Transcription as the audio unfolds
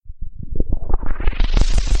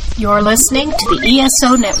You're listening to the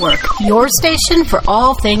ESO Network, your station for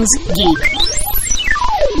all things geek.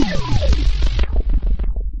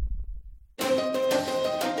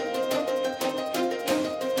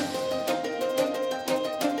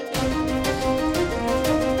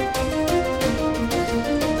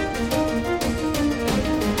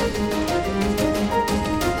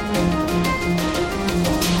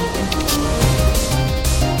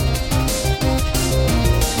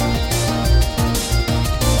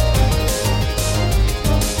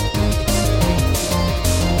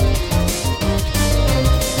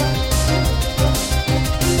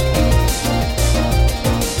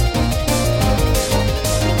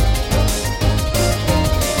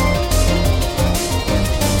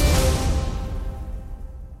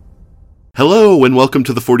 Hello and welcome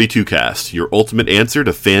to the 42 Cast, your ultimate answer to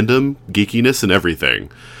fandom, geekiness, and everything.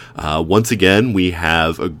 Once again, we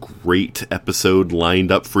have a great episode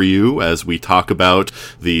lined up for you as we talk about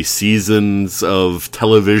the seasons of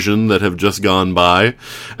television that have just gone by.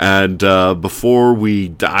 And before we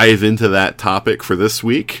dive into that topic for this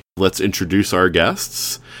week, let's introduce our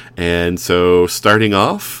guests. And so starting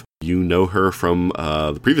off, you know her from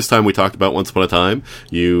the previous time we talked about Once Upon a Time.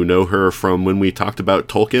 You know her from when we talked about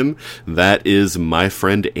Tolkien. That is my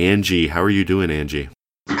friend Angie. How are you doing, Angie?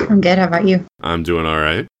 I'm good. How about you? I'm doing all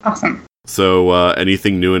right. Awesome. So,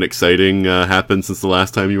 anything new and exciting happened since the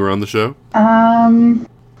last time you were on the show?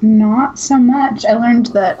 Not so much. I learned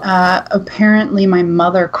that apparently my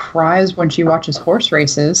mother cries when she watches horse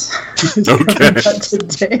races. Okay.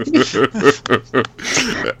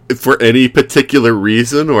 For any particular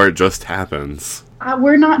reason, or it just happens?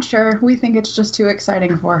 We're not sure. We think it's just too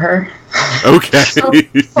exciting for her. Okay. So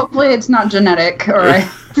hopefully it's not genetic. Or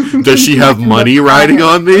Does she have money riding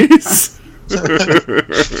on these?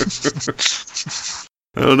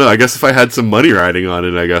 I don't know. I guess if I had some money riding on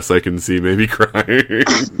it, I guess I can see maybe crying,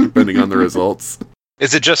 depending on the results.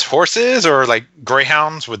 Is it just horses or like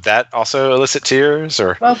greyhounds? Would that also elicit tears?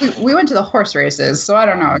 Or well, we went to the horse races, so I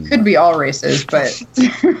don't know. It could be all races, but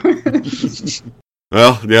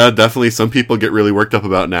well, yeah, definitely. Some people get really worked up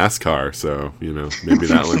about NASCAR, so maybe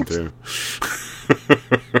that one too.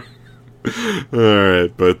 All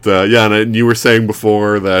right, but yeah, and you were saying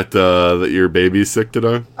before that that your baby's sick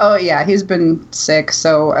today? Oh yeah, he's been sick,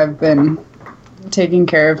 so I've been taking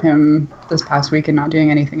care of him this past week and not doing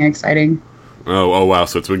anything exciting. Oh wow,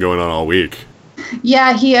 so it's been going on all week.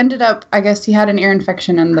 Yeah, he ended up, I guess he had an ear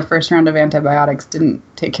infection and the first round of antibiotics didn't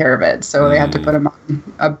take care of it, so they had to put him on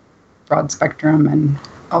a broad spectrum and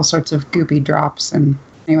all sorts of goopy drops, and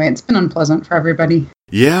anyway, it's been unpleasant for everybody.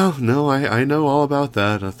 Yeah, no, I know all about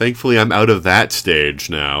that. Thankfully, I'm out of that stage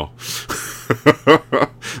now.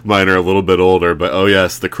 Mine are a little bit older, but oh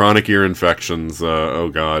yes, the chronic ear infections. Oh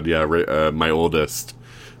god, yeah, my oldest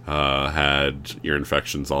had ear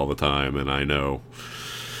infections all the time, and I know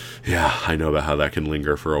about how that can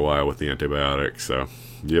linger for a while with the antibiotics. So,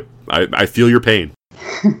 yep, I feel your pain.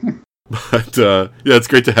 But yeah, it's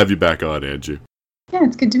great to have you back on, Angie. Yeah,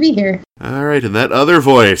 it's good to be here. All right, and that other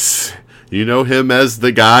voice. You know him as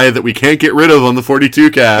the guy that we can't get rid of on the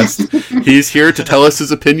 42 Cast. He's here to tell us his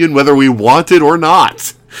opinion whether we want it or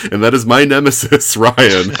not. And that is my nemesis,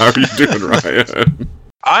 Ryan. How are you doing, Ryan?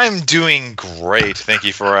 I'm doing great. Thank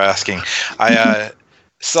you for asking. I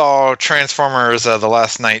saw Transformers the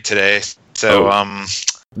last night today. So,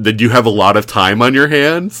 Did you have a lot of time on your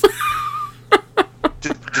hands?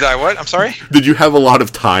 Did I what? I'm sorry? Did you have a lot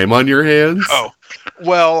of time on your hands? Oh,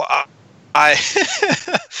 well, I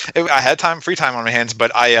had free time on my hands,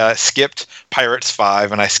 but I skipped Pirates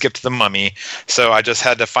 5 and I skipped The Mummy, so I just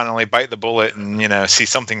had to finally bite the bullet and see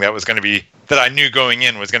something that was going to be that I knew going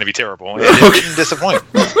in was going to be terrible. And it didn't disappoint.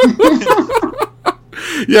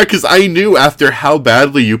 Yeah, because I knew after how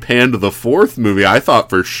badly you panned the fourth movie, I thought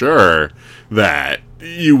for sure that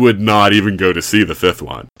you would not even go to see the fifth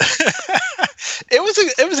one. It was an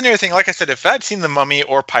interesting thing. Like I said, if I'd seen The Mummy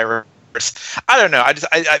or Pirates, I don't know. I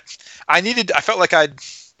felt like I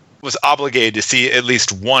was obligated to see at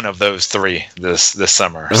least one of those three this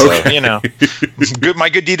summer. Okay. So my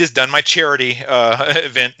good deed is done. My charity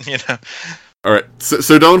event. All right.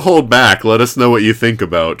 So don't hold back. Let us know what you think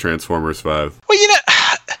about Transformers 5. Well,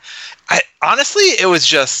 honestly, it was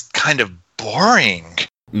just kind of boring.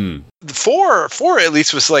 Four at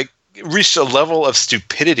least was like reached a level of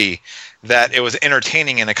stupidity that it was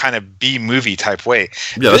entertaining in a kind of B-movie type way.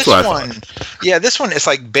 Yeah, that's what I thought. Yeah, this one, it's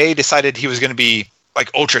like Bay decided he was going to be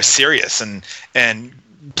like ultra serious and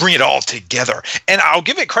bring it all together. And I'll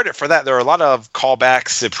give it credit for that. There are a lot of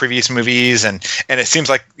callbacks to previous movies, and it seems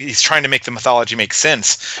like he's trying to make the mythology make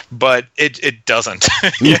sense, but it doesn't.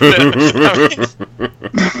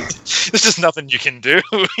 there's just nothing you can do.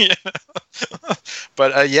 You know?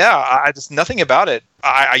 But I just nothing about it.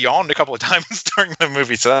 I yawned a couple of times during the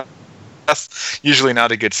movie, so that's usually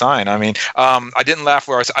not a good sign. I mean, I didn't laugh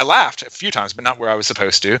where I laughed a few times, but not where I was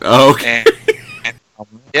supposed to. Oh, okay.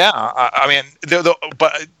 I mean,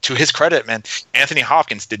 but to his credit, man, Anthony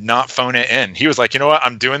Hopkins did not phone it in. He was like, you know what,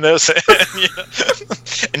 I'm doing this,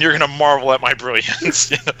 and you're going to marvel at my brilliance.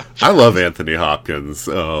 You know? I love Anthony Hopkins.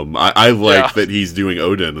 I like that he's doing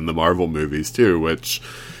Odin in the Marvel movies, too, which,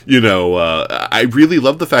 I really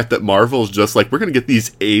love the fact that Marvel's just like, we're going to get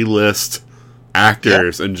these A-list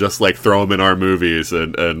actors and just, like, throw them in our movies,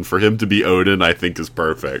 and for him to be Odin, I think, is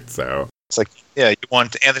perfect, so... It's like, you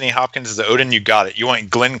want Anthony Hopkins as the Odin, you got it. You want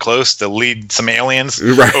Glenn Close to lead some aliens,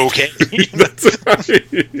 right? Okay. That's right.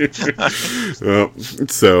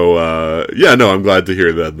 I'm glad to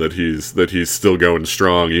hear that he's still going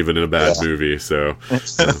strong, even in a bad movie. So,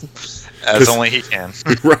 as only he can.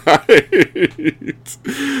 Right.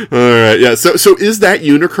 All right. Yeah. So is that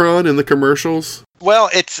Unicron in the commercials? Well,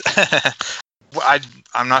 it's.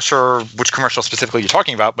 I'm not sure which commercial specifically you're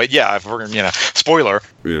talking about, but yeah, if we're spoiler.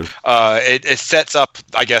 Yeah. It sets up,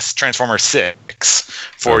 I guess, Transformers 6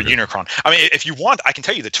 for Unicron. I mean, if you want, I can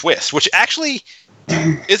tell you the twist, which actually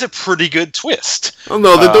is a pretty good twist. Oh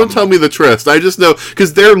no, then don't tell me the twist. I just know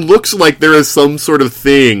because there looks like there is some sort of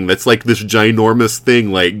thing that's like this ginormous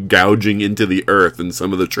thing, like gouging into the earth in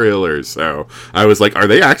some of the trailers. So I was like, are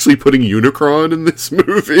they actually putting Unicron in this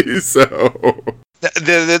movie? So.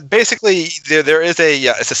 Basically, there is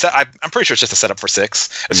it's a set. I'm pretty sure it's just a setup for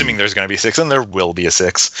 6, assuming there's going to be 6, and there will be a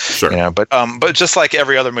 6. Sure. But just like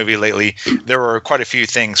every other movie lately, there were quite a few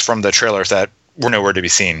things from the trailers that were nowhere to be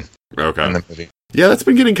seen. Okay. In the movie. Yeah, that's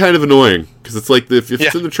been getting kind of annoying because it's like if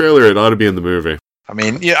it's in the trailer, it ought to be in the movie. I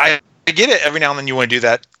mean, I get it. Every now and then you want to do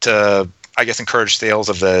that to, I guess, encourage sales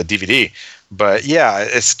of the DVD. But yeah,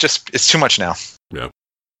 it's too much now. Yeah.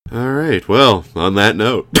 All right. Well, on that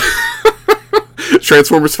note.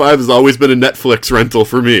 Transformers 5 has always been a Netflix rental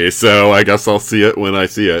for me, so I guess I'll see it when I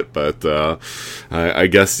see it. But I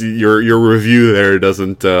guess your review there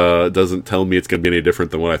doesn't tell me it's going to be any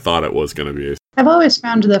different than what I thought it was going to be. I've always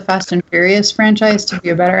found the Fast and Furious franchise to be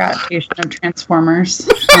a better adaptation of Transformers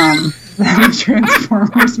than the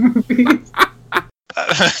Transformers movies.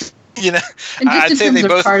 I'd say they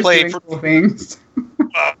both play cool things.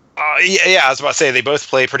 I was about to say they both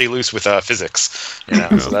play pretty loose with physics,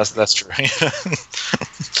 so that's true.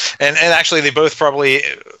 and actually, they both probably.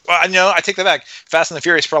 Well, no, I take that back. Fast and the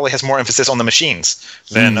Furious probably has more emphasis on the machines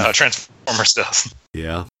than Transformers does.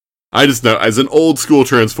 Yeah, I just know as an old school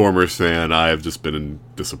Transformers fan, I have just been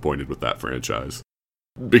disappointed with that franchise.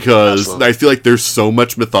 Because Absolutely. I feel like there's so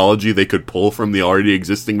much mythology they could pull from the already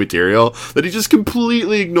existing material that he just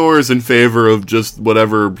completely ignores in favor of just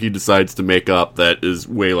whatever he decides to make up that is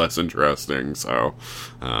way less interesting. So,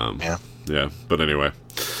 yeah. But anyway,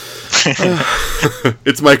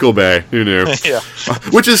 it's Michael Bay. Who knew? Yeah.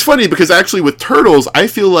 Which is funny because actually with Turtles, I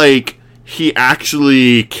feel like he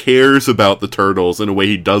actually cares about the Turtles in a way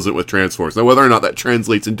he doesn't with Transformers. Now, whether or not that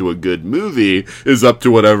translates into a good movie is up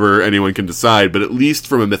to whatever anyone can decide, but at least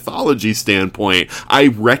from a mythology standpoint, I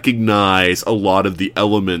recognize a lot of the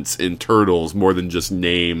elements in Turtles more than just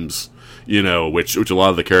names, which a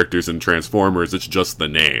lot of the characters in Transformers, it's just the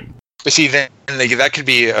name. But see, then that could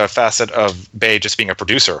be a facet of Bay just being a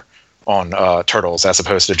producer on Turtles as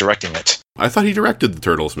opposed to directing it. I thought he directed the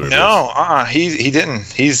Turtles movies. No, he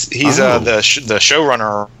didn't. He's the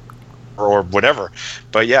showrunner or whatever.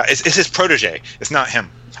 But yeah, it's his protege. It's not him.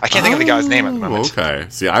 I can't think of the guy's name at the moment. Okay.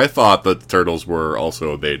 See, I thought that the Turtles were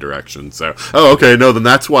also a Bay direction. So, okay. No, then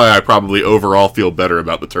that's why I probably overall feel better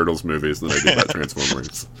about the Turtles movies than I do about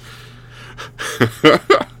Transformers.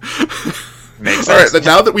 Makes sense. All right, then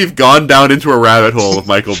now that we've gone down into a rabbit hole of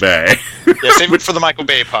Michael Bay. Yeah, save it for the Michael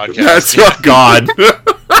Bay podcast. That's God.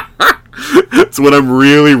 It's when I'm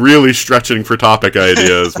really, really stretching for topic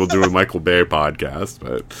ideas. We'll do a Michael Bay podcast.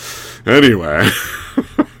 But anyway,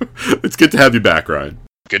 it's good to have you back, Ryan.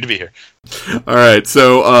 Good to be here. All right,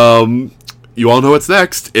 so you all know what's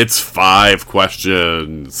next. It's 5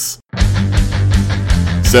 questions.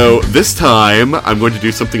 So this time, I'm going to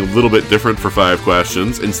do something a little bit different for 5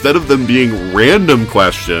 questions. Instead of them being random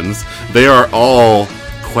questions, they are all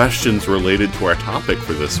questions related to our topic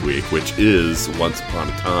for this week, which is Once Upon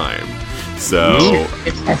a Time. So,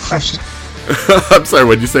 it's 5 questions. I'm sorry,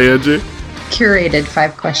 what did you say, Angie? Curated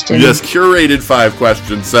 5 questions. Yes, curated 5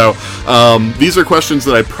 questions. So, these are questions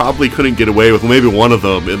that I probably couldn't get away with. Maybe one of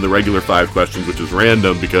them in the regular 5 questions, which is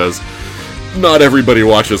random, because not everybody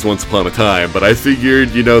watches Once Upon a Time, but I figured,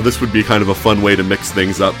 this would be kind of a fun way to mix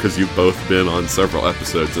things up because you've both been on several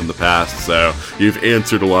episodes in the past, so you've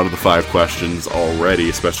answered a lot of the 5 questions already,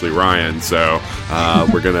 especially Ryan, so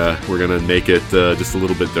we're gonna make it just a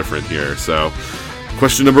little bit different here. So,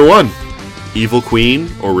 question number 1, Evil Queen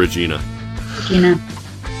or Regina? Regina.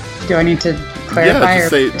 Do I need to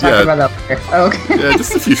clarify talk about that later? Oh, okay. Yeah,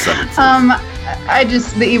 just a few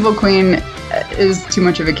sentences. The Evil Queen is too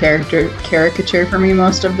much of a caricature for me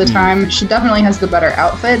most of the time. She definitely has the better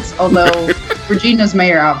outfits, although Regina's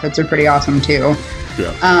mayor outfits are pretty awesome too.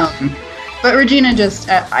 Yeah. But Regina just,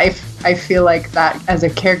 I feel like that as a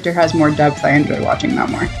character has more depth. I enjoy watching that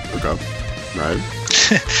more. Okay. Right.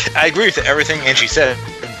 I agree with everything Angie said,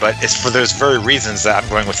 but it's for those very reasons that I'm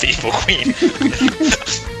going with the Evil Queen.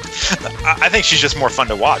 I think she's just more fun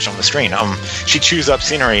to watch on the screen. She chews up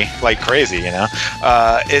scenery like crazy,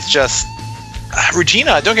 It's just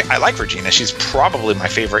Regina. I like Regina. She's probably my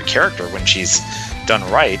favorite character when she's done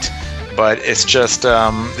right. But it's just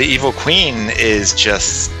the Evil Queen is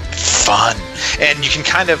just fun, and you can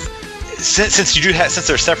kind of since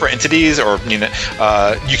they're separate entities, or you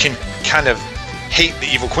can kind of hate the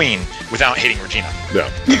Evil Queen without hating Regina. No.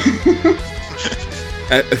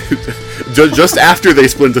 Just after they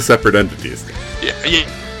split into separate entities.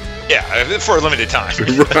 Yeah, for a limited time.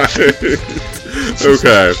 Right.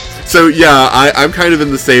 Okay. So yeah, I'm kind of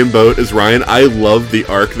in the same boat as Ryan. I love the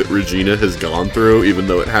arc that Regina has gone through, even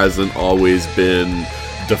though it hasn't always been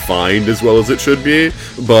defined as well as it should be.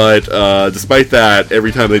 But despite that,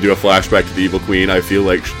 every time they do a flashback to the Evil Queen, I feel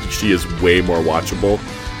like she is way more watchable.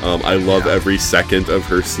 I love every second of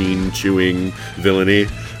her scene-chewing villainy.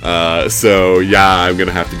 So yeah, I'm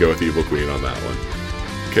gonna have to go with the Evil Queen on that one.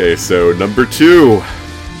 Okay, so number 2,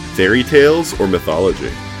 fairy tales or mythology?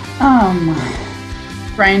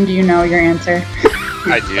 Ryan, do you know your answer?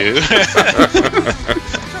 I do.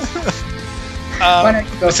 Why don't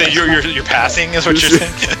you go so you're passing is what you're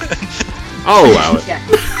saying? I'll allow it. Yeah.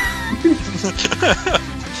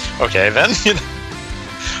 Okay, then.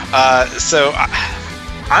 So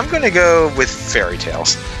I'm going to go with fairy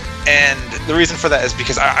tales. And the reason for that is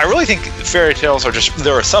because I really think fairy tales they're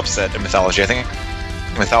a subset of mythology. I think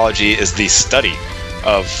mythology is the study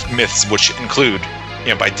of myths, which include,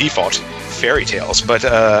 by default, fairy tales. But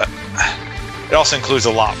it also includes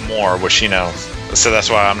a lot more, which, so that's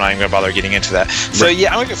why I'm not even going to bother getting into that. So yeah,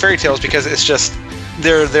 I'm going to go fairy tales because it's just,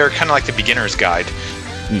 they're kind of like the beginner's guide.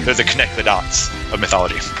 They're the connect the dots of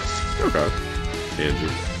mythology. Okay. Angie?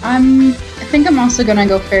 I think I'm also going to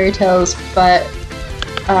go fairy tales, but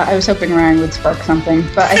I was hoping Ryan would spark something,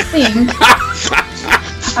 but I think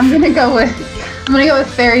I'm gonna go with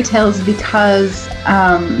fairy tales because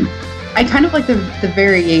I kind of like the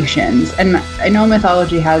variations, and I know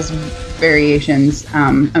mythology has variations.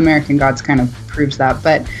 American Gods kind of proves that,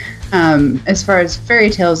 but as far as fairy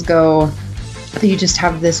tales go, you just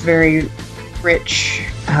have this very rich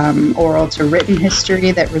oral to written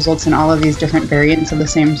history that results in all of these different variants of the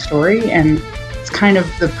same story, and it's kind of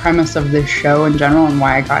the premise of this show in general and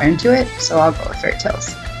why I got into it, so I'll go with fairy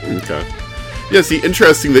tales. Okay. Yeah, see,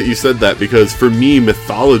 interesting that you said that, because for me,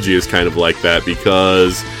 mythology is kind of like that,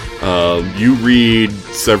 because you read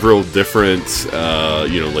several different,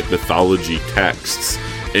 like mythology texts,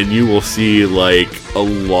 and you will see, like, a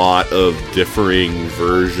lot of differing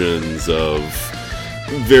versions of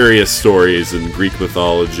various stories in Greek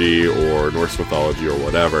mythology or Norse mythology or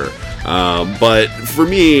whatever. But for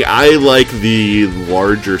me, I like the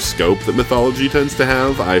larger scope that mythology tends to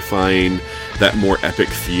have. I find that more epic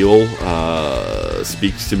feel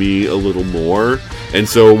speaks to me a little more. And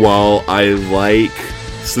so while I like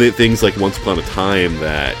things like Once Upon a Time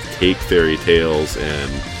that take fairy tales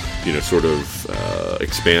and, sort of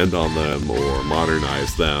expand on them or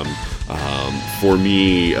modernize them, for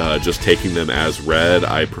me, just taking them as read,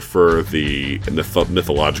 I prefer the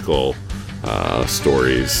mythological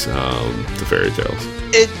stories to fairy tales.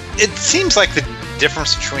 It seems like the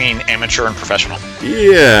difference between amateur and professional.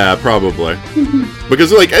 Yeah, probably.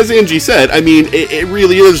 Because, like, as Angie said, I mean, it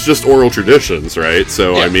really is just oral traditions, right?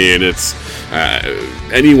 So, yeah. I mean, it's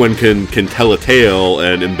anyone can tell a tale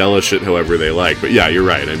and embellish it however they like. But yeah, you're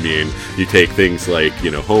right. I mean, you take things like,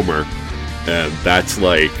 Homer, and that's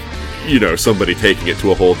like, somebody taking it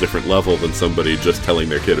to a whole different level than somebody just telling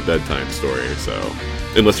their kid a bedtime story. So,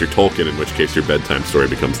 unless you're Tolkien, in which case your bedtime story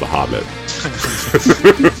becomes The Hobbit.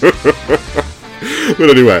 But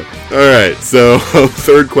anyway, alright, so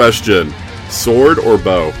third question. Sword or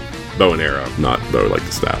bow? Bow and arrow, not bow like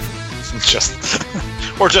the staff. Just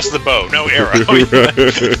the bow, no arrow.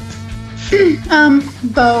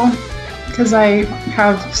 Bow, because I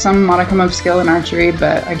have some modicum of skill in archery,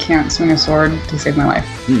 but I can't swing a sword to save my life.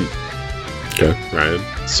 Okay, Ryan.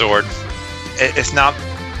 Sword. It's not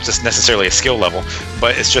just necessarily a skill level,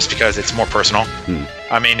 but it's just because it's more personal.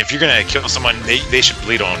 I mean, if you're gonna kill someone, they should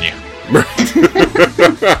bleed on you.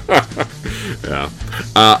 Yeah.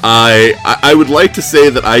 I would like to say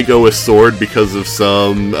that I go with sword because of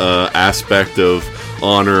some aspect of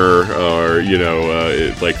honor, or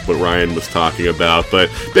like what Ryan was talking about, but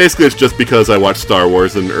basically it's just because I watched Star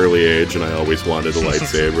Wars at an early age and I always wanted a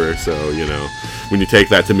lightsaber, so when you take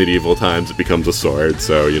that to medieval times it becomes a sword,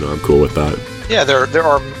 so I'm cool with that. Yeah, there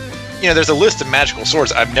are there's a list of magical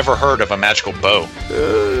swords. I've never heard of a magical bow.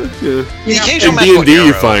 Yeah. The occasional In magical D&D arrow.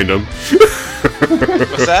 you find them.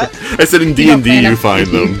 What's that? I said in D&D you find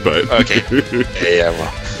them, but Okay. Yeah,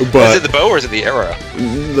 well. But is it the bow or is it the arrow?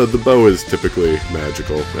 the bow is typically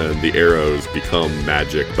magical, and the arrows become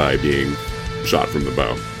magic by being shot from the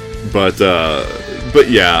bow. But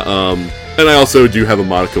yeah, and I also do have a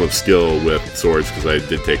modicum of skill with swords because I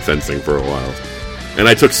did take fencing for a while. And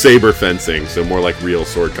I took saber fencing, so more like real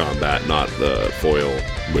sword combat, not the foil,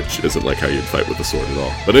 which isn't like how you'd fight with a sword at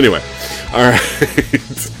all. But anyway, alright,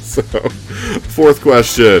 so, fourth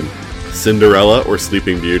question, Cinderella or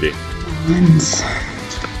Sleeping Beauty?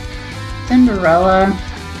 Cinderella,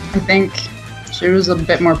 I think she was a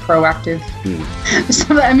bit more proactive.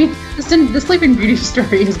 So, I mean, the Sleeping Beauty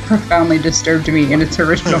story has profoundly disturbed me in its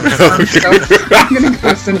original form, so I'm going to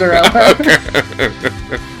go Cinderella.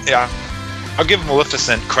 Yeah. I'll give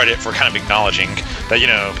Maleficent credit for kind of acknowledging that,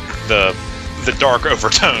 the dark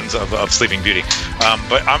overtones of Sleeping Beauty.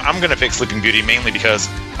 But I'm going to pick Sleeping Beauty mainly because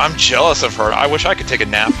I'm jealous of her. I wish I could take a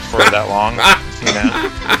nap for that long.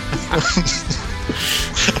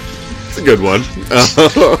 It's a good one.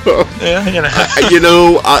 Yeah,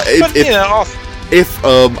 If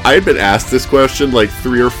I had been asked this question like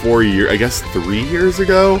 3 or 4 years, I guess 3 years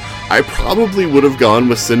ago, I probably would have gone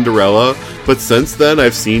with Cinderella. But since then,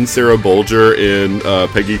 I've seen Sarah Bolger in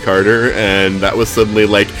Peggy Carter, and that was suddenly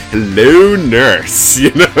like, hello, nurse,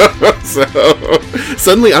 So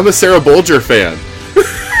suddenly, I'm a Sarah Bolger fan.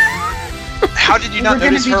 How did you not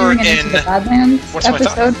notice her in the Badlands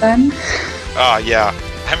episode then? Yeah.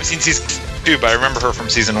 I haven't seen season 2, but I remember her from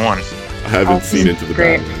season 1. I haven't seen Into the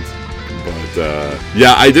great. Badlands. But,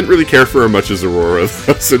 yeah, I didn't really care for her much as Aurora,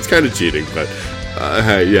 so it's kind of cheating, but,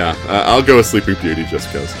 I'll go with Sleeping Beauty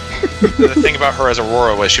just because. The thing about her as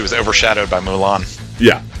Aurora was she was overshadowed by Mulan.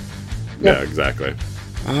 Yeah. Yeah, exactly.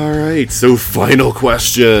 Alright, so final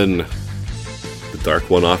question. The Dark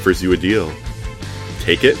One offers you a deal.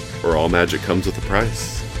 Take it, or all magic comes with a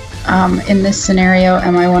price. In this scenario,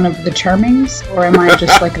 am I one of the Charmings, or am I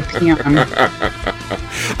just like a peon?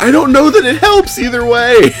 I don't know that it helps either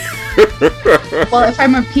way. Well, if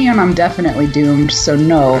I'm a peon, I'm definitely doomed, so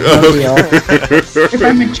no deal. If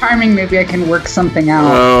I'm a Charming, maybe I can work something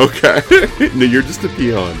out. Okay. No, you're just a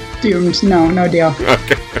peon. Doomed, no deal.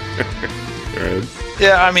 Okay. Alright.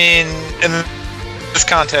 Yeah, I mean, in this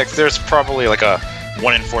context, there's probably like a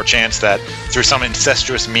 1 in 4 chance that through some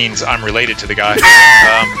incestuous means I'm related to the guy.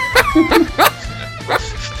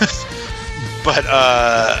 But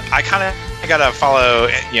I kind of gotta follow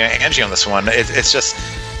Angie on this one. It's just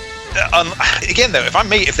again though,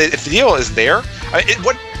 if the deal is there,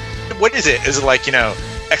 what is it? Is it like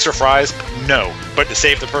extra fries? No, but to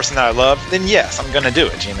save the person that I love, then yes, I'm gonna do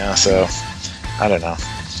it. So I don't know.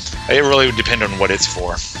 It really would depend on what it's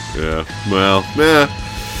for. Yeah. Well,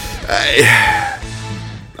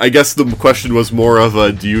 I guess the question was more of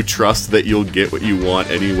a, do you trust that you'll get what you want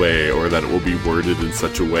anyway, or that it will be worded in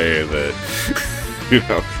such a way that,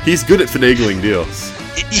 he's good at finagling deals.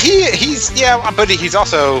 But he's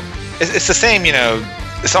also, it's the same,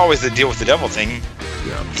 it's always the deal with the devil thing.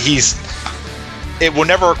 Yeah. It will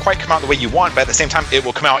never quite come out the way you want, but at the same time, it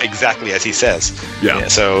will come out exactly as he says. Yeah.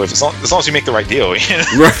 So as long as you make the right deal.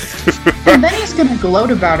 Right. And then he's gonna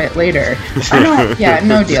gloat about it later. No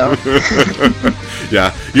deal.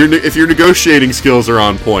 Yeah. If your negotiating skills are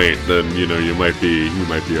on point, then you might be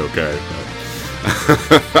okay.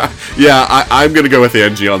 But yeah, I'm gonna go with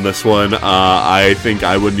Angie on this one. I think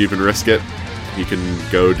I wouldn't even risk it. He can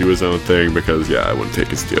go do his own thing because I wouldn't take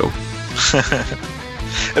his deal.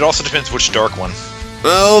 It also depends which dark one.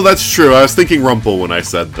 Oh, that's true. I was thinking Rumple when I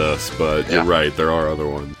said this, but you're right. There are other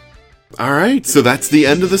ones. All right, so that's the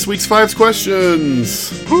end of this week's Fives questions.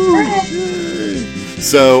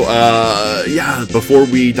 So, before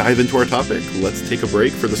we dive into our topic, let's take a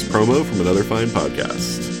break for this promo from another fine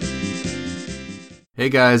podcast. Hey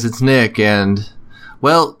guys, it's Nick, and,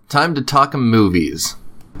 time to talk movies.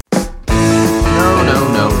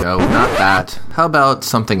 No, not that. How about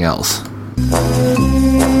something else?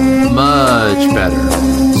 Much better.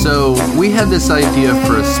 So, we had this idea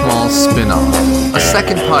for a small spin-off, a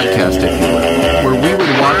second podcast, if you will, where we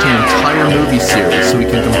would watch an entire movie series so we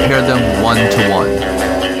can compare them one to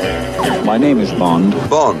one. My name is Bond.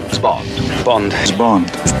 Bond. It's Bond. Bond. It's Bond.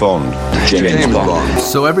 It's Bond. James Bond.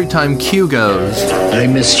 So every time Q goes, I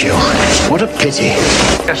missed you. What a pity.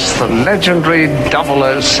 Yes, the legendary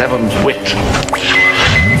 007 wit.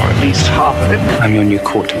 Or at least half of it. I'm your new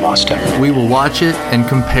quartermaster. we will watch it and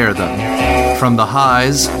compare them. From the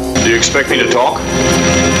highs Do you expect me to talk?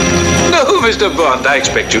 No, Mr. Bond, I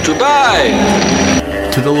expect you to die.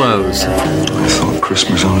 to the lows. I thought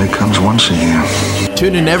Christmas only comes once a year.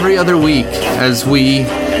 Tune in every other week as we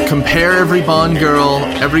compare every Bond girl,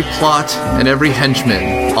 every plot, and every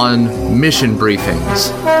henchman on Mission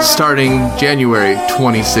Briefings, starting January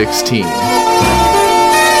 2016.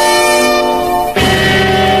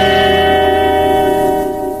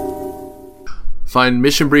 Find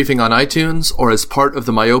Mission Briefing on iTunes or as part of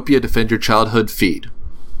the Myopia Defend Your Childhood feed.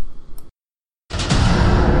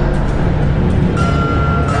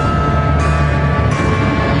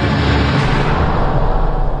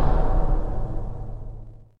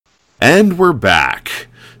 And we're back.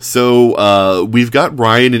 So we've got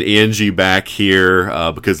Ryan and Angie back here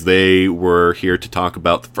because they were here to talk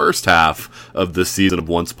about the first half of this season of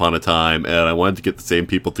Once Upon a Time, and I wanted to get the same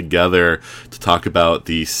people together to talk about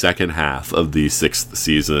the second half of the 6th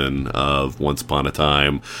season of Once Upon a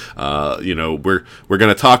Time. We're going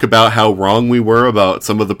to talk about how wrong we were about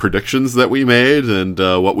some of the predictions that we made and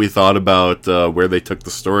what we thought about where they took the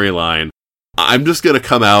storyline. I'm just going to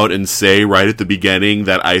come out and say right at the beginning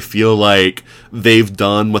that I feel like they've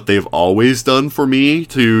done what they've always done for me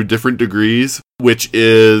to different degrees, which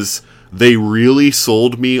is they really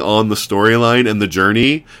sold me on the storyline and the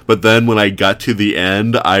journey, but then when I got to the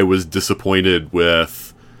end, I was disappointed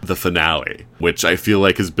with the finale, which I feel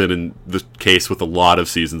like has been in the case with a lot of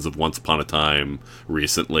seasons of Once Upon a Time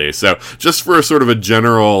recently. So just for sort of a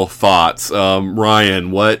general thoughts,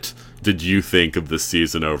 Ryan, what did you think of this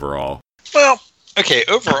season overall? Well, okay,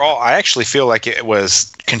 overall, I actually feel like it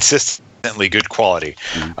was consistently good quality.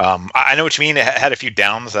 I know what you mean. It had a few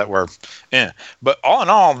downs that were, but all in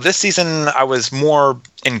all, this season I was more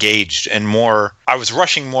engaged and I was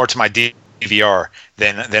rushing more to my DVR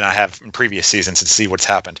than I have in previous seasons to see what's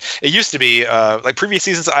happened. It used to be like previous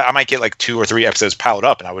seasons, I might get like 2 or 3 episodes piled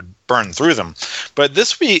up and I would burn through them. But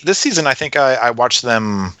this season, I think I watched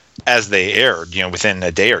them as they aired, within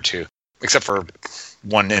a day or two, except for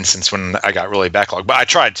one instance when I got really backlogged, but I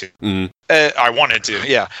tried to. I wanted to,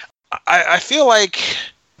 yeah. I feel like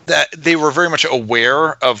that they were very much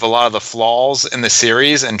aware of a lot of the flaws in the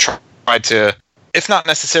series and tried to, if not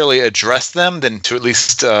necessarily address them, then to at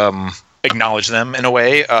least acknowledge them in a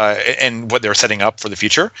way and what they're setting up for the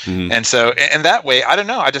future. And so in that way, I don't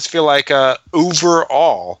know. I just feel like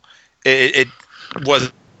overall it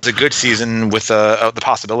was a good season with the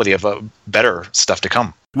possibility of better stuff to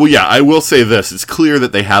come. Well, yeah, I will say this. It's clear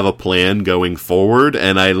that they have a plan going forward,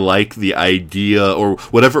 and I like the idea, or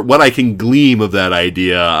what I can glean of that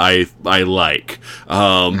idea, I like.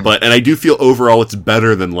 And I do feel overall it's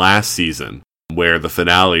better than last season, where the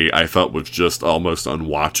finale I felt was just almost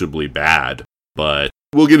unwatchably bad. But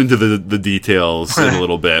we'll get into the details in a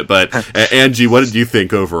little bit. But Angie, what did you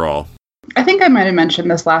think overall? I think I might have mentioned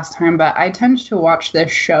this last time, but I tend to watch this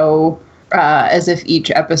show as if each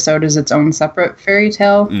episode is its own separate fairy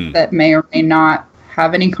tale that may or may not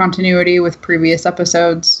have any continuity with previous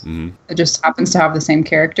episodes. It just happens to have the same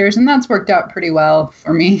characters, and that's worked out pretty well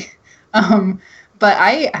for me. But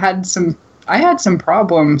I had some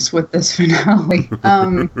problems with this finale.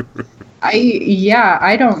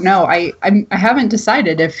 I don't know. I haven't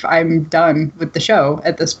decided if I'm done with the show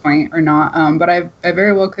at this point or not. But I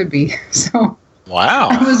very well could be. So. Wow.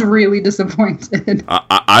 I was really disappointed.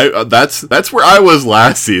 That's where I was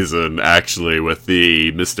last season, actually, with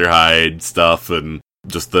the Mr. Hyde stuff and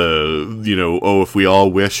just the, if we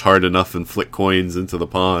all wish hard enough and flick coins into the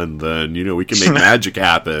pond, then, we can make magic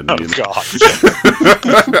happen. God.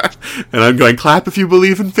 And I'm going, clap if you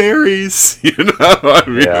believe in fairies.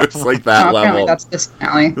 It's like that level. That's this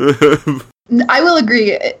finale. I will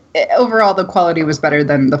agree. Overall, the quality was better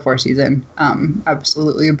than the 4th season.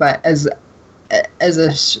 Absolutely. But as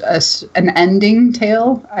an ending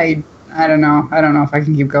tale, I don't know. I don't know if I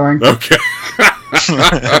can keep going. Okay.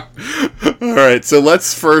 All right, so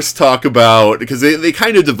let's first talk about, because they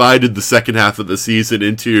kind of divided the second half of the season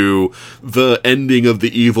into the ending of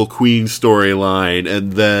the Evil Queen storyline,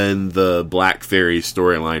 and then the Black Fairy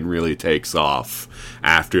storyline really takes off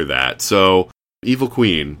after that. So, Evil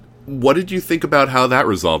Queen, what did you think about how that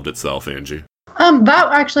resolved itself, Angie? That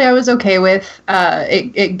actually I was okay with.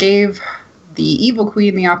 It gave the evil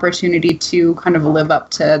queen the opportunity to kind of live up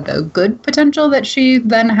to the good potential that she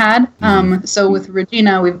then had. So with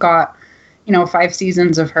Regina, we've got, 5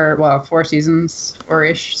 seasons of her, 4 seasons or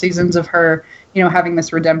ish seasons of her, having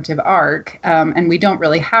this redemptive arc. And we don't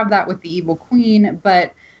really have that with the evil queen,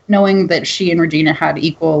 but knowing that she and Regina had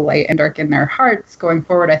equal light and dark in their hearts going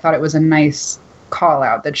forward, I thought it was a nice call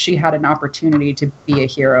out that she had an opportunity to be a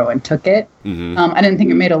hero and took it. I didn't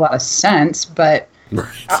think it made a lot of sense, but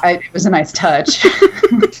it was a nice touch.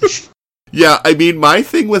 Yeah, I mean, my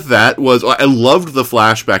thing with that was I loved the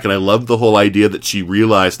flashback, and I loved the whole idea that she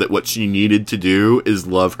realized that what she needed to do is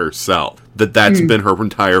love herself. That's been her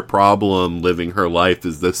entire problem living her life,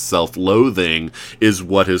 is this self-loathing is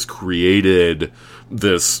what has created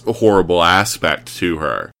this horrible aspect to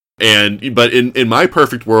her. But in my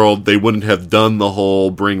perfect world, they wouldn't have done the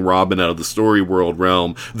whole bring Robin out of the story world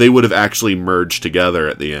realm. They would have actually merged together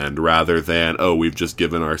at the end, rather than, we've just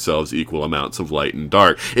given ourselves equal amounts of light and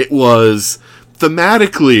dark. It was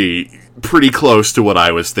thematically pretty close to what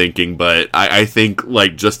I was thinking, but I think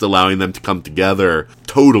just allowing them to come together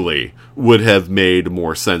totally would have made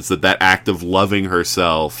more sense, that act of loving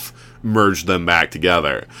herself merge them back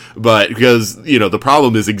together. But because, the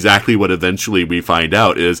problem is exactly what eventually we find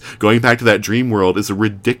out is going back to that dream world is a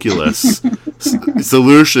ridiculous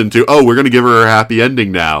solution to, we're going to give her a happy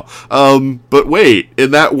ending now. But wait, in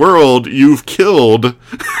that world, you've killed,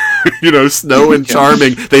 Snow and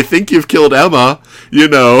Charming. They think you've killed Emma.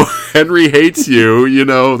 Henry hates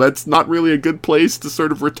you. That's not really a good place to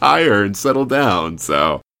sort of retire and settle down.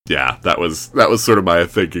 So, yeah, that was sort of my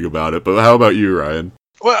thinking about it. But how about you, Ryan?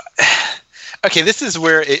 Well, okay, this is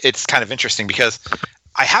where it's kind of interesting, because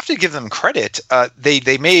I have to give them credit.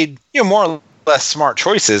 They made more or less smart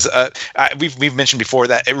choices. We've mentioned before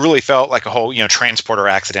that it really felt like a whole transporter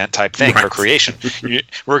accident type thing for creation.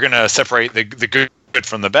 We're going to separate the good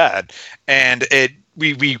from the bad, and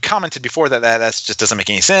we commented before that just doesn't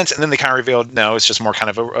make any sense. And then they kind of revealed, no, it's just more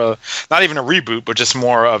kind of a not even a reboot, but just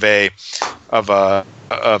more of a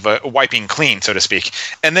wiping clean, so to speak.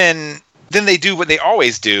 And then they do what they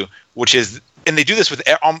always do, which is, and they do this with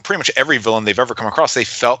pretty much every villain they've ever come across, they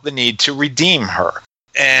felt the need to redeem her.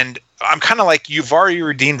 And I'm kind of like, you've already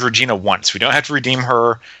redeemed Regina once. We don't have to redeem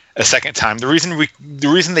her a second time. The reason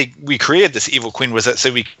we created this evil queen was that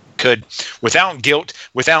so we could, without guilt,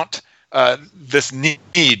 without this need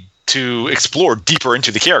to explore deeper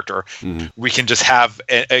into the character, we can just have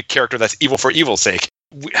a character that's evil for evil's sake.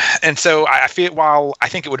 And so I feel, while I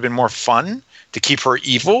think it would have been more fun to keep her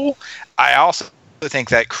evil, I also think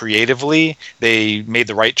that creatively they made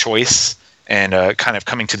the right choice and kind of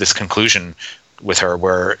coming to this conclusion with her,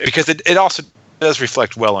 because it also does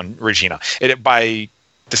reflect well on Regina. By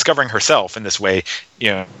discovering herself in this way,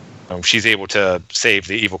 she's able to save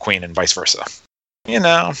the evil queen and vice versa.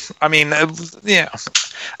 I mean,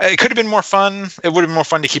 it could have been more fun. It would have been more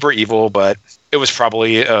fun to keep her evil, but it was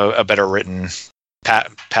probably a better written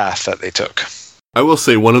path that they took. I will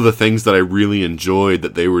say one of the things that I really enjoyed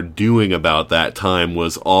that they were doing about that time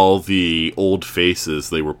was all the old faces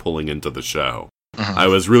they were pulling into the show. I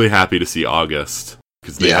was really happy to see August,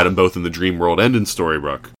 because they had him both in the Dream World and in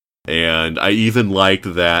Storybrooke. And I even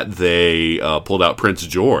liked that they pulled out Prince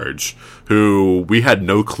George, who we had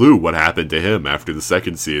no clue what happened to him after the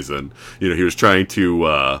second season. He was trying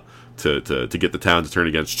to get the town to turn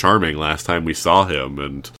against Charming last time we saw him,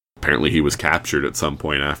 and apparently he was captured at some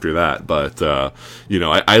point after that. But,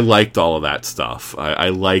 I liked all of that stuff. I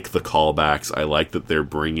like the callbacks. I like that they're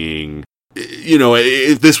bringing...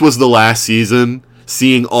 if this was the last season,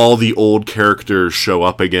 seeing all the old characters show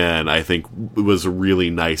up again, I think was a really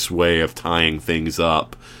nice way of tying things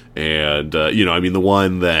up. And, the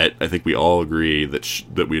one that I think we all agree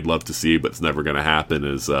that we'd love to see, but it's never going to happen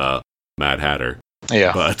is Mad Hatter.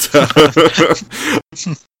 Yeah. But,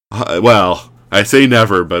 well... I say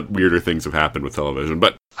never, but weirder things have happened with television.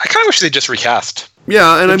 But I kind of wish they just recast.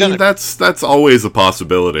 Yeah, and that's always a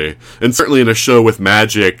possibility. And certainly in a show with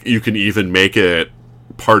magic, you can even make it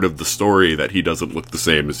part of the story that he doesn't look the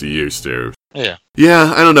same as he used to. Yeah.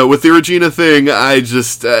 Yeah, I don't know. With the Regina thing, I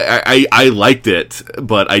just I liked it,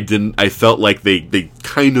 but I felt like they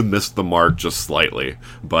kind of missed the mark just slightly,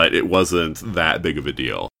 but it wasn't that big of a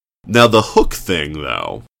deal. Now the Hook thing,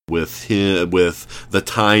 though, with the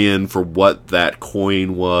tie-in for what that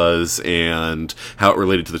coin was and how it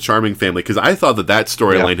related to the Charming family, because I thought that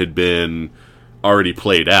storyline had been already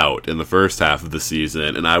played out in the first half of the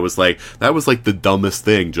season, and I was like, that was like the dumbest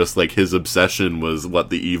thing. Just like his obsession was what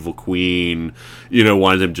the evil queen,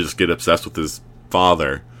 wanted him to just get obsessed with his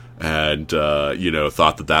father, and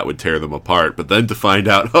thought that would tear them apart. But then to find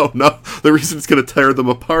out, oh no, the reason it's going to tear them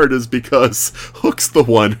apart is because Hook's the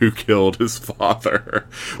one who killed his father.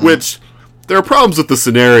 Which, there are problems with the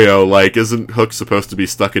scenario, like, isn't Hook supposed to be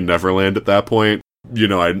stuck in Neverland at that point?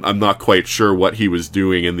 I'm not quite sure what he was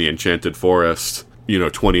doing in the Enchanted Forest,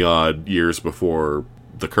 20-odd years before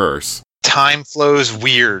the curse. Time flows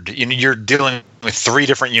weird. You're dealing with 3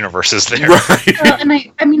 different universes there. Right. Well,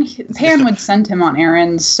 and Pan would send him on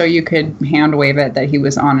errands, so you could hand wave it that he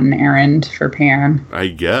was on an errand for Pan. I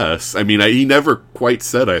guess. He never quite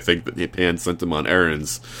said, I think, that Pan sent him on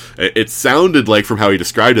errands. It sounded like, from how he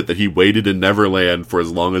described it, that he waited in Neverland for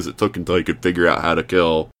as long as it took until he could figure out how to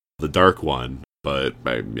kill the Dark One. But,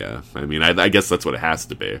 I guess that's what it has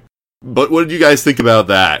to be. But what did you guys think about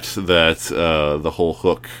that the whole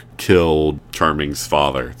Hook killed Charming's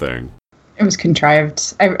father thing? It was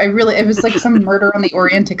contrived. It was like some Murder on the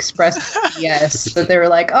Orient Express. Yes, that they were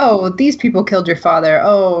like, oh, these people killed your father.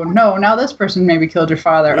 Oh no, now this person maybe killed your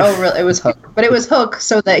father. Oh, really? It was Hook, but it was Hook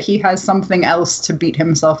so that he has something else to beat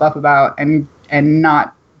himself up about and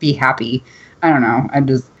not be happy. I don't know.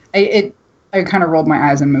 I kind of rolled my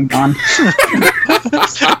eyes and moved on.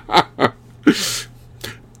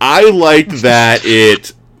 I liked that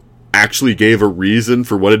it actually gave a reason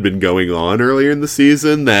for what had been going on earlier in the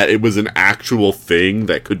season, that it was an actual thing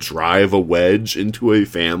that could drive a wedge into a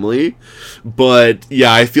family. But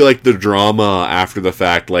yeah, I feel like the drama after the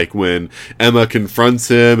fact, like when Emma confronts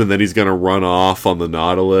him and then he's going to run off on the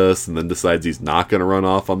Nautilus and then decides he's not going to run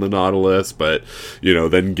off on the Nautilus, but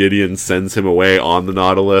then Gideon sends him away on the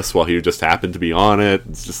Nautilus while he just happened to be on it.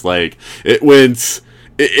 It's just like, it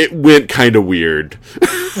went kind of weird.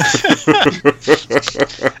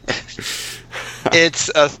 It's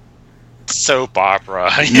a soap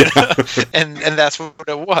opera, and that's what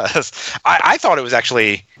it was. I thought it was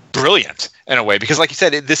actually brilliant in a way, because like you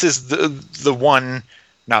said, this is the one,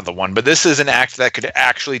 not the one, but this is an act that could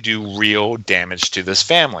actually do real damage to this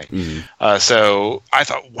family. Mm-hmm. So I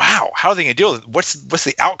thought, wow, how are they going to deal with it? What's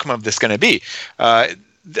the outcome of this going to be?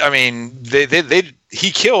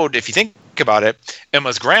 He killed, if you think about it,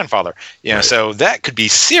 Emma's grandfather, right. So that could be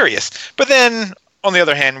serious. But then on the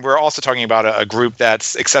other hand, we're also talking about a group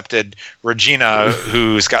that's accepted Regina,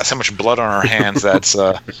 who's got so much blood on her hands that's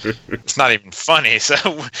it's not even funny. So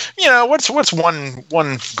what's one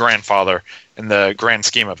grandfather in the grand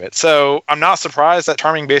scheme of it? So I'm not surprised that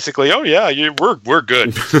Charming basically, oh yeah, we're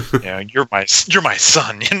good. You're my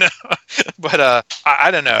son. But I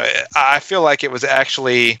don't know. I feel like it was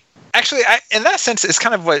actually, in that sense, it's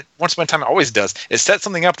kind of what Once Upon a Time always does. It sets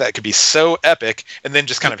something up that could be so epic, and then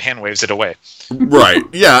just kind of hand waves it away. Right.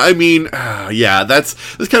 Yeah, that's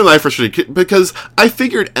kind of my frustration, because I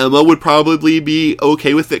figured Emma would probably be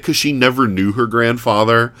okay with it, because she never knew her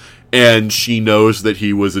grandfather, and she knows that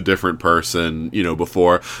he was a different person,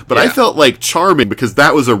 before. But yeah. I felt like Charming, because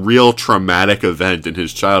that was a real traumatic event in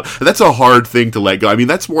his childhood. And that's a hard thing to let go.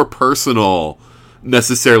 That's more personal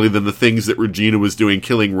necessarily than the things that Regina was doing,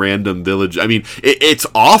 killing random village. It's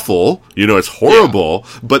awful, it's horrible,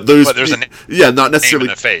 but there's not necessarily name in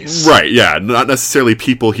the face. Right, yeah, not necessarily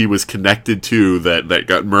people he was connected to that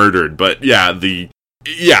got murdered, but when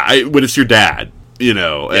it's your dad,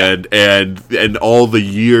 and all the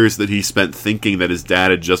years that he spent thinking that his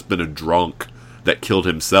dad had just been a drunk that killed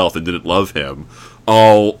himself and didn't love him,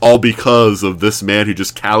 all because of this man who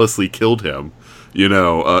just callously killed him.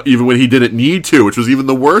 Even when he didn't need to, which was even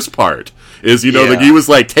the worst part, is, that he was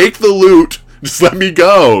like, take the loot, just let me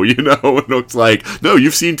go, and it's like, no,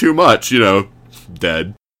 you've seen too much,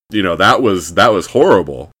 dead. That was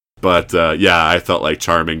horrible. But, I felt like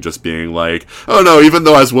Charming just being like, oh no, even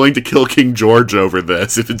though I was willing to kill King George over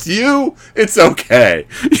this, if it's you, it's okay.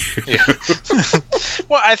 Yeah.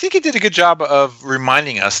 Well, I think he did a good job of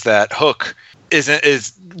reminding us that Hook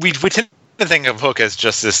we tend to think of Hook as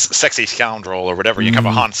just this sexy scoundrel or whatever. You have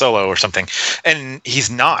a Han Solo or something, and he's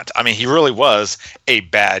not. He really was a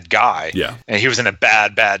bad guy. Yeah, and he was in a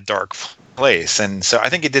bad, dark place, and so I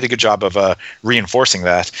think it did a good job of reinforcing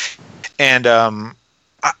that. And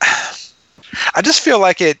I just feel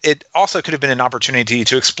like it also could have been an opportunity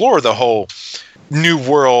to explore the whole new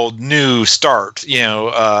world, new start,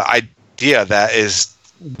 idea that is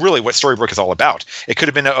really what Storybrooke is all about. It could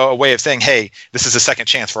have been a way of saying, hey, this is a second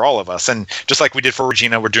chance for all of us. And just like we did for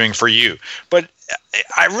Regina, we're doing for you. But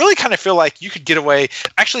I really kind of feel like you could get away.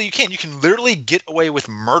 Actually, you can't. You can literally get away with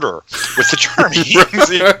murder with the Charming.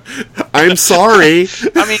 I'm sorry.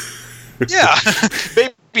 Yeah.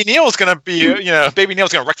 Baby Neil's going to be, Baby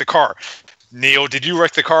Neil's going to wreck the car. Neil, did you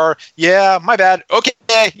wreck the car? Yeah, my bad. Okay,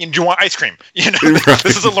 you want ice cream?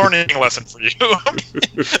 This is a learning lesson for you.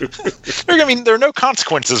 There are no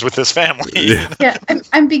consequences with this family. Yeah,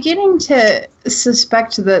 I'm beginning to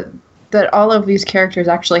suspect that all of these characters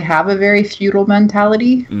actually have a very feudal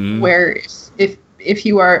mentality, where if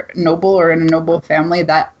you are noble or in a noble family,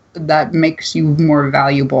 that makes you more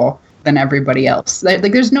valuable than everybody else. Like,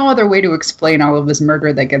 there's no other way to explain all of this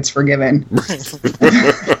murder that gets forgiven.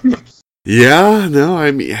 Yeah, no,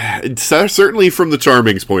 I mean, certainly from the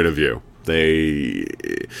Charming's point of view. There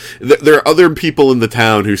are other people in the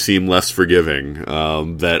town who seem less forgiving,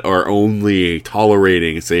 that are only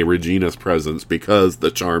tolerating, say, Regina's presence because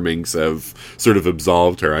the Charmings have sort of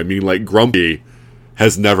absolved her. I mean, like, Grumpy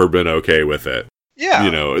has never been okay with it. Yeah.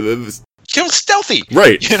 He was stealthy.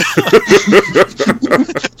 Right.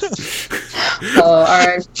 Oh,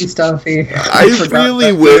 R.I.P. Stealthy.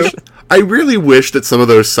 I really wish that some of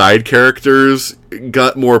those side characters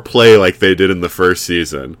got more play like they did in the first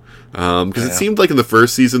season. Because it seemed like in the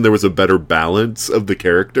first season there was a better balance of the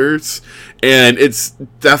characters. And it's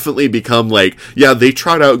definitely become like, yeah, they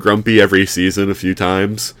trot out Grumpy every season a few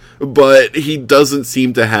times, but he doesn't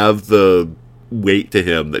seem to have the weight to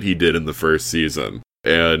him that he did in the first season.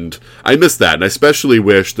 And I miss that, and I especially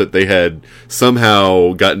wish that they had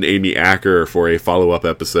somehow gotten Amy Acker for a follow-up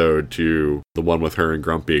episode to the one with her and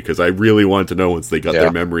Grumpy, because I really wanted to know once they got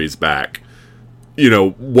their memories back,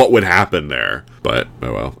 what would happen there. But,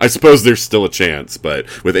 oh well. I suppose there's still a chance, but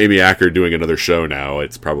with Amy Acker doing another show now,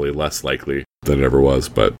 it's probably less likely than it ever was,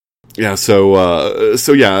 but... Yeah, so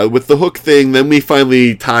yeah, with the Hook thing, then we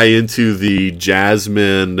finally tie into the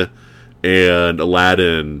Jasmine and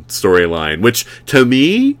Aladdin storyline, which to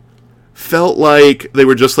me felt like they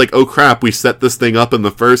were just like, oh crap, we set this thing up in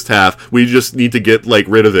the first half, we just need to get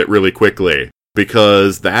rid of it really quickly,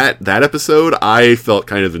 because that episode I felt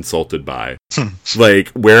kind of insulted by. Like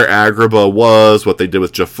where Agrabah was, what they did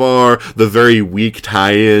with Jafar, the very weak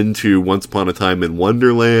tie-in to Once Upon a Time in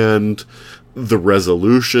Wonderland, the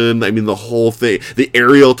resolution, I mean the whole thing, the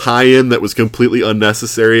Ariel tie-in that was completely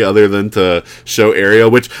unnecessary other than to show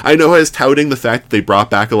Ariel, which I know I was touting the fact that they brought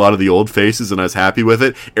back a lot of the old faces and I was happy with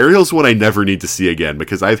it. Ariel's one I never need to see again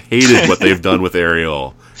because I've hated what they've done with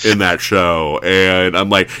Ariel in that show, and I'm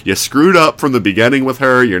like, you screwed up from the beginning with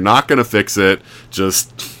her, you're not gonna fix it,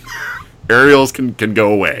 just Ariel's can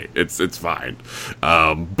go away, it's fine.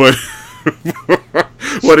 But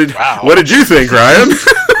what did you think, Ryan?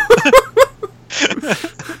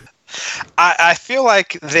 I feel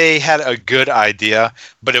like they had a good idea,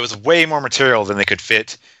 but it was way more material than they could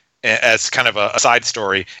fit as kind of a side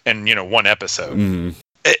story in one episode. Mm.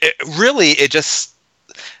 It just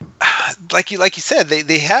like you said,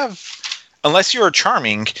 they have, unless you're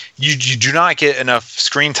charming, you do not get enough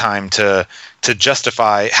screen time to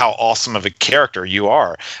justify how awesome of a character you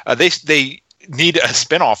are. They need a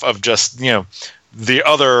spinoff of just the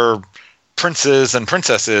other princes and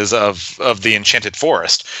princesses of the Enchanted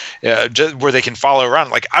Forest, where they can follow around.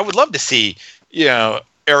 Like, I would love to see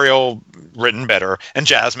Ariel written better, and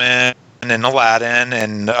Jasmine and Aladdin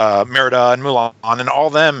and Merida and Mulan and all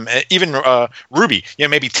them, even Ruby,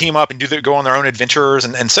 maybe team up and go on their own adventures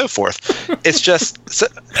and so forth. It's just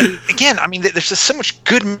again, I mean, there's just so much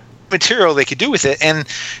good material they could do with it, and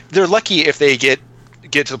they're lucky if they get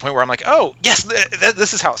to the point where I'm like, oh yes,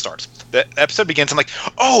 this is how it starts. The episode begins, I'm like,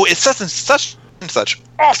 oh, it's such and such and such,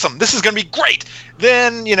 awesome, this is going to be great.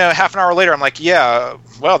 Then half an hour later, I'm like, yeah,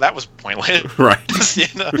 well, that was pointless, right?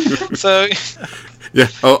 So yeah.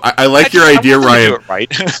 Oh, I like your idea, Ryan.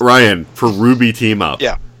 Right. Ryan, for Ruby team up.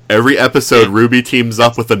 Yeah. Every episode, Ruby teams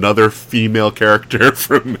up with another female character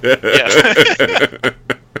from. Yeah.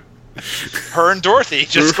 Her and Dorothy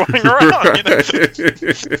just going around.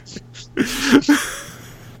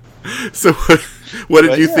 So what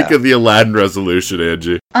did you think of the Aladdin resolution,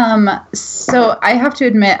 Angie? So I have to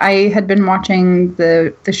admit, I had been watching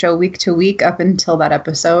the show week to week up until that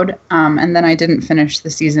episode, and then I didn't finish the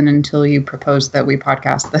season until you proposed that we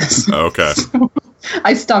podcast this. Okay. So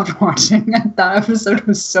I stopped watching. That episode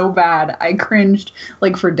was so bad. I cringed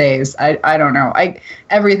for days. I don't know.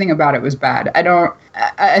 Everything about it was bad.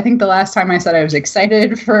 I think the last time I said I was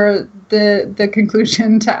excited for the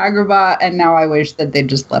conclusion to Agrabah, and now I wish that they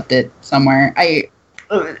just left it somewhere.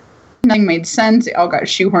 Nothing made sense. It all got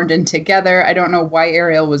shoehorned in together. I don't know why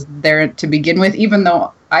Ariel was there to begin with, even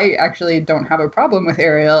though I actually don't have a problem with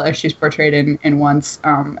Ariel as she's portrayed in Once.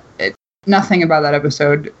 Nothing about that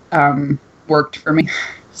episode worked for me.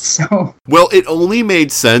 So well, it only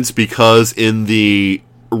made sense because in the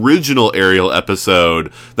original Ariel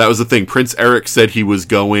episode, that was the thing. Prince Eric said he was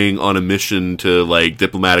going on a mission to, like,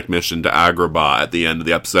 diplomatic mission to Agrabah at the end of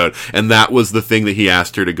the episode, and that was the thing that he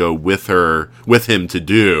asked her to go with him to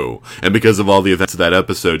do. And because of all the events of that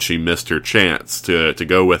episode, she missed her chance to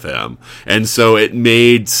go with him. And so it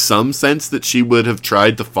made some sense that she would have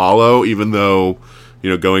tried to follow, even though, you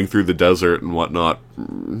know, going through the desert and whatnot,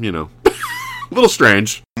 you know, a little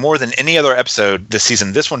strange. More than any other episode this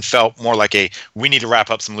season, this one felt more like we need to wrap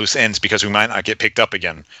up some loose ends because we might not get picked up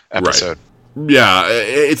again episode. Right.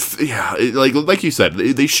 Yeah, like you said,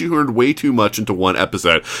 they shoehorned way too much into one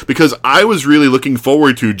episode, because I was really looking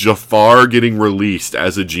forward to Jafar getting released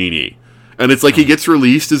as a genie. And it's like he gets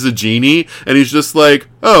released as a genie, and he's just like,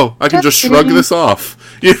 oh, I can just shrug this off.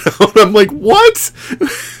 You know, and I'm like, what?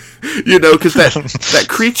 You know, because that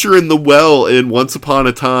creature in the well in Once Upon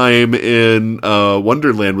a Time in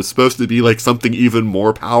Wonderland was supposed to be like something even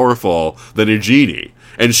more powerful than a genie.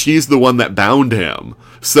 And she's the one that bound him.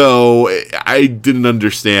 So I didn't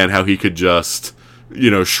understand how he could just,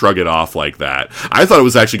 you know, shrug it off like that. I thought it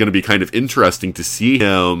was actually going to be kind of interesting to see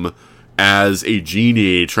him as a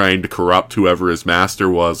genie trying to corrupt whoever his master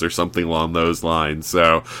was or something along those lines.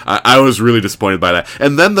 So I was really disappointed by that.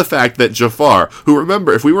 And then the fact that Jafar, who,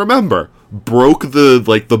 if we remember, broke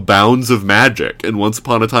the bounds of magic in Once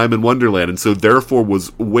Upon a Time in Wonderland, and so therefore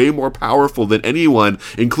was way more powerful than anyone,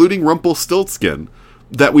 including Rumpelstiltskin,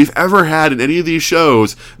 that we've ever had in any of these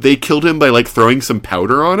shows. They killed him by, like, throwing some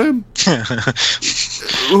powder on him.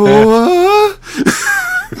 What?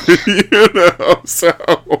 You know, so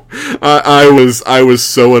I was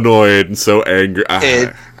so annoyed and so angry.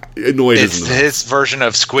 Annoyed it's isn't his version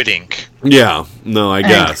of Squid Ink. Yeah, no, I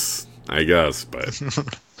guess, but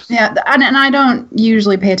yeah, and I don't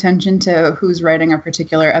usually pay attention to who's writing a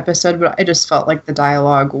particular episode, but I just felt like the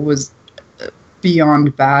dialogue was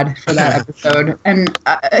beyond bad for that episode, and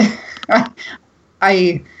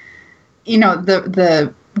I you know,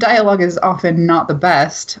 the dialogue is often not the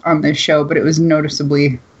best on this show, but it was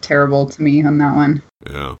noticeably terrible to me on that one.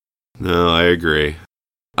 Yeah. No, I agree.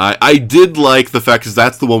 I did like the fact, because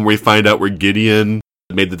that's the one where we find out where Gideon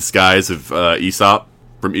made the disguise of Aesop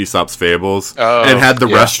from Aesop's Fables, and had the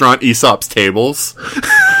restaurant Aesop's Tables,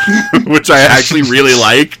 which I actually really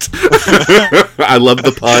liked. I love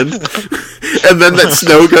the pun. And then that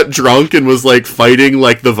Snow got drunk and was, like, fighting,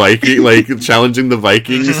 like, the Viking, like, challenging the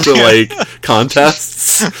Vikings to, like,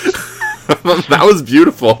 contests. That was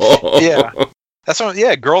beautiful. Yeah. That's what,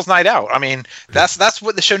 yeah, girls' night out. I mean, that's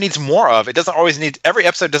what the show needs more of. It doesn't always need, every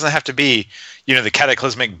episode doesn't have to be, you know, the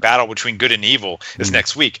cataclysmic battle between good and evil is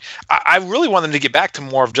next week. I really want them to get back to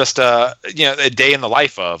more of just a day in the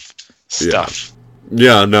life of stuff.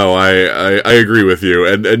 Yeah, no, I agree with you.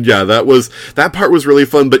 And yeah, that part was really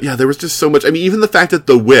fun, but yeah, there was just so much. I mean, even the fact that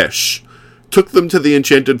the Wish took them to the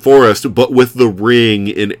Enchanted Forest, but with the ring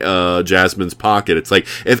in Jasmine's pocket. It's like,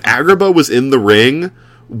 if Agrabah was in the ring,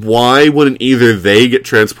 why wouldn't either they get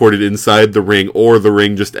transported inside the ring, or the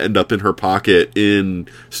ring just end up in her pocket in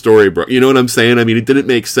Storybrooke? You know what I'm saying? I mean, it didn't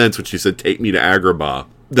make sense when she said, take me to Agrabah,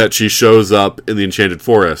 that she shows up in the Enchanted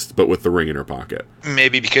Forest, but with the ring in her pocket.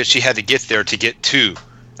 Maybe because she had to get there to get to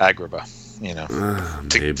Agrabah, you know,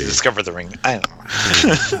 to discover the ring. I don't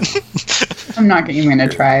know. I'm not even going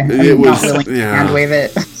to try. I'm not willing to hand wave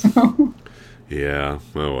it. Yeah,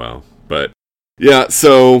 oh well. But yeah,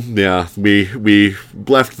 so yeah, we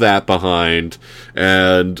left that behind,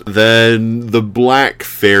 and then the Black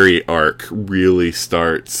Fairy arc really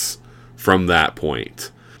starts from that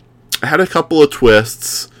point. I had a couple of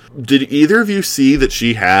twists. Did either of you see that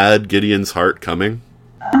she had Gideon's heart coming?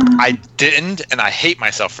 I didn't, and I hate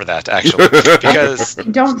myself for that, actually, because I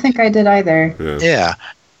don't think I did either. Yeah.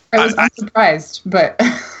 I was unsurprised, but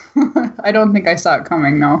I don't think I saw it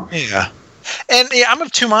coming, no. Yeah. And yeah, I'm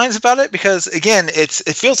of two minds about it, because again, it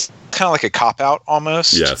feels kind of like a cop-out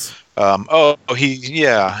almost. Yes.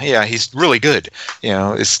 He's really good. You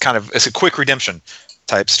know, it's a quick redemption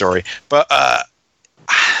type story. But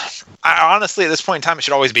I honestly, at this point in time, it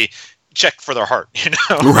should always be check for their heart, you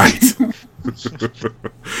know? Right.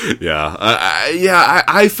 Yeah.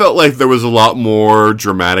 I felt like there was a lot more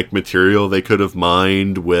dramatic material they could have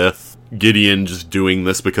mined with Gideon just doing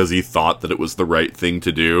this because he thought that it was the right thing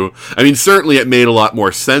to do. I mean, certainly it made a lot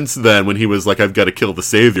more sense then when he was like, I've got to kill the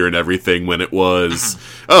Savior and everything, when it was,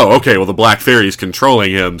 oh, okay, well, the Black Fairy's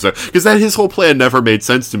controlling him. So, because his whole plan never made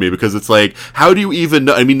sense to me, because it's like, how do you even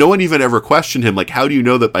know? I mean, no one even ever questioned him, like, how do you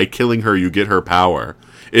know that by killing her you get her power?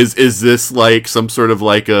 Is this like some sort of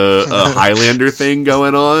like a Highlander thing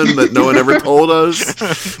going on that no one ever told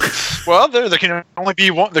us? Well, there can only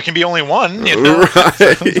be one. There can be only one. You know?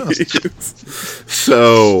 Right.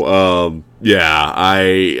 So, yeah,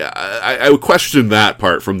 I would question that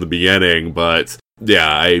part from the beginning, but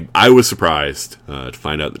yeah, I was surprised to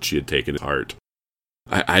find out that she had taken his heart.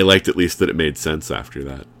 I liked at least that it made sense after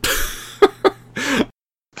that.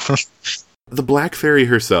 The Black Fairy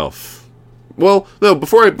herself. Well, no,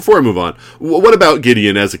 before I move on, what about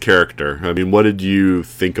Gideon as a character? I mean, what did you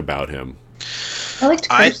think about him? I liked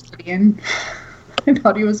Gideon. I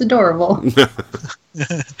thought he was adorable.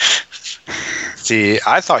 See,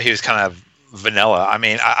 I thought he was kind of vanilla. I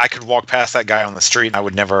mean, I could walk past that guy on the street and I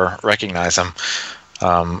would never recognize him.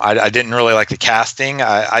 I didn't really like the casting.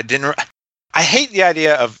 I hate the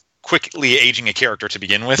idea of quickly aging a character to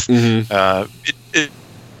begin with. Mm-hmm.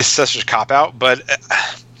 It's such a cop-out, but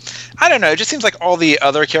I don't know. It just seems like all the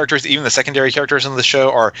other characters, even the secondary characters in the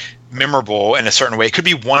show, are memorable in a certain way. It could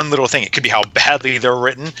be one little thing. It could be how badly they're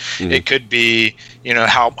written. Mm-hmm. It could be,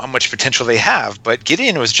 how much potential they have. But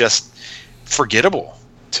Gideon was just forgettable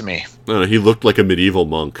to me. No, he looked like a medieval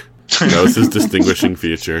monk. That was his distinguishing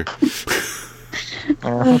feature.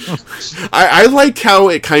 I like how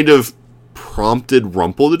it kind of prompted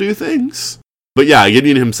Rumple to do things. But yeah,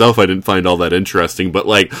 Gideon himself I didn't find all that interesting, but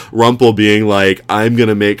like Rumple being like, I'm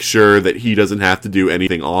gonna make sure that he doesn't have to do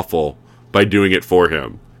anything awful by doing it for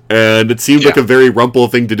him. And it seemed like a very Rumple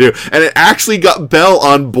thing to do. And it actually got Belle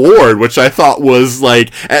on board, which I thought was,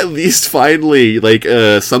 like, at least finally, like,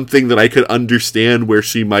 something that I could understand where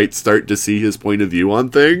she might start to see his point of view on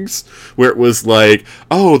things. Where it was like,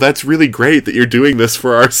 oh, that's really great that you're doing this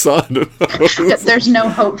for our son. There's no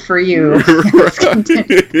hope for you.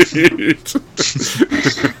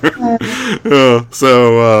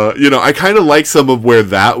 I kind of like some of where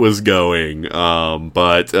that was going.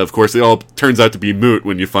 But, of course, it all turns out to be moot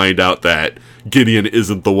when you find out that Gideon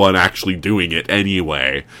isn't the one actually doing it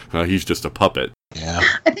anyway. He's just a puppet. Yeah.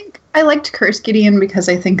 I think I liked Curse Gideon because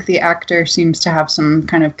I think the actor seems to have some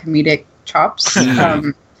kind of comedic chops.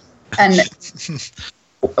 And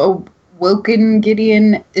Woken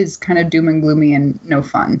Gideon is kind of doom and gloomy and no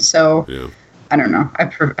fun. So, yeah. I don't know. I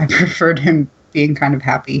preferred him being kind of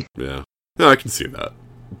happy. Yeah. No, I can see that.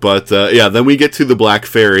 But, then we get to the Black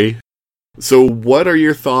Fairy. So what are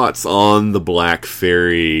your thoughts on the Black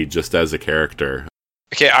Fairy just as a character?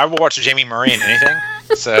 Okay, I will watch Jamie Murray in anything.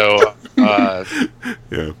 So,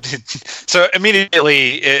 so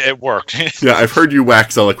immediately it worked. Yeah, I've heard you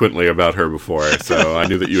wax eloquently about her before, so I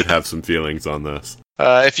knew that you would have some feelings on this.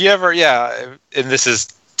 If you ever, and this is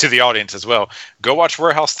to the audience as well, go watch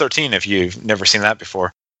Warehouse 13 if you've never seen that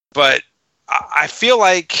before. But I feel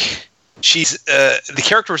like the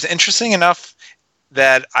character was interesting enough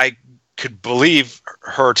that I could believe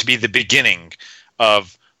her to be the beginning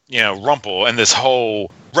of, Rumple and this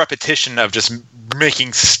whole repetition of just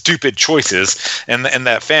making stupid choices in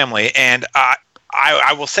that family. And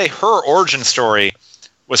I will say her origin story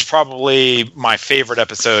was probably my favorite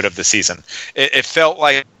episode of the season. It felt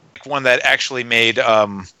like one that actually made,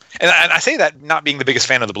 and I say that not being the biggest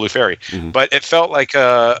fan of the Blue Fairy, but it felt like,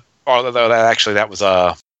 although that was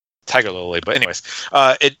Tiger Lily. But anyways,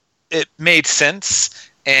 it made sense.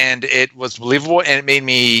 And it was believable, and it made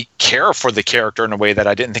me care for the character in a way that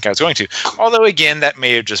I didn't think I was going to. Although, again, that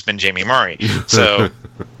may have just been Jamie Murray. So,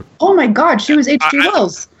 oh my God, she was H.G.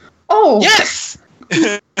 Wells. Oh, yes.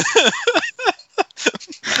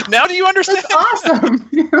 Now do you understand? That's awesome.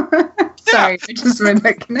 Sorry, I just made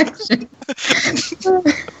that connection.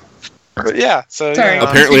 But yeah. So sorry.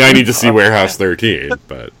 Apparently, I need to see Warehouse 13,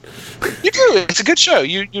 but. You do. It's a good show.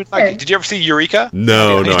 You like? Did you ever see Eureka?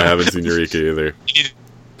 No, I haven't seen Eureka either. You need to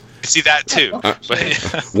see that too.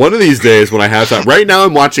 One of these days when I have time. Right now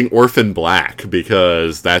I'm watching Orphan Black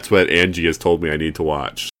because that's what Angie has told me I need to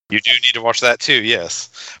watch. You do need to watch that too,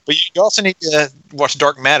 yes. But you also need to watch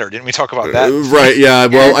Dark Matter. Didn't we talk about that? Right, yeah.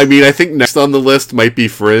 Well, I mean, I think next on the list might be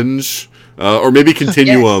Fringe. Or maybe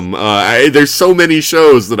Continuum. Yes. There's so many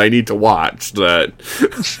shows that I need to watch that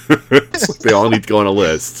they all need to go on a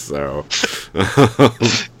list. So,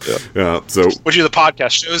 So, which are the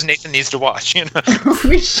podcast shows Nathan needs to watch?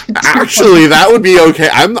 Actually, that would be okay.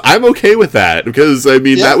 I'm okay with that because I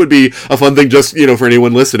mean that would be a fun thing. Just for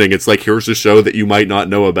anyone listening, it's like here's a show that you might not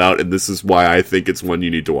know about, and this is why I think it's one you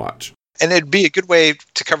need to watch. And it'd be a good way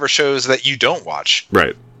to cover shows that you don't watch.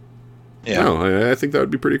 Right. Yeah. No, I think that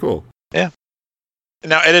would be pretty cool. Yeah.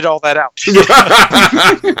 Now edit all that out.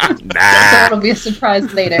 That'll be a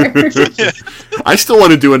surprise later. I still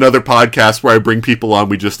want to do another podcast where I bring people on.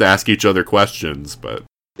 We just ask each other questions, but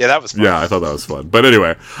Yeah, that was fun. Yeah, I thought that was fun. But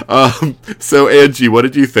anyway, so Angie, what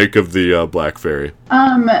did you think of the Black Fairy?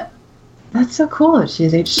 That's so cool that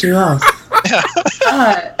she's H2O.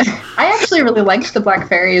 I actually really liked the Black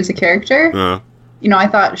Fairy as a character. I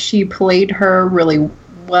thought she played her really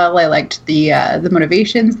well. I liked the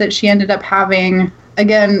motivations that she ended up having.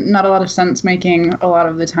 Again, not a lot of sense making a lot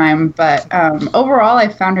of the time, but overall, I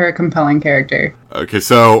found her a compelling character. Okay,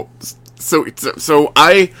 so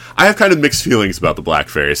I have kind of mixed feelings about the Black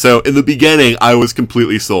Fairy. So in the beginning, I was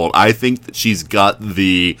completely sold. I think that she's got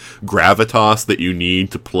the gravitas that you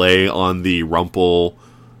need to play on the Rumple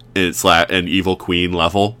and Evil Queen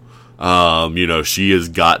level. She has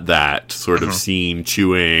got that sort of scene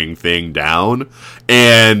chewing thing down.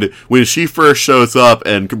 And when she first shows up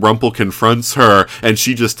and Rumple confronts her and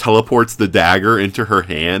she just teleports the dagger into her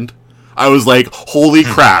hand, I was like, holy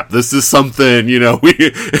crap, this is something,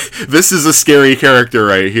 this is a scary character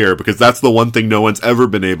right here, because that's the one thing no one's ever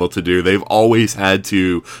been able to do. They've always had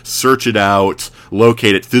to search it out,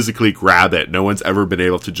 locate it, physically grab it. No one's ever been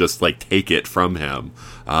able to just, take it from him.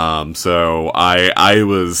 So I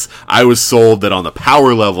was sold that on the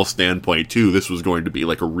power level standpoint, too, this was going to be,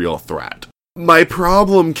 a real threat. My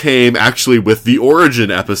problem came actually with the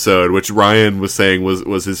Origin episode, which Ryan was saying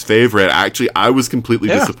was his favorite. Actually, I was completely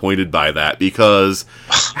disappointed by that, because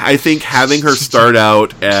I think having her start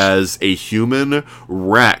out as a human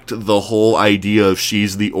wrecked the whole idea of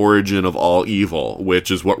she's the origin of all evil,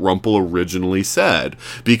 which is what Rumple originally said.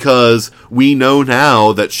 Because we know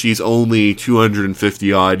now that she's only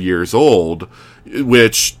 250 odd years old,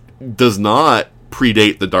 which does not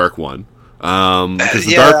predate the Dark One. Because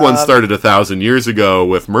the Dark One started 1,000 years ago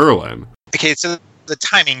with Merlin. Okay, so the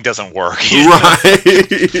timing doesn't work.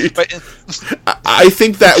 Right. But I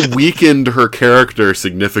think that weakened her character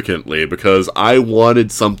significantly, because I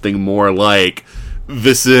wanted something more like,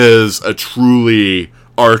 this is a truly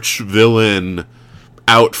arch villain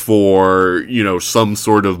out for, some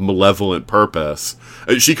sort of malevolent purpose.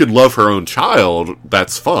 She could love her own child,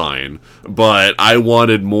 that's fine, but I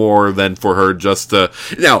wanted more than for her just to...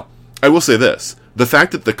 Now, I will say this. The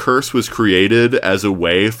fact that the curse was created as a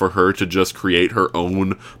way for her to just create her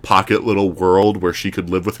own pocket little world where she could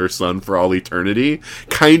live with her son for all eternity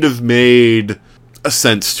kind of made a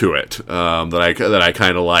sense to it that I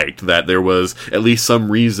kind of liked. That there was at least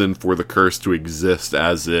some reason for the curse to exist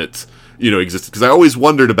as it, existed. Because I always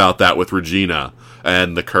wondered about that with Regina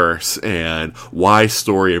and the curse, and why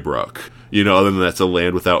Storybrooke? Other than that's a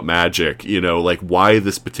land without magic. Why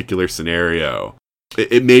this particular scenario?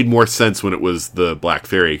 It made more sense when it was the Black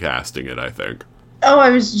Fairy casting it, I think. Oh, I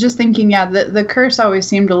was just thinking, the curse always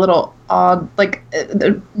seemed a little odd.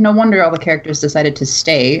 No wonder all the characters decided to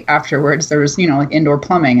stay afterwards. There was, indoor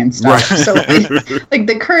plumbing and stuff. Right. So,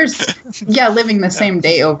 the curse, living the same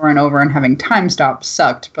day over and over and having time stops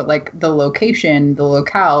sucked. But, the location, the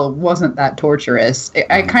locale wasn't that torturous.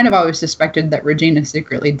 I kind of always suspected that Regina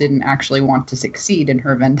secretly didn't actually want to succeed in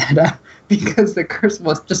her vendetta, because the curse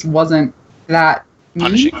wasn't that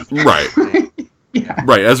punishing. Right. Yeah.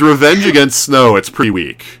 Right. As revenge against Snow, it's pretty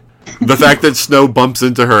weak. The fact that Snow bumps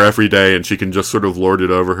into her every day and she can just sort of lord it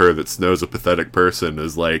over her, that Snow's a pathetic person,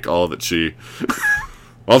 is all that she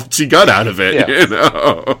got out of it,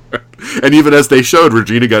 And even as they showed,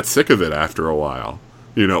 Regina got sick of it after a while.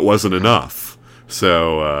 It wasn't enough.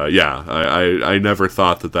 So, I never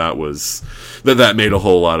thought that was... that made a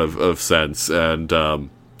whole lot of sense. And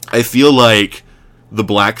I feel like the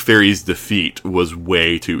Black Fairy's defeat was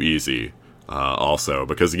way too easy, also.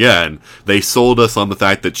 Because, again, they sold us on the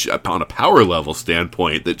fact that, on a power level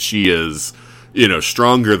standpoint, that she is,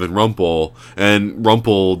 stronger than Rumple, and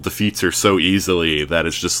Rumple defeats her so easily that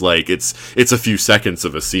it's just it's a few seconds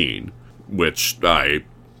of a scene, which I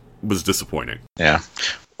was disappointing. Yeah.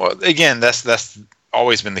 Well, again, that's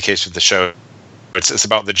always been the case with the show. It's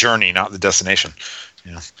about the journey, not the destination.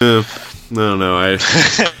 Yeah. No. I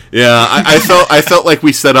felt like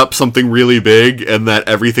we set up something really big, and that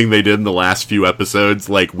everything they did in the last few episodes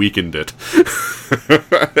weakened it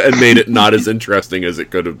and made it not as interesting as it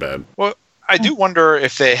could have been. Well, I do wonder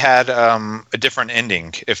if they had a different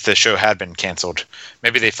ending if the show had been canceled.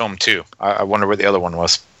 Maybe they filmed two. I wonder where the other one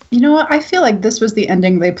was. You know what? I feel like this was the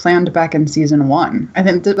ending they planned back in season 1. I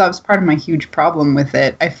think that was part of my huge problem with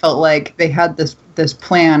it. I felt like they had this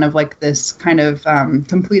plan of this kind of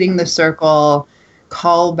completing the circle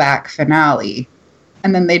callback finale.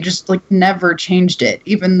 And then they just never changed it,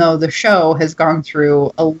 even though the show has gone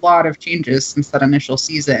through a lot of changes since that initial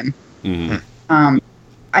season. Mm-hmm.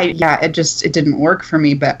 It didn't work for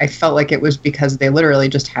me, but I felt like it was because they literally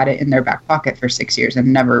just had it in their back pocket for 6 years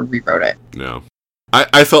and never rewrote it. No.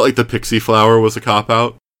 I felt like the Pixie Flower was a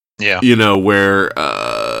cop-out. Yeah. Where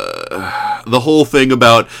the whole thing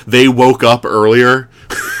about they woke up earlier.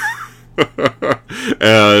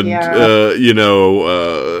 And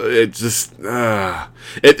it just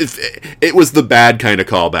it was the bad kind of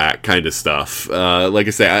callback kind of stuff. Like I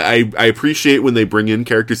say, I appreciate when they bring in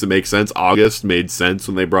characters that make sense. August made sense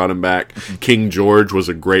when they brought him back. King George was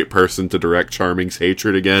a great person to direct Charming's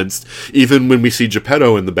hatred against. Even when we see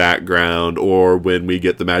Geppetto in the background, or when we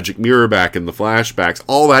get the magic mirror back in the flashbacks,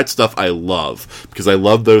 all that stuff I love, because I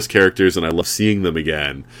love those characters and I love seeing them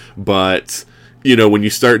again. But when you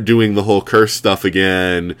start doing the whole curse stuff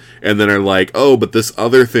again, and then are like, oh, but this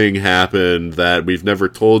other thing happened that we've never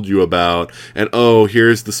told you about, and oh,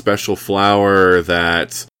 here's the special flower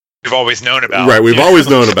that we've always known about. Right, we've always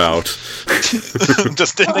known about.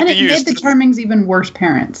 Just didn't and it made the Charmings even worse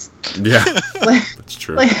parents. Yeah, that's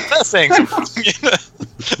true. That's saying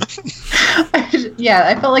yeah,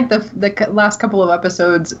 I felt like the last couple of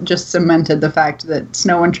episodes just cemented the fact that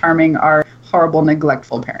Snow and Charming are horrible,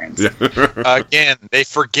 neglectful parents. Yeah. Again, they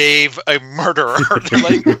forgave a murderer. They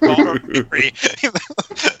let her daughter marry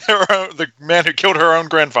the man who killed her own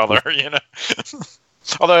grandfather.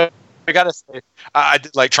 Although I gotta say, I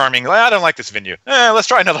did like Charming. I don't like this venue. Let's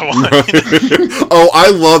try another one. Oh,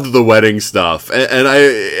 I loved the wedding stuff, and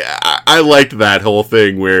I liked that whole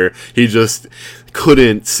thing where he just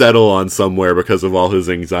couldn't settle on somewhere because of all his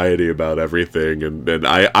anxiety about everything, and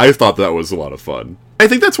I thought that was a lot of fun. I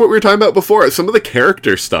think that's what we were talking about before. Some of the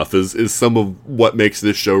character stuff is some of what makes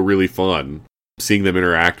this show really fun. Seeing them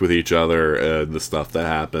interact with each other and the stuff that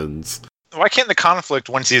happens. Why can't the conflict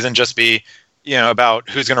one season just be, about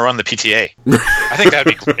who's going to run the PTA? I think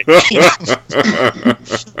that'd be great.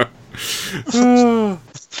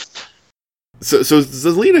 So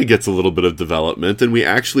Zelena gets a little bit of development, and we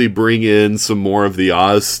actually bring in some more of the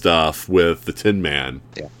Oz stuff with the Tin Man.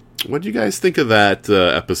 Yeah. What do you guys think of that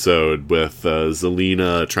episode with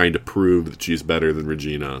Zelena trying to prove that she's better than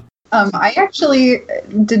Regina? I actually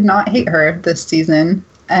did not hate her this season,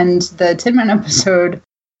 and the Tin Man episode,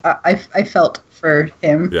 I felt for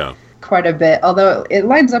him quite a bit, although it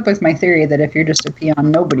lines up with my theory that if you're just a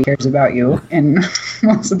peon, nobody cares about you in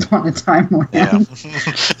Once Upon a Time land.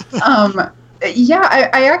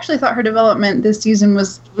 I actually thought her development this season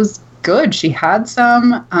was good. She had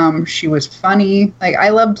some. She was funny. Like, I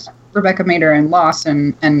loved Rebecca Mader in Lost,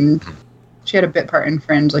 and she had a bit part in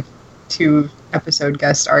Fringe, like 2-episode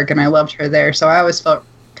guest arc, and I loved her there. So I always felt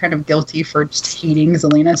kind of guilty for just hating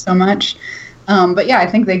Zelena so much. But yeah, I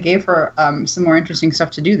think they gave her some more interesting stuff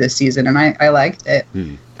to do this season, and I liked it.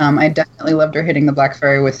 I definitely loved her hitting the Black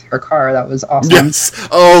Fairy with her car. That was awesome. Yes.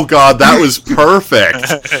 Oh God, that was perfect.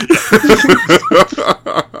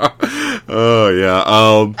 Oh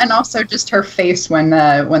yeah. And also just her face when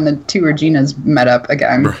the two Reginas met up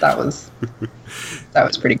again. Right. That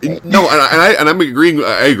was pretty great. No, and I'm agreeing.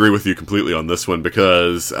 I agree with you completely on this one,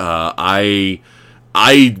 because I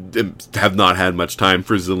have not had much time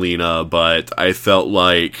for Zelena, but I felt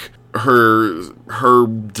like her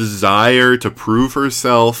desire to prove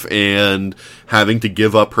herself and having to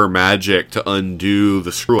give up her magic to undo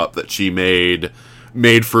the screw up that she made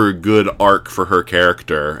for a good arc for her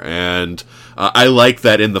character. And I like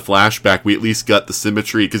that in the flashback we at least got the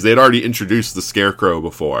symmetry, because they'd already introduced the Scarecrow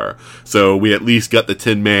before, so we at least got the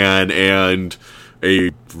Tin Man and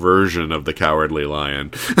a version of the Cowardly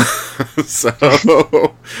Lion. So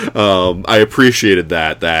I appreciated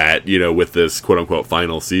that with this quote-unquote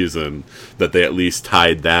final season, that they at least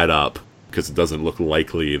tied that up, because it doesn't look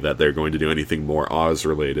likely that they're going to do anything more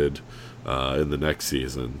Oz-related in the next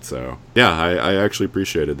season. So yeah, I actually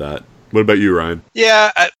appreciated that. What about you, Ryan?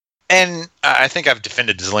 Yeah, and I think I've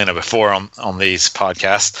defended Zelena before on these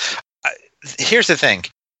podcasts. Here's the thing.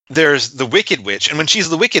 There's the Wicked Witch, and when she's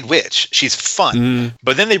the Wicked Witch, she's fun.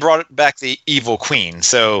 But then they brought back the Evil Queen.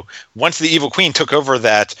 So once the Evil Queen took over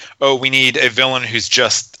that, we need a villain who's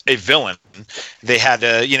just a villain, they had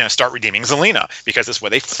to, start redeeming Zelena, because that's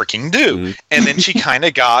what they freaking do. And then she kind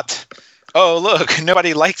of got, oh, look,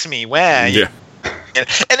 nobody likes me. Wah. Yeah.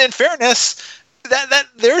 And in fairness, that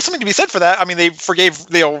there is something to be said for that. I mean,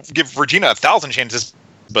 they'll give Regina 1,000 chances.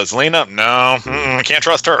 But Zelena, no, can't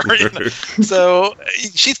trust her. So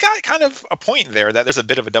she's got kind of a point there that there's a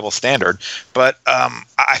bit of a double standard. But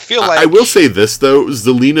I feel like... I will say this, though.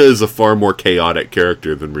 Zelena is a far more chaotic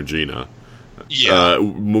character than Regina. Yeah.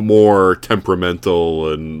 More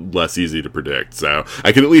temperamental and less easy to predict. So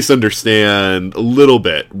I can at least understand a little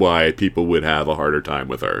bit why people would have a harder time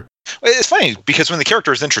with her. It's funny, because when the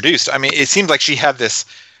character was introduced, I mean, it seemed like she had this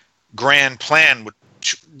grand plan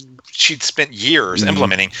she'd spent years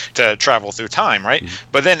implementing to travel through time, right?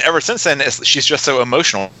 But then ever since then, she's just so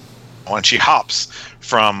emotional, and she hops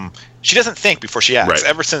from she doesn't think before she acts. Right.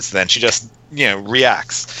 Ever since then, she just,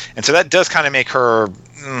 reacts. And so that does kind of make her,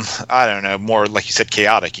 I don't know, more, like you said,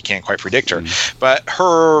 chaotic. You can't quite predict her. But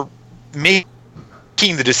her making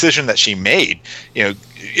the decision that she made,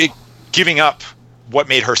 giving up what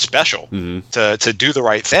made her special to do the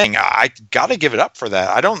right thing, I got to give it up for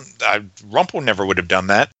that. Rumpel never would have done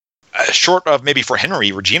that. Short of maybe for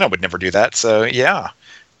Henry, Regina would never do that. So, yeah,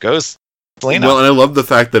 goes Lena. Well, and I love the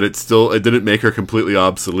fact that it didn't make her completely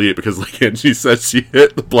obsolete, because like Angie said, she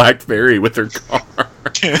hit the Black Fairy with her car,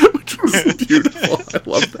 which was beautiful. I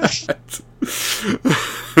love that.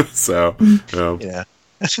 So, yeah.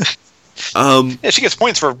 Yeah, she gets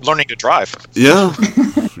points for learning to drive. Yeah,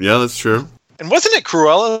 that's true. And wasn't it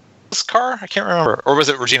Cruella's car? I can't remember. Or was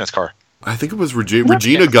it Regina's car? I think it was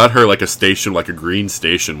Regina got her like a green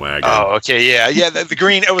station wagon. Oh, okay, yeah. The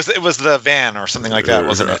green. It was the van or something like that,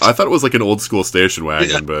 wasn't it? I thought it was like an old school station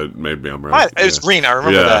wagon, but maybe I'm wrong. It was green. I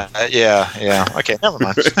remember that. Yeah. Okay, never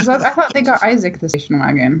mind. I thought they got Isaac the station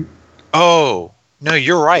wagon. Oh no,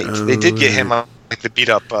 you're right. They did get him the beat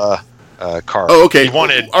up car. Oh, okay. He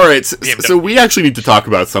wanted. All right. So we actually need to talk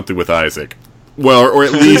about something with Isaac. Well, or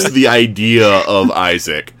at least the idea of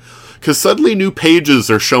Isaac. Because suddenly new pages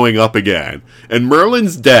are showing up again. And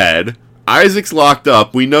Merlin's dead. Isaac's locked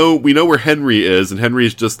up. We know where Henry is. And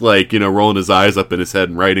Henry's just like, rolling his eyes up in his head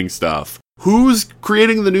and writing stuff. Who's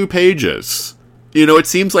creating the new pages? It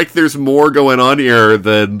seems like there's more going on here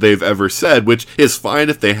than they've ever said, which is fine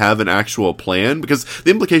if they have an actual plan. Because the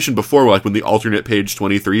implication before, like when the alternate page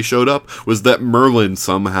 23 showed up, was that Merlin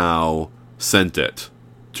somehow sent it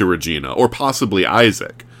to Regina. Or possibly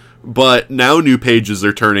Isaac. But now new pages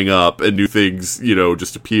are turning up and new things,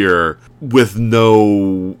 just appear with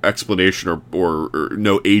no explanation or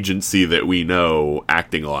no agency that we know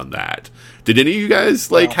acting on that. Did any of you guys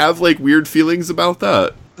have weird feelings about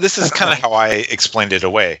that? This is kind of how I explained it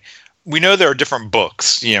away. We know there are different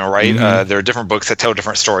books, right? Mm-hmm. There are different books that tell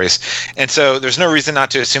different stories. And so there's no reason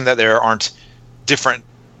not to assume that there aren't different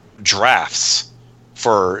drafts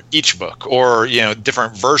for each book, or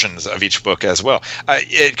different versions of each book as well.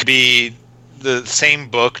 It could be the same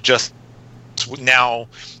book, just now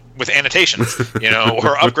with annotations,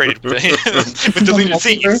 or upgraded with deleted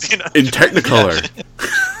scenes, in Technicolor.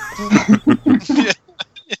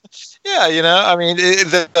 Yeah, I mean,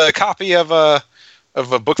 the copy of a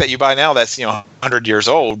book that you buy now that's 100 years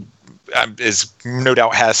old is no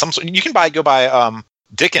doubt has some. You can go buy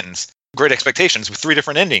Dickens' Great Expectations with 3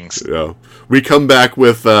 different endings. Yeah, we come back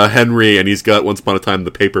with Henry, and he's got Once Upon a Time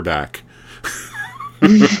the paperback.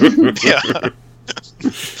 Yeah,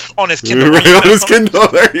 on his Kindle. Right on his Kindle.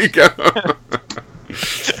 There you go.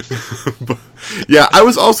 Yeah, I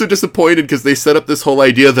was also disappointed because they set up this whole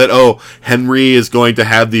idea that Henry is going to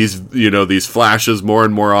have these these flashes more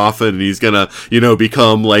and more often, and he's gonna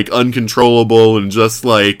become uncontrollable and just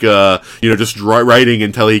just writing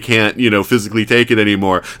until he can't physically take it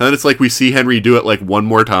anymore. And then it's we see Henry do it one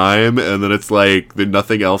more time, and then it's then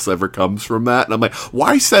nothing else ever comes from that. And I'm like,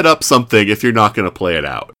 why set up something if you're not gonna play it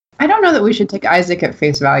out? I don't know that we should take Isaac at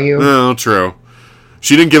face value. No, true.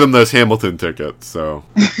 She didn't give him those Hamilton tickets, so.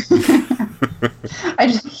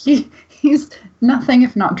 He's nothing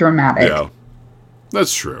if not dramatic. Yeah,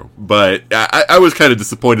 that's true. But I was kind of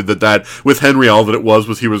disappointed that with Henry, all that it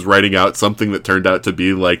was he was writing out something that turned out to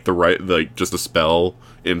be just a spell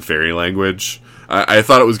in fairy language. I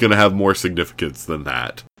thought it was going to have more significance than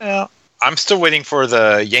that. Yeah, I'm still waiting for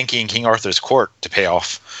the Yankee and King Arthur's Court to pay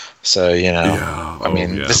off. So,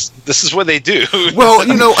 this is what they do. Well,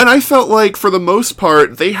 and I felt for the most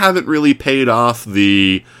part, they haven't really paid off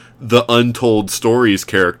the Untold Stories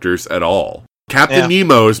characters at all. Captain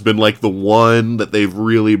Nemo has been the one that they've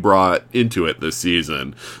really brought into it this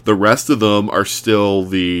season. The rest of them are still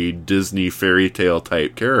the Disney fairy tale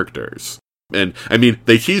type characters. And, I mean,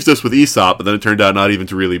 they teased us with Aesop, but then it turned out not even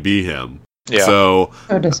to really be him. Yeah. So,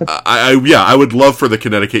 I would love for the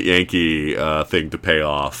Connecticut Yankee thing to pay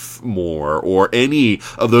off more, or any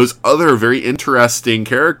of those other very interesting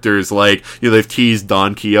characters. They've teased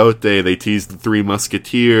Don Quixote, they teased the Three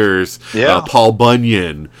Musketeers, Paul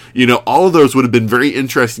Bunyan. All of those would have been very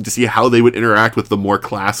interesting to see how they would interact with the more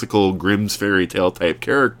classical Grimm's fairy tale type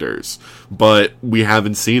characters. But we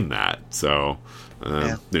haven't seen that, so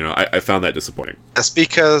I found that disappointing. That's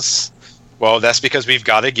because we've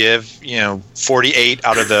got to give 48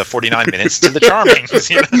 out of the 49 minutes to the Charmings.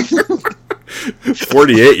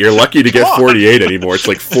 48. You're lucky to get 48 anymore. It's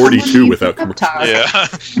 42 without commercials. Yeah,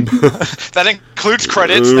 that includes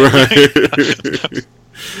credits.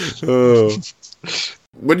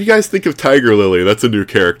 What do you guys think of Tiger Lily? That's a new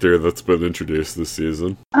character that's been introduced this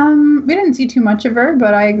season. We didn't see too much of her,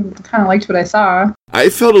 but I kind of liked what I saw. I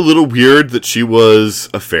felt a little weird that she was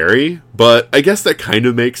a fairy, but I guess that kind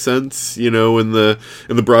of makes sense, in the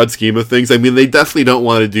broad scheme of things. I mean, they definitely don't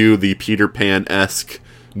want to do the Peter Pan-esque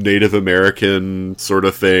Native American sort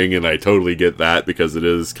of thing, and I totally get that because it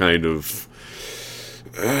is kind of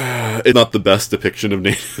it's not the best depiction of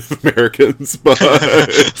Native Americans, but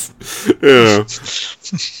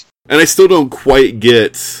and I still don't quite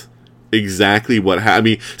get exactly what I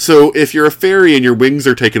mean, so if you're a fairy and your wings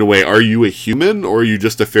are taken away, are you a human or are you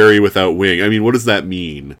just a fairy without wing? I mean, what does that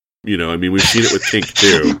mean? We've seen it with Tink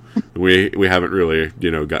too. We haven't really,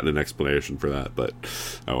 gotten an explanation for that, but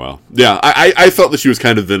oh well. Yeah, I felt that she was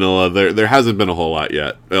kind of vanilla. There hasn't been a whole lot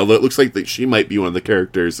yet. Although it looks like that she might be one of the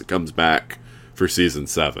characters that comes back for season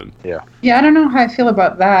 7. Yeah, I don't know how I feel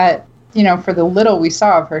about that. For the little we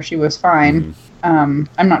saw of her, she was fine. I'm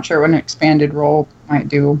not sure what an expanded role might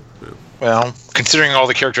do. Well, considering all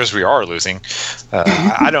the characters we are losing,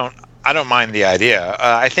 I don't mind the idea.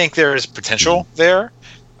 I think there's potential there.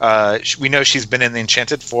 We know she's been in the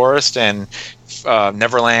Enchanted Forest and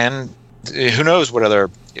Neverland. Who knows what other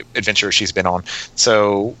adventures she's been on.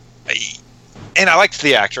 So, and I liked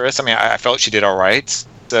the actress. I mean, I felt she did all right.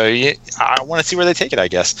 So yeah, I want to see where they take it, I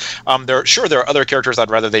guess. There are other characters I'd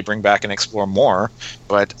rather they bring back and explore more,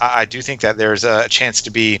 but I do think that there's a chance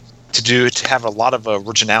to have a lot of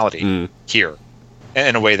originality here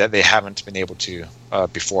in a way that they haven't been able to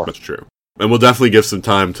before. That's true. And we'll definitely give some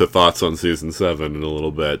time to thoughts on season 7 in a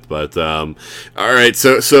little bit. But all right,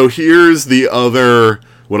 so here's the other,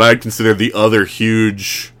 what I'd consider the other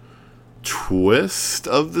huge twist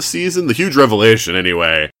of the season, the huge revelation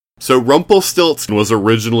anyway. So Rumpelstiltskin was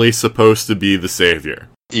originally supposed to be the savior.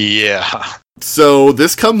 Yeah. So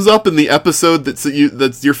this comes up in the episode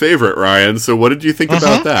that's your favorite, Ryan. So what did you think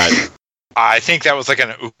about that? I think that was like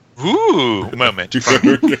an ooh moment.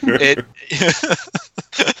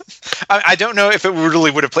 I don't know if it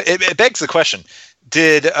really would have played. It begs the question: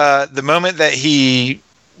 did the moment that he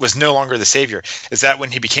was no longer the savior, is that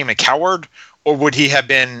when he became a coward, or would he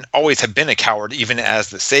always have been a coward even as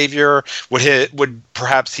the savior? Would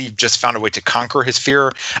perhaps he just found a way to conquer his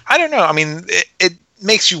fear? I don't know. I mean, it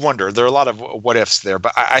makes you wonder. There are a lot of what ifs there,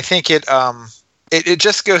 but I think it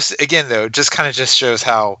just goes again though. Just kind of just shows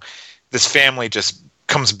how this family just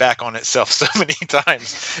comes back on itself so many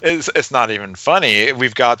times. It's not even funny.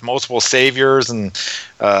 We've got multiple saviors and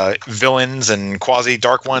villains and quasi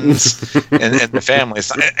dark ones in the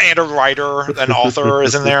families, and a writer, an author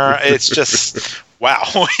is in there. It's just wow.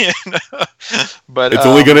 But it's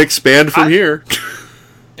only going to expand from here.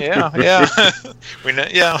 Yeah. We know.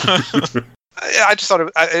 Yeah. I just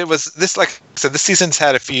thought it was this. Like I said, this season's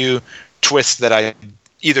had a few twists that I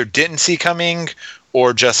either didn't see coming,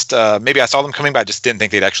 or just maybe I saw them coming, but I just didn't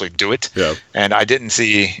think they'd actually do it. Yeah. And I did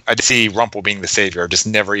see Rumple being the savior. It was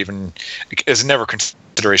never a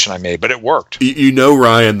consideration I made, but it worked.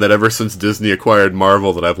 Ryan, that ever since Disney acquired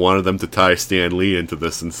Marvel, that I've wanted them to tie Stan Lee into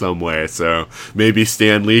this in some way. So maybe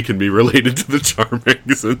Stan Lee can be related to the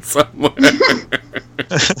Charmings in some way.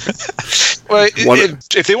 Well,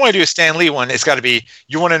 if they want to do a Stan Lee one, it's got to be,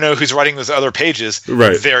 you want to know who's writing those other pages.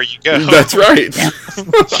 Right. There you go. That's right.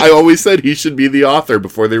 I always said he should be the author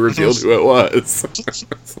before they revealed who it was.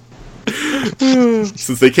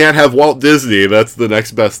 Since they can't have Walt Disney, that's the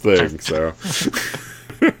next best thing. So,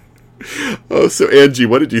 so Angie,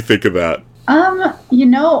 what did you think of that? I'm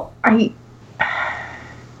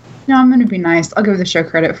going to be nice. I'll give the show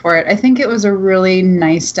credit for it. I think it was a really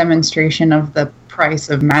nice demonstration of the price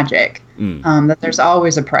of magic. That there's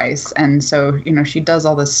always a price, and so she does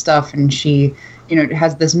all this stuff, and she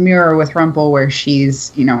has this mirror with Rumple where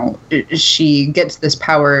she's she gets this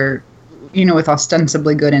power with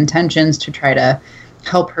ostensibly good intentions to try to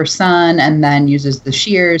help her son, and then uses the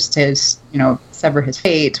shears to sever his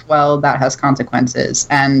fate. Well, that has consequences,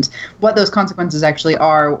 and what those consequences actually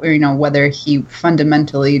are, whether he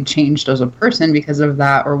fundamentally changed as a person because of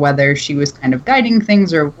that, or whether she was kind of guiding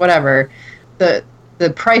things or whatever, the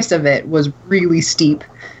price of it was really steep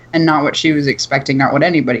and not what she was expecting, not what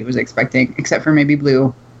anybody was expecting, except for maybe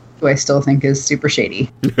Blue, who I still think is super shady.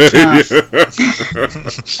 I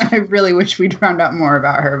really wish we'd found out more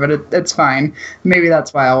about her, but it's fine. Maybe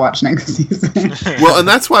that's why I'll watch next season. Well, and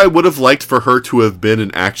that's why I would have liked for her to have been an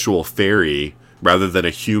actual fairy rather than a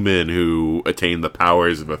human who attained the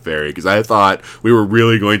powers of a fairy, because I thought we were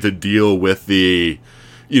really going to deal with the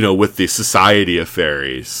society of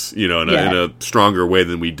fairies, in a stronger way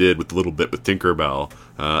than we did with a little bit with Tinkerbell,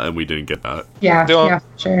 and we didn't get that. Yeah,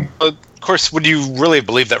 sure. Of course, would you really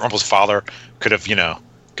believe that Rumple's father could have, gone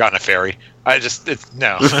gotten a fairy.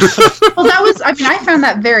 No. Well, I found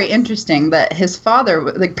that very interesting that his father,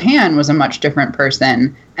 like Pan, was a much different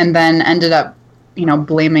person and then ended up,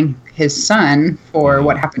 blaming his son for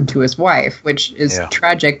what happened to his wife, which is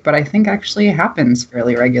tragic, but I think actually happens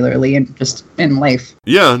fairly regularly in life.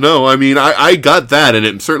 Yeah, no, I mean, I got that, and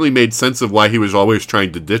it certainly made sense of why he was always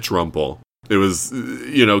trying to ditch Rumpel. It was,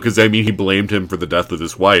 because, he blamed him for the death of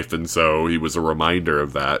his wife, and so he was a reminder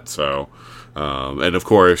of that, so... and of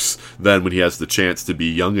course, then when he has the chance to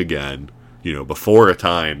be young again, before a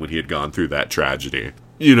time when he had gone through that tragedy,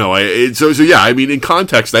 in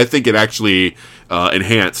context, I think it actually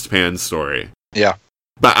enhanced Pan's story. Yeah.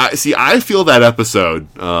 But I feel that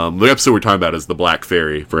episode, the episode we're talking about is the Black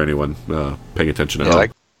Fairy, for anyone paying attention at home.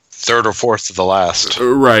 Like third or fourth of the last.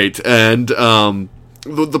 Right, and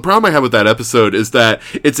the problem I have with that episode is that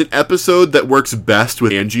it's an episode that works best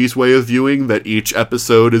with Angie's way of viewing, that each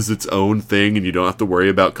episode is its own thing and you don't have to worry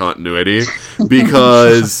about continuity,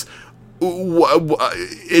 because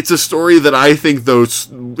it's a story that I think, though,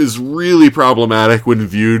 is really problematic when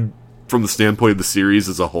viewed from the standpoint of the series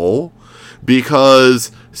as a whole,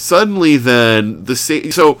 because suddenly then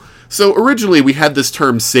so originally we had this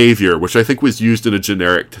term savior, which I think was used in a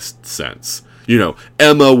generic sense.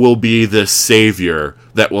 Emma will be this savior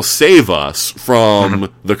that will save us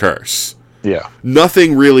from the curse. Yeah.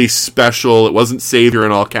 Nothing really special. It wasn't savior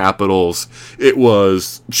in all capitals. It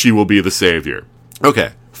was, she will be the savior.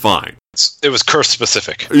 Okay, fine. It was curse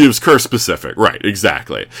specific. It was curse specific, right,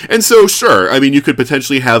 exactly. And so, sure, you could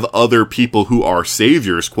potentially have other people who are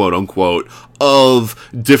saviors, quote unquote, of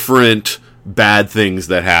different bad things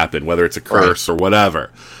that happen, whether it's a curse or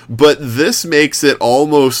whatever. But this makes it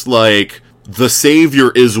almost like the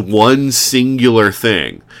savior is one singular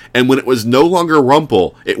thing. And when it was no longer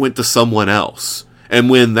Rumpel, it went to someone else. And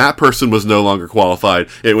when that person was no longer qualified,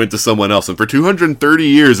 it went to someone else. And for 230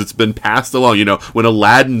 years, it's been passed along. When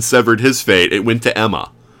Aladdin severed his fate, it went to Emma.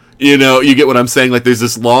 You get what I'm saying? Like, there's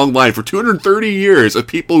this long line for 230 years of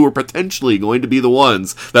people who were potentially going to be the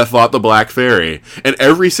ones that fought the Black Fairy. And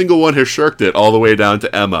every single one has shirked it all the way down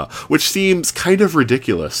to Emma, which seems kind of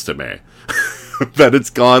ridiculous to me. That it's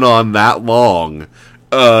gone on that long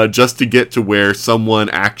just to get to where someone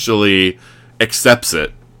actually accepts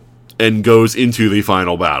it and goes into the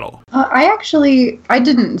final battle. I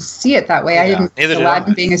didn't see it that way. I didn't think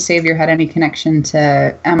Aladdin being a savior had any connection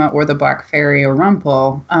to Emma or the Black Fairy or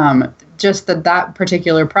Rumpel. Just that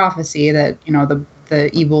particular prophecy that, the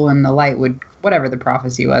evil and the light would, whatever the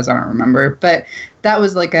prophecy was, I don't remember. But that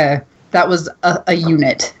was a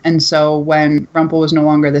unit. And so when Rumpel was no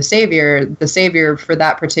longer the savior for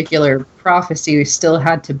that particular prophecy still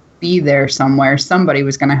had to be there somewhere. Somebody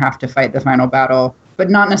was going to have to fight the final battle, but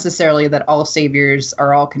not necessarily that all saviors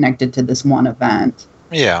are all connected to this one event.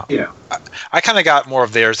 Yeah. I kind of got more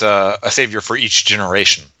of there's a savior for each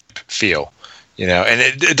generation feel, and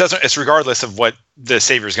it doesn't, it's regardless of what the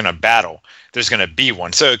savior is going to battle, there's going to be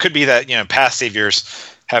one. So it could be that, past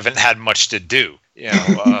saviors haven't had much to do. Where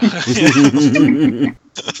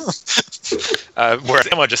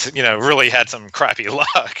Emma just, really had some crappy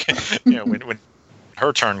luck, when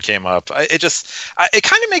her turn came up. It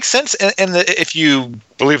kind of makes sense if you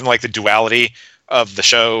believe in like the duality of the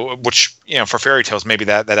show, which, for fairy tales, maybe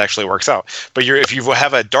that actually works out. But if you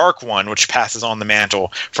have a dark one, which passes on the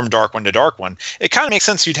mantle from dark one to dark one, it kind of makes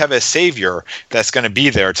sense you'd have a savior that's going to be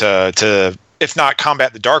there to if not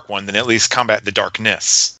combat the dark one, then at least combat the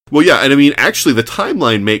darkness. Well, yeah, and actually the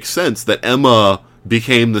timeline makes sense that Emma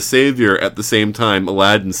became the savior at the same time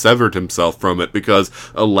Aladdin severed himself from it, because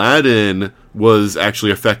Aladdin was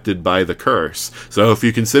actually affected by the curse. So if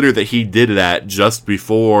you consider that he did that just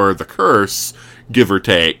before the curse, give or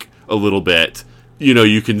take a little bit,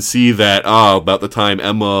 you can see that, about the time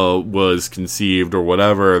Emma was conceived or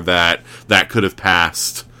whatever, that could have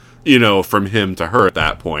passed, from him to her at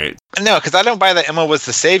that point. No, because I don't buy that Emma was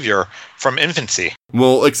the savior from infancy.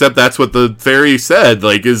 Well, except that's what the fairy said,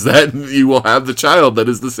 is that you will have the child that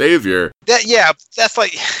is the savior. That's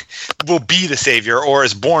like, will be the savior or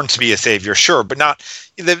is born to be a savior, sure, but not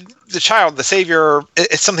the child. The savior,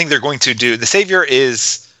 it's something they're going to do. The savior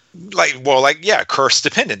is curse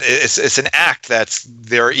dependent. It's an act that's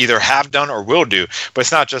they're either have done or will do, but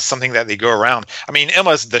it's not just something that they go around.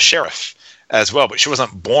 Emma's the sheriff as well, but she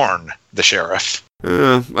wasn't born the sheriff.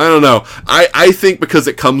 I don't know. I think because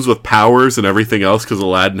it comes with powers and everything else, because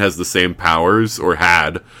Aladdin has the same powers, or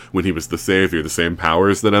had, when he was the savior, the same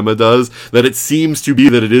powers that Emma does, that it seems to be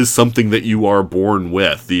that it is something that you are born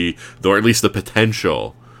with, or at least the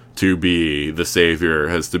potential to be the savior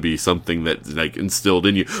has to be something that's instilled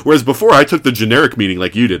in you. Whereas before I took the generic meaning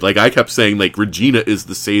like you did. I kept saying Regina is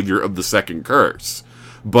the savior of the second curse.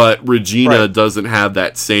 but Regina Right. doesn't have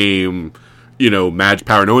that same, magic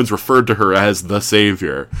power. No one's referred to her as the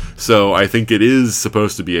Savior. So I think it is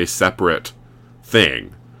supposed to be a separate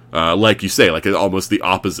thing. Like you say, like almost the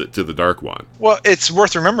opposite to the Dark One. Well, it's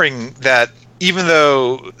worth remembering that even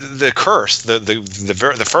though the curse,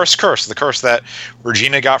 the first curse, the curse that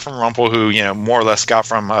Regina got from Rumple, who more or less got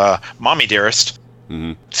from Mommy Dearest,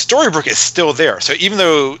 Storybrooke is still there. So even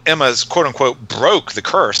though Emma's quote unquote broke the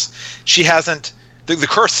curse, she hasn't. The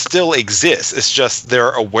curse still exists. It's just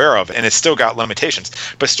they're aware of it, and it's still got limitations.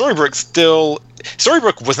 But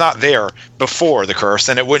Storybrooke was not there before the curse,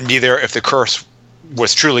 and it wouldn't be there if the curse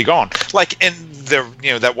was truly gone. Like in the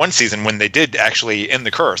that one season when they did actually end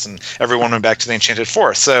the curse and everyone went back to the Enchanted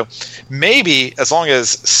Forest. So maybe as long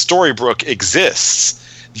as Storybrooke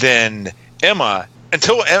exists, then Emma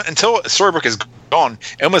until Storybrooke is gone,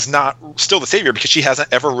 Emma's not still the Savior because she hasn't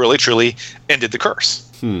ever really truly ended the curse.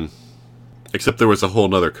 Except there was a whole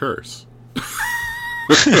nother curse.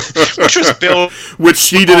 Which was built which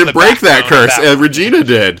she didn't break that curse, and Regina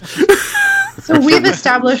did. So we've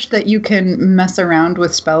established that you can mess around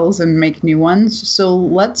with spells and make new ones. So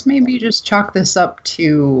let's maybe just chalk this up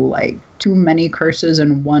to like too many curses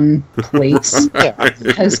in one place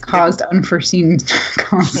has caused unforeseen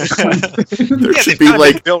consequences. There should they've be kind of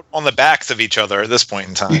like been built on the backs of each other at this point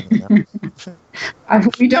in time.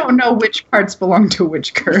 We don't know which parts belong to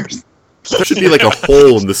which curse. there should be like a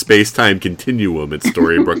hole in the space-time continuum at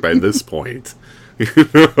Storybrooke by this point.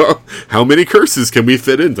 How many curses can we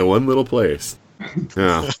fit into one little place?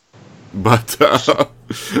 Yeah. But,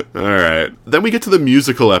 alright. Then we get to the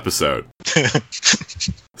musical episode.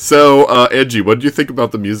 So, Angie, what did you think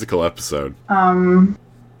about the musical episode?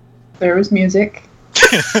 There was music.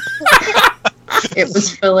 It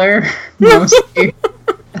was filler, mostly.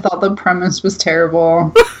 I thought the premise was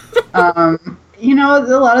terrible. A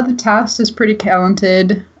lot of the cast is pretty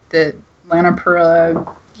talented. That Lana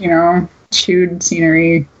Parrilla, chewed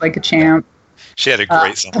scenery like a champ. She had a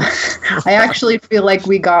great song. I actually feel like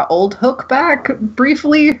we got Old Hook back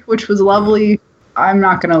briefly, which was lovely. I'm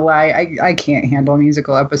not going to lie, I can't handle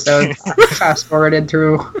musical episodes. I fast forwarded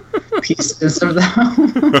through pieces of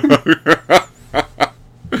them.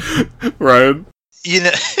 Ryan?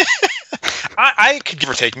 I could give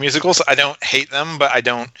or take musicals. I don't hate them, but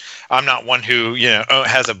I'm not one who,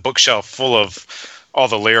 has a bookshelf full of all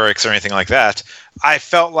the lyrics or anything like that. I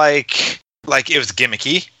felt like it was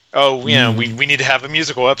gimmicky. Oh, we need to have a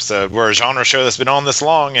musical episode. We're a genre show that's been on this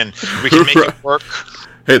long, and we can make it work.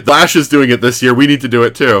 Hey, Flash is doing it this year. We need to do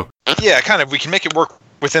it too. Yeah, kind of. We can make it work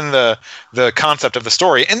within the concept of the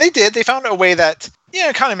story, and they did. They found a way that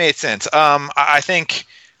kind of made sense. I think,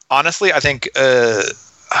 honestly, I'm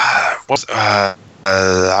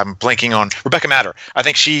blanking on Rebecca Matter. I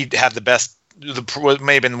think she had the best.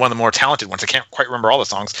 May have been one of the more talented ones. I can't quite remember all the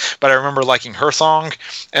songs, but I remember liking her song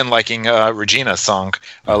and liking Regina's song.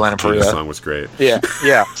 Lana Parrilla. Regina's song was great. Yeah.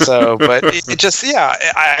 So, but it just,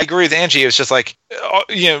 I agree with Angie. It was just like,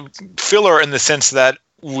 filler in the sense that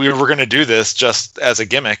we were going to do this just as a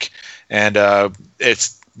gimmick, and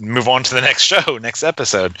it's move on to the next show, next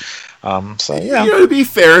episode. To be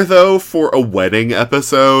fair though, for a wedding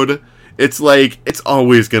episode, it's like it's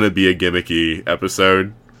always going to be a gimmicky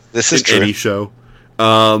episode. This is in true. Any show.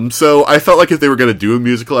 So I felt like if they were going to do a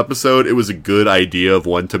musical episode, it was a good idea of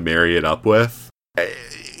one to marry it up with.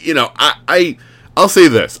 I'll say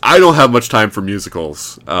this. I don't have much time for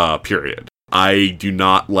musicals, period. I do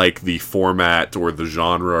not like the format or the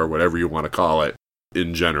genre or whatever you want to call it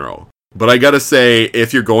in general. But I gotta say,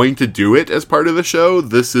 if you're going to do it as part of the show,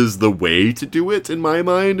 this is the way to do it, in my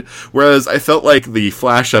mind. Whereas I felt like the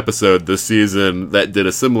Flash episode this season that did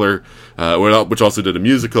a similar, which also did a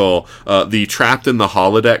musical, the trapped in the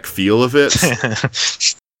holodeck feel of it,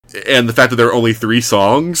 and the fact that there are only 3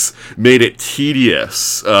 songs, made it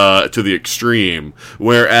tedious to the extreme.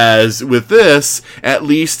 Whereas with this, at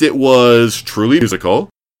least it was truly musical.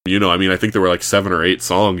 I think there were like 7 or 8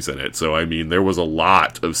 songs in it, so there was a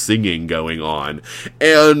lot of singing going on.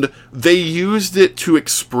 And they used it to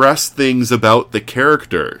express things about the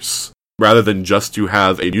characters, rather than just to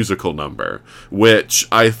have a musical number, which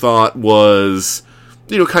I thought was,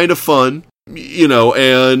 kind of fun,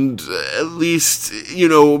 and at least,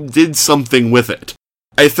 did something with it.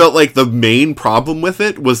 I felt like the main problem with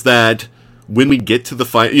it was that when we get to the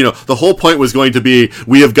final, the whole point was going to be,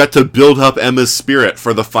 we have got to build up Emma's spirit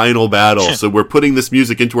for the final battle. So we're putting this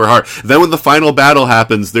music into her heart. Then when the final battle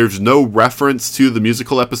happens, there's no reference to the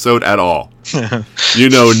musical episode at all.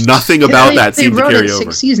 Nothing about that seemed to carry over.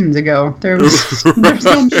 6 seasons ago. There's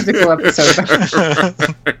no musical episode.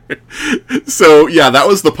 So, yeah, that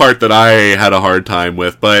was the part that I had a hard time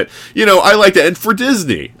with. But, I liked it. And for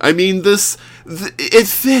Disney, I mean, it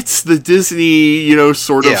fits the Disney,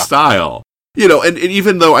 sort of style. And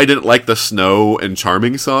even though I didn't like the Snow and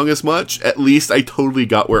Charming song as much, at least I totally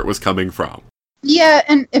got where it was coming from. Yeah,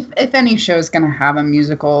 and if any show's going to have a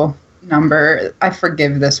musical number, I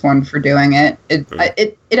forgive this one for doing it.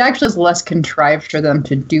 It actually is less contrived for them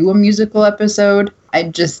to do a musical episode. I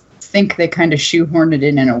just think they kind of shoehorned it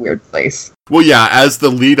in a weird place. Well, yeah, as the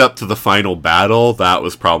lead up to the final battle, that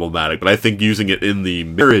was problematic. But I think using it in the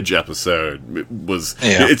marriage episode was...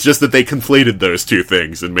 Yeah. It's just that they conflated those two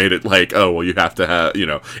things and made it like, oh, well, you have to have...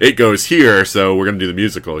 it goes here, so we're going to do the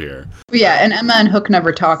musical here. Yeah, and Emma and Hook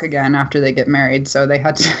never talk again after they get married, so they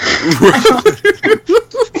had to...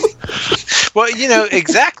 Well,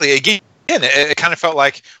 exactly. Again, it kind of felt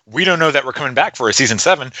like we don't know that we're coming back for a season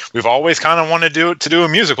 7. We've always kind of wanted to do a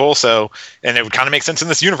musical, and it would kind of make sense in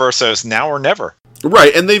this universe. So it's now or never.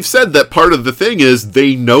 Right, and they've said that part of the thing is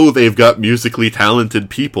they know they've got musically talented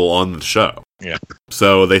people on the show. Yeah.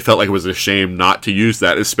 So they felt like it was a shame not to use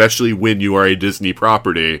that, especially when you are a Disney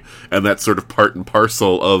property, and that's sort of part and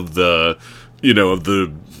parcel of the,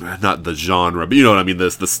 not the genre, but you know what I mean,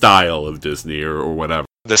 the style of Disney or whatever.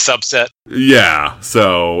 The subset. Yeah,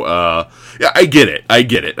 so, I get it. I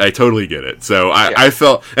totally get it. So I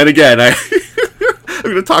felt, and again, I'm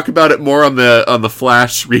going to talk about it more on the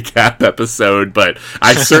Flash recap episode, but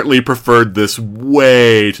I certainly preferred this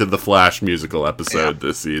way to the Flash musical episode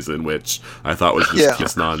this season, which I thought was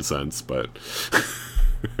just nonsense, but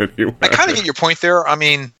anyway. I kind of get your point there. I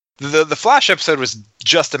mean, the Flash episode was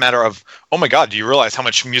just a matter of, oh my god, do you realize how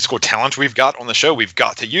much musical talent we've got on the show? We've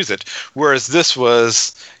got to use it. Whereas this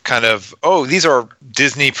was kind of, oh, these are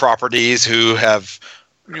Disney properties who have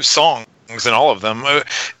songs in all of them.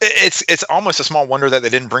 It's almost a small wonder that they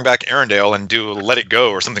didn't bring back Arendelle and do Let It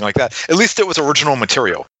Go or something like that. At least it was original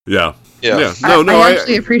material. Yeah. Yeah. I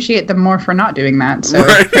actually appreciate them more for not doing that. So.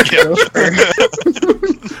 Right.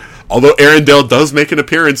 Although Arendelle does make an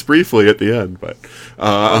appearance briefly at the end, but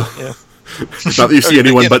not that you see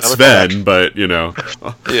anyone but Sven, but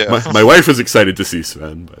my wife was excited to see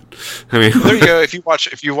Sven. But I mean, there you go. If you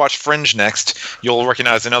watch Fringe next, you'll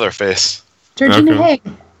recognize another face. Georgina Haig.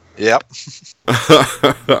 Yep.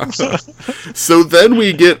 So then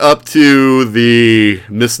we get up to the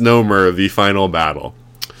misnomer of the final battle.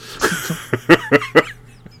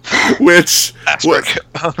 Which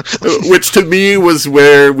to me was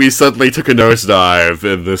where we suddenly took a nosedive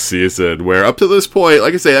in this season, where up to this point,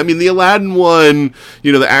 like I say, I mean, the Aladdin one,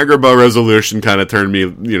 the Agrabah resolution kind of turned me,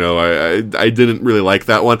 I didn't really like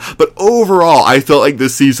that one, but overall, I felt like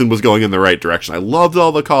this season was going in the right direction. I loved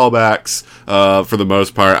all the callbacks, for the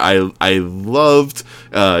most part. I loved,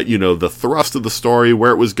 the thrust of the story,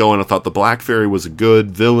 where it was going. I thought the Black Fairy was a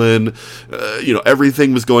good villain,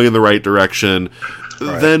 everything was going in the right direction.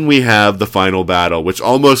 Right. Then we have the final battle, which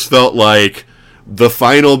almost felt like the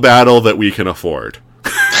final battle that we can afford.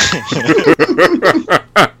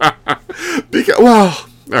 All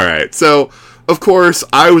right. So, of course,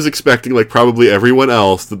 I was expecting, like probably everyone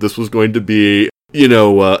else, that this was going to be,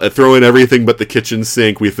 throw in everything but the kitchen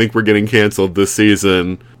sink. We think we're getting canceled this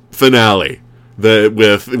season finale.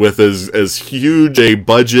 With as huge a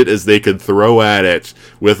budget as they could throw at it,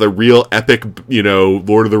 with a real epic,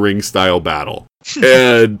 Lord of the Rings style battle.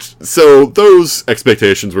 And so those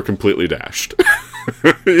expectations were completely dashed.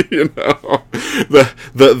 The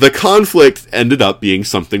conflict ended up being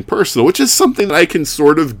something personal, which is something that I can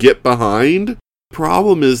sort of get behind.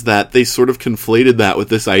 Problem is that they sort of conflated that with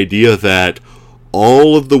this idea that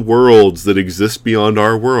all of the worlds that exist beyond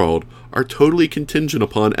our world are totally contingent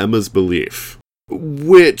upon Emma's belief.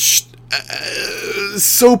 Which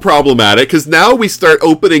so problematic, because now we start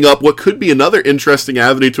opening up what could be another interesting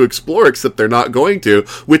avenue to explore, except they're not going to,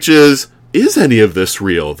 which is any of this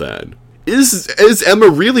real then? Is Emma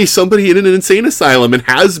really somebody in an insane asylum, and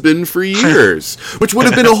has been for years? Which would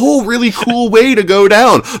have been a whole really cool way to go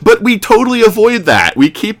down. But we totally avoid that.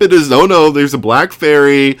 We keep it as, oh no, there's a black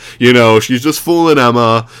fairy, she's just fooling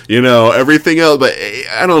Emma, everything else. But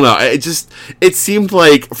I don't know. It seemed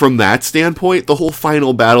like from that standpoint, the whole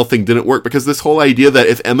final battle thing didn't work, because this whole idea that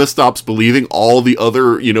if Emma stops believing, all the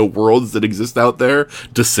other, worlds that exist out there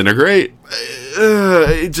disintegrate.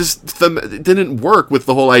 It didn't work with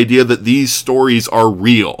the whole idea that these stories are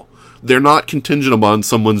real. they're not contingent upon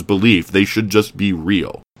someone's belief. They should just be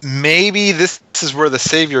real. Maybe this is where the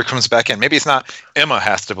savior comes back in. Maybe it's not Emma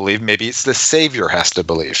has to believe. Maybe it's the savior has to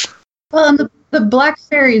believe. Well, and the Black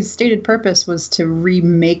Fairy's stated purpose was to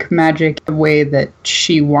remake magic the way that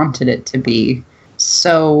she wanted it to be.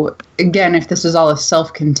 So, again, if this is all a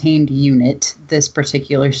self-contained unit, this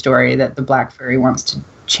particular story that the Black Fairy wants to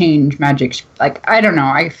change magic, like, I don't know,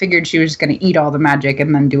 I figured she was going to eat all the magic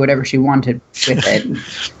and then do whatever she wanted with it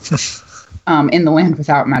in the land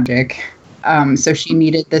without magic. So she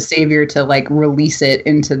needed the savior to, like, release it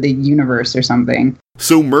into the universe or something.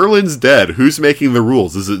 So Merlin's dead. Who's making the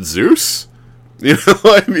rules? Is it Zeus? You know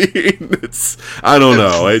what I mean? I don't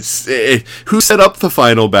know. Who set up the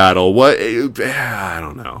final battle? What? I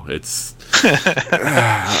don't know. It's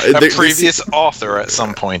a previous author at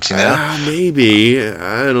some point, you know? Maybe.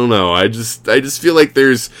 I don't know. I just feel like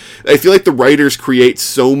I feel like the writers create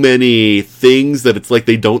so many things that it's like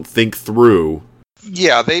they don't think through.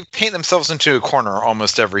 Yeah, they paint themselves into a corner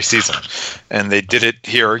almost every season, and they did it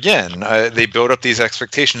here again. They build up these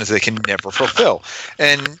expectations they can never fulfill,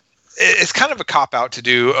 and it's kind of a cop-out to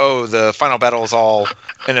do, the final battle is all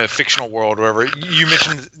in a fictional world or whatever. You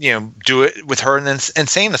mentioned, do it with her in the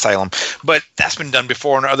insane asylum, but that's been done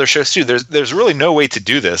before in other shows too. There's really no way to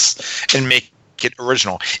do this and make it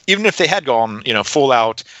original. Even if they had gone, full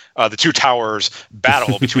out, the Two Towers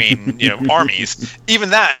battle between, armies, even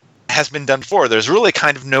that has been done before. There's really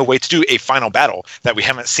kind of no way to do a final battle that we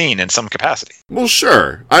haven't seen in some capacity. Well,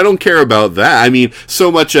 sure. I don't care about that. I mean, so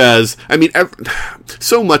much of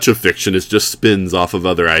fiction is just spins off of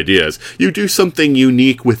other ideas. You do something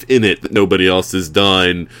unique within it that nobody else has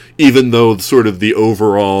done, even though sort of the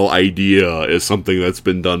overall idea is something that's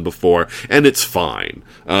been done before, and it's fine.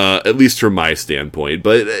 At least from my standpoint.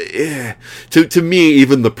 But to me,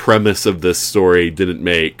 even the premise of this story didn't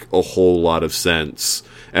make a whole lot of sense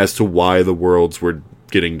as to why the worlds were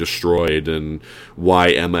getting destroyed and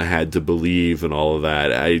why Emma had to believe and all of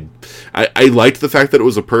that. I liked the fact that it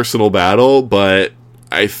was a personal battle, but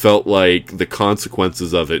I felt like the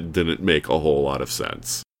consequences of it didn't make a whole lot of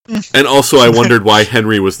sense. And also I wondered why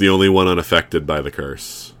Henry was the only one unaffected by the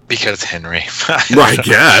curse. Because Henry. I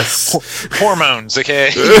guess. Hormones,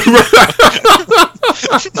 okay?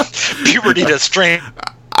 Puberty does strange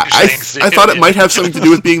things. I thought it might have something to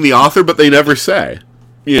do with being the author, but they never say.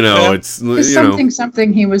 It's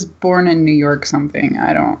something. He was born in New York. Something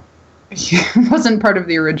he wasn't part of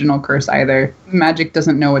the original curse either. Magic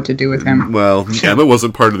doesn't know what to do with him. Well, Emma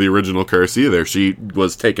wasn't part of the original curse either. She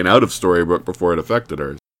was taken out of Storybrooke before it affected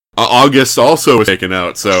her. August also was taken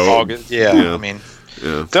out. So August, I mean,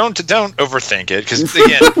 don't overthink it, because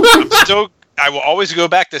again, I will always go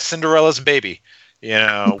back to Cinderella's baby.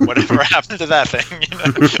 Whatever happened to that thing?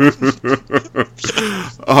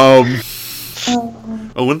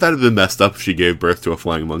 Wouldn't that have been messed up if she gave birth to a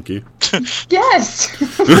flying monkey? Yes!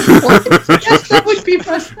 Yes, that would be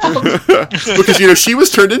messed up. Because, she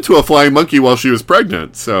was turned into a flying monkey while she was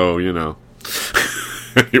pregnant, so,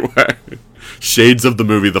 Anyway, shades of the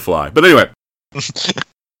movie The Fly. But anyway.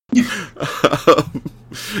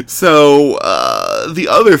 So, the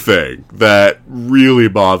other thing that really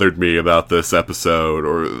bothered me about this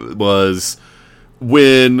episode was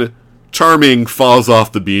when Charming falls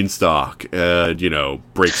off the beanstalk and,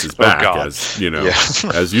 breaks his back, as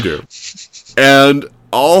you do. And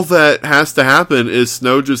all that has to happen is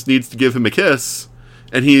Snow just needs to give him a kiss,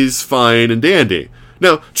 and he's fine and dandy.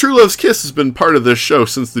 Now, True Love's Kiss has been part of this show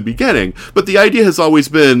since the beginning, but the idea has always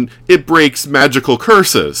been it breaks magical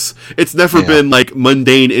curses. It's never been like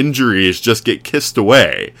mundane injuries just get kissed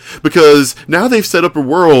away. Because now they've set up a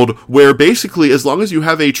world where basically as long as you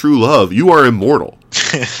have a true love, you are immortal.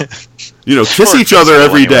 Kiss each other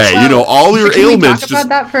every day. All your ailments. Can we talk about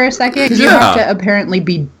that for a second? Because you have to apparently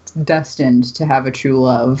be destined to have a true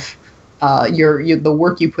love. The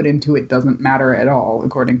work you put into it doesn't matter at all,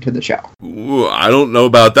 according to the show. Ooh, I don't know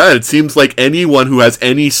about that. It seems like anyone who has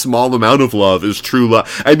any small amount of love is true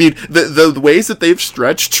love. I mean, the ways that they've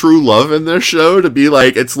stretched true love in their show to be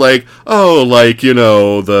like, it's like,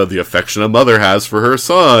 the affection a mother has for her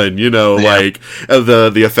son, like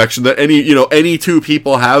the affection that any two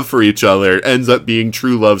people have for each other ends up being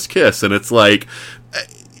true love's kiss. And it's like,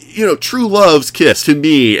 True Love's kiss, to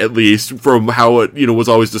me, at least, from how it, was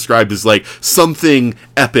always described as, like, something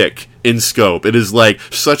epic in scope. It is, like,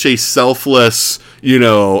 such a selfless,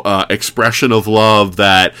 expression of love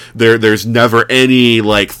that there's never any,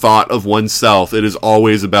 like, thought of oneself. It is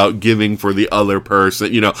always about giving for the other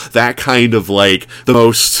person, that kind of, like, the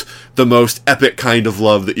most epic kind of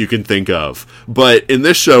love that you can think of. But in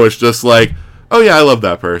this show, it's just like, oh yeah, I love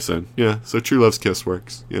that person. Yeah, so true love's kiss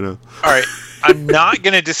works, you know. All right, I'm not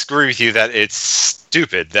going to disagree with you that it's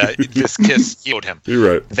stupid that this kiss healed him.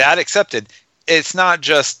 You're right. That accepted. It's not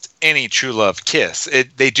just any true love kiss.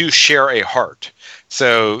 They do share a heart.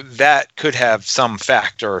 So that could have some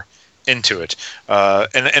factor into it,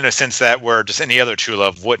 in a sense that where just any other true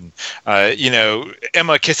love wouldn't.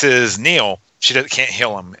 Emma kisses Neil, can't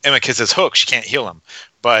heal him. Emma kisses Hook, she can't heal him.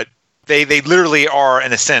 But they literally are,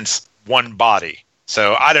 in a sense, one body.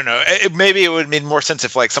 So I don't know. Maybe it would make more sense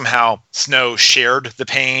if like somehow Snow shared the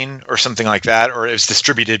pain or something like that, or it was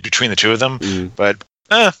distributed between the two of them. But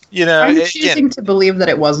I'm choosing to believe that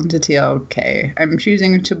it wasn't a TLK. I'm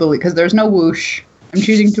choosing to believe because there's no whoosh. I'm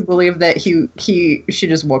choosing to believe that she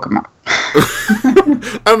just woke him up.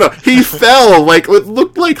 I don't know. He fell like it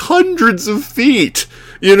looked like hundreds of feet.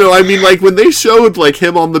 You know, I mean, like when they showed like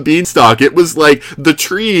him on the beanstalk, it was like the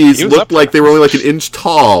trees looked like they were only like an inch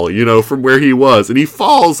tall. You know, from where he was, and he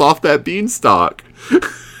falls off that beanstalk.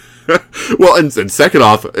 Well, and second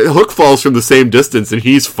off, Hook falls from the same distance, and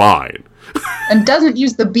he's fine. And doesn't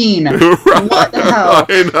use the bean. Right. What the hell?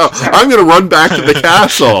 I know. I'm going to run back to the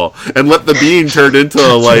castle and let the bean turn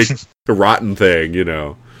into, like, a rotten thing, you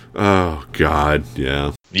know. Oh, God,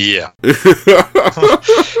 yeah. Yeah. This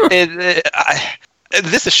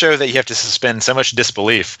is a show that you have to suspend so much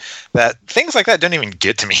disbelief that things like that don't even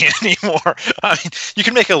get to me anymore. I mean, you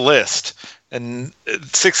can make a list, and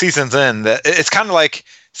 6 seasons in, that it's kind of like,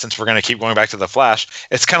 since we're going to keep going back to The Flash,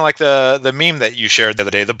 it's kind of like the meme that you shared the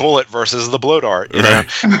other day, the bullet versus the blow dart. You know?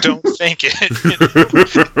 Don't think it.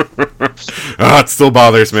 It still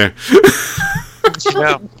bothers me.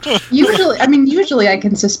 Yeah. Usually I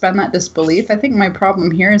can suspend that disbelief. I think my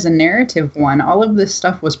problem here is a narrative one. All of this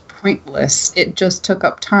stuff was pointless. It just took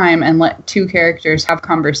up time and let two characters have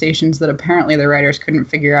conversations that apparently the writers couldn't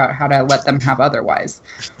figure out how to let them have otherwise.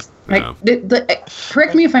 Like,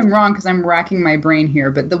 correct me if I'm wrong because I'm racking my brain here,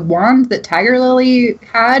 but the wand that Tiger Lily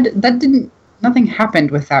had, nothing happened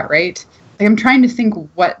with that, right? Like, I'm trying to think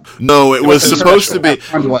what. No, it was supposed to be.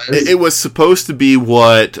 It was supposed to be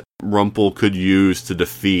what Rumple could use to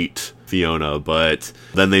defeat Fiona, but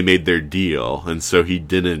then they made their deal, and so he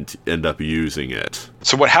didn't end up using it.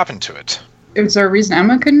 So what happened to it? Is there a reason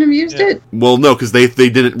Emma couldn't have used it? Well, no, because they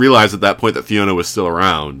didn't realize at that point that Fiona was still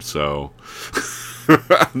around, so.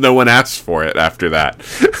 No one asked for it after that.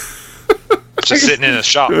 Just sitting in a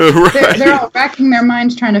shop. They're all racking their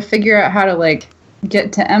minds trying to figure out how to, like,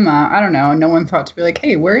 get to Emma. I don't know. No one thought to be like,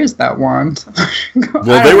 hey, where is that wand?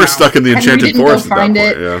 Well, they were stuck in the Enchanted Forest at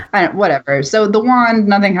that point. Yeah. Whatever. So the wand,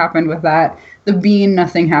 nothing happened with that. The bean,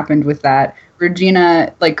 nothing happened with that.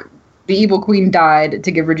 Regina, like, the evil queen died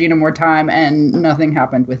to give Regina more time, and nothing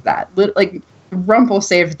happened with that. Like, Rumple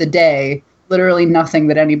saved the day. Literally nothing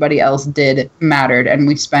that anybody else did mattered, and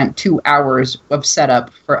we spent 2 hours of setup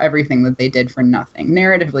for everything that they did for nothing.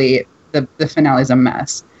 Narratively, the finale's a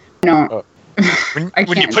mess. When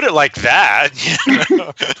you put it like that, you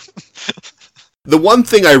know. The one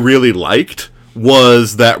thing I really liked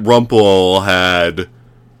was that Rumple had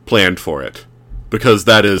planned for it, because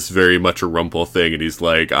that is very much a Rumple thing, and he's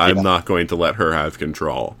like, I'm not going to let her have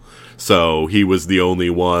control. So he was the only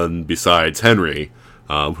one besides Henry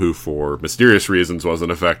who, for mysterious reasons,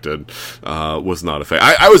 wasn't affected, was not affected.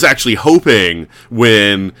 I was actually hoping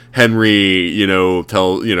when Henry,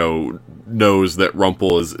 knows that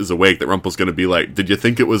Rumple is awake, that Rumple's going to be like, did you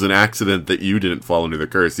think it was an accident that you didn't fall under the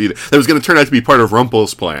curse either? That was going to turn out to be part of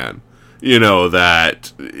Rumple's plan. He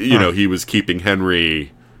was keeping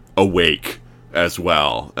Henry awake as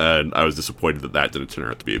well. And I was disappointed that didn't turn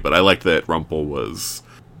out to be. But I liked that Rumple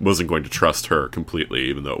wasn't going to trust her completely,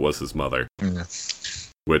 even though it was his mother.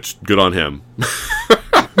 Which, good on him.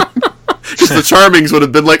 Because the Charmings would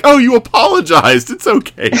have been like, oh, you apologized. It's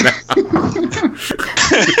okay now.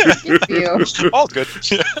 All good.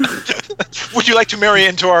 Would you like to marry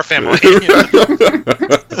into our family?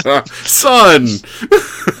 Son!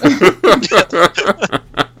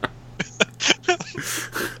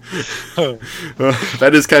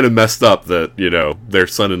 That is kind of messed up that, their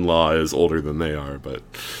son-in-law is older than they are, but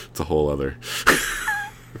it's a whole other...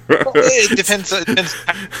 Well, it depends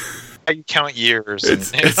how you count years.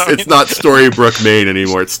 It's not Storybrooke, Maine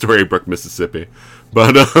anymore. It's Storybrooke, Mississippi.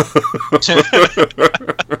 But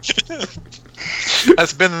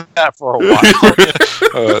that's been that for a while.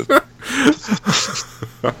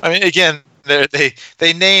 I mean, again, they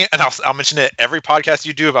name, and I'll mention it every podcast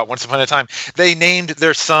you do about Once Upon a Time. They named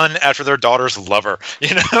their son after their daughter's lover.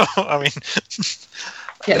 I mean.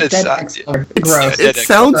 Yeah, it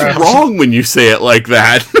sounds wrong when you say it like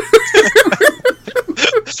that.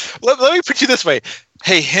 Let me put you this way.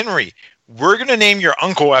 Hey, Henry, we're going to name your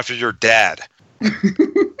uncle after your dad.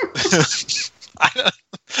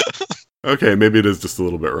 Okay, maybe it is just a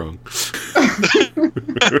little bit wrong.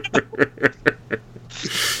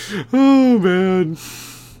 Oh, man.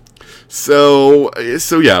 So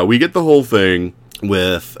yeah, we get the whole thing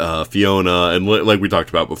with Fiona, and like we talked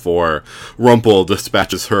about before, Rumpel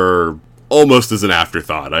dispatches her almost as an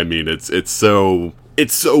afterthought. I mean, it's so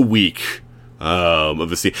weak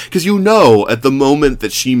of a scene, because at the moment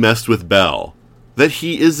that she messed with Belle, that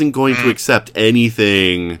he isn't going to accept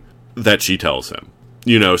anything that she tells him.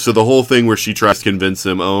 So the whole thing where she tries to convince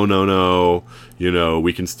him, oh, no,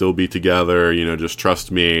 we can still be together, just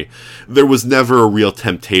trust me. There was never a real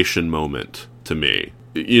temptation moment to me.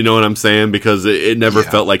 You know what I'm saying? Because it never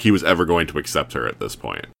felt like he was ever going to accept her at this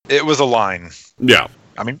point. It was a line. Yeah.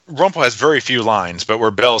 I mean, Rumpel has very few lines, but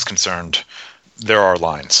where Belle's concerned, there are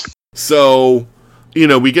lines. So,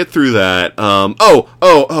 we get through that.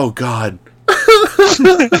 Oh, God.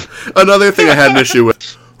 Another thing I had an issue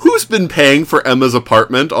with. Who's been paying for Emma's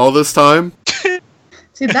apartment all this time?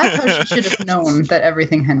 See, that's how she should have known that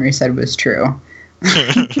everything Henry said was true.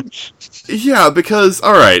 Yeah, because,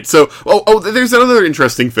 alright, so, there's another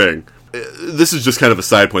interesting thing. This is just kind of a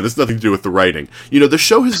side point. This has nothing to do with the writing. The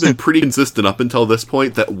show has been pretty consistent up until this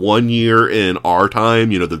point that 1 year in our time,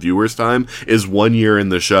 the viewer's time, is 1 year in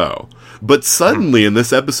the show. But suddenly, in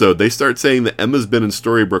this episode, they start saying that Emma's been in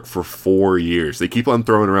Storybrooke for 4 years. They keep on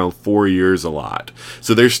throwing around 4 years a lot.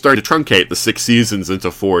 So they're starting to truncate the 6 seasons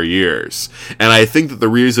into 4 years. And I think that the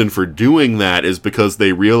reason for doing that is because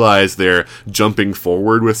they realize they're jumping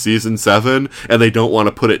forward with Season 7, and they don't want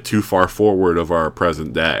to put it too far forward of our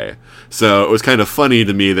present day. So it was kind of funny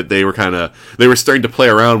to me that they were starting to play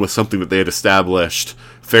around with something that they had established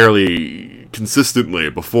fairly consistently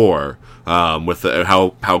before, with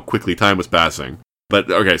how quickly time was passing.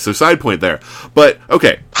 But okay, so side point there. But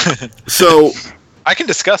okay, so I can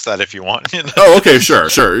discuss that if you want. Oh, okay,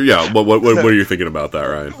 sure, yeah. What are you thinking about that,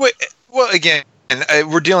 Ryan? Well, again,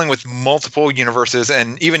 we're dealing with multiple universes,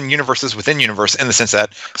 and even universes within universe, in the sense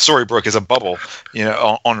that Storybrooke is a bubble,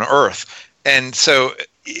 on Earth, and so.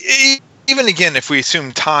 Even again, if we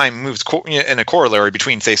assume time moves in a corollary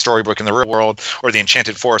between, say, Storybrooke and the real world, or the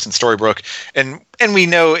Enchanted Forest and Storybrooke, and we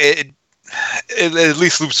know it at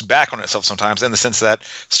least loops back on itself sometimes, in the sense that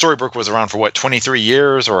Storybrooke was around for 23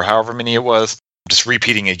 years or however many it was, just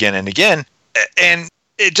repeating again and again, and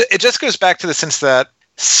it just goes back to the sense that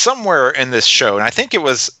somewhere in this show, and I think it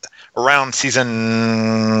was around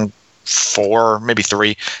season 4, maybe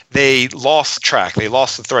 3, they lost track. They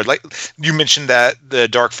lost the thread. Like you mentioned that the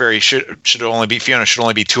Dark Fairy Fiona should only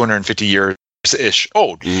be 250 years ish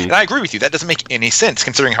old, and I agree with you. That doesn't make any sense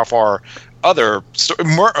considering how far other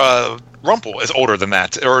Rumpel is older than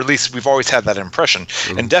that, or at least we've always had that impression.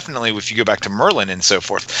 And definitely, if you go back to Merlin and so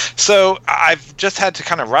forth. So I've just had to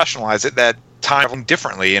kind of rationalize it that time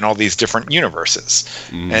differently in all these different universes,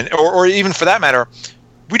 and or even for that matter.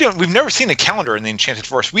 We've never seen a calendar in the Enchanted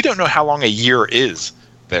Forest. We don't know how long a year is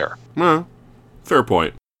there. Well, fair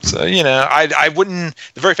point. So, I wouldn't,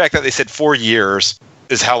 the very fact that they said 4 years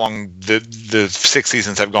is how long the 6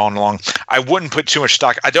 seasons have gone along. I wouldn't put too much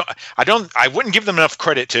stock. I wouldn't give them enough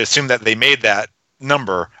credit to assume that they made that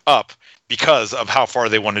number up because of how far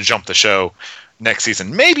they want to jump the show next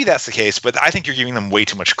season. Maybe that's the case, but I think you're giving them way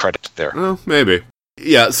too much credit there. Well, maybe.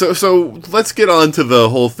 Yeah, so let's get on to the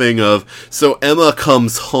whole thing of, so Emma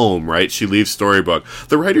comes home, right? She leaves Storybrooke.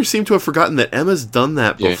 The writers seem to have forgotten that Emma's done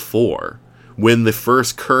that before, when the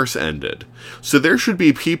first curse ended. So there should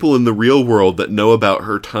be people in the real world that know about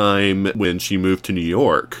her time when she moved to New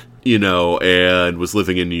York, and was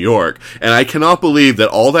living in New York. And I cannot believe that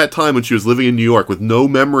all that time when she was living in New York with no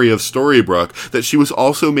memory of Storybrooke, that she was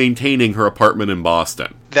also maintaining her apartment in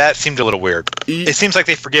Boston. That seemed a little weird. It seems like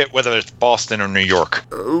they forget whether it's Boston or New York.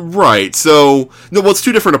 Right. So, it's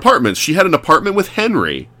 2 different apartments. She had an apartment with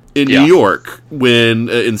Henry in New York when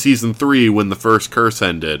in season 3 when the first curse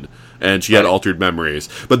ended. And she had altered memories.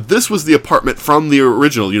 But this was the apartment from the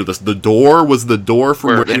original. The door was the door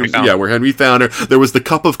from where Henry found her. There was the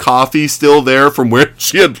cup of coffee still there from where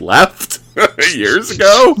she had left years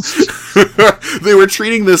ago. They were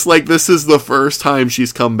treating this like this is the first time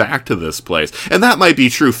she's come back to this place. And that might be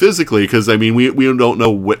true physically, because, we don't know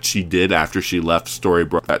what she did after she left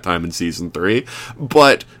Storybrooke that time in season 3.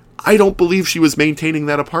 But I don't believe she was maintaining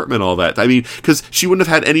that apartment all that. Because she wouldn't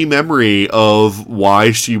have had any memory of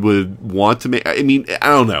why she would want to I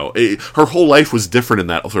don't know. Her whole life was different in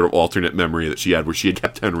that sort of alternate memory that she had, where she had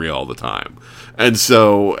kept Henry all the time. And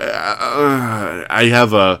so, I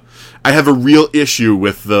have a real issue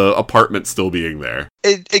with the apartment still being there.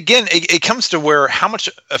 It comes to how much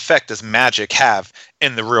effect does magic have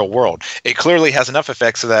in the real world? It clearly has enough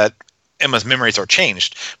effect so that Emma's memories are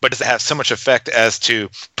changed, but does it have so much effect as to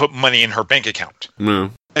put money in her bank account?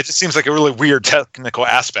 No. It just seems like a really weird technical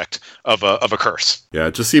aspect of a curse. Yeah,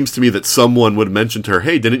 it just seems to me that someone would mention to her,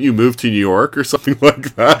 hey, didn't you move to New York or something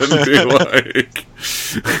like that? And be like...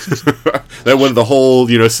 that when the whole,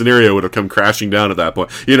 scenario would have come crashing down at that point.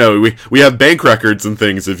 We have bank records and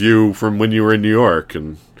things of you from when you were in New York,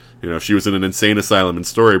 and... if she was in an insane asylum in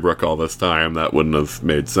Storybrooke all this time, that wouldn't have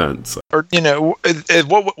made sense. Or,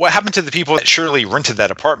 what happened to the people that surely rented that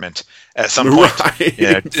apartment at some point? Right.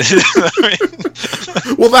 Yeah.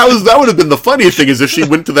 Well, that would have been the funny thing, is if she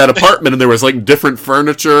went to that apartment and there was, like, different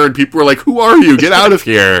furniture and people were like, who are you? Get out of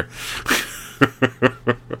here.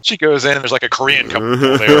 She goes in and there's, like, a Korean couple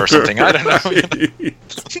there or something. I don't know.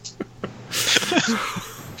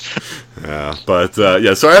 Yeah, but,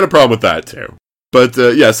 so I had a problem with that, too. But,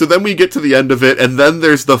 so then we get to the end of it, and then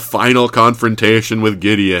there's the final confrontation with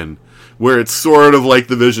Gideon, where it's sort of like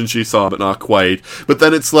the vision she saw, but not quite. But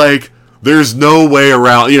then it's like, there's no way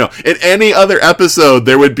around, in any other episode,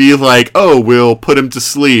 there would be like, oh, we'll put him to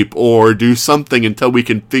sleep, or do something until we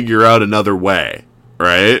can figure out another way,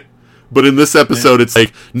 right? But in this episode, it's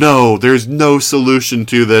like, no, there's no solution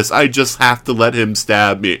to this, I just have to let him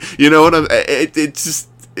stab me. You know what it's just,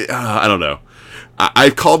 I don't know.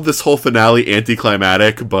 I've called this whole finale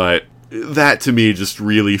anticlimactic, but that to me just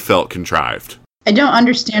really felt contrived. I don't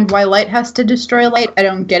understand why light has to destroy light. I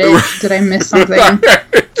don't get it. Did I miss something?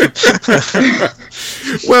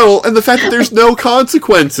 Well, and the fact that there's no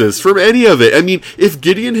consequences from any of it. I mean, if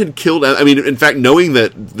Gideon had killed... in fact, knowing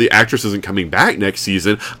that the actress isn't coming back next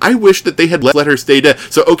season, I wish that they had let her stay dead.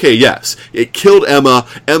 So, okay, yes, it killed Emma.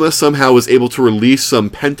 Emma somehow was able to release some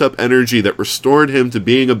pent-up energy that restored him to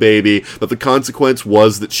being a baby, but the consequence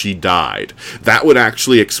was that she died. That would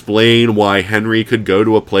actually explain why Henry could go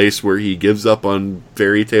to a place where he gives up on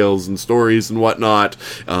fairy tales and stories and whatnot.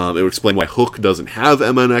 It would explain why Hook doesn't have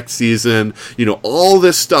Emma next season. All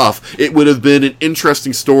this stuff. It would have been an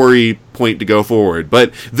interesting story point to go forward.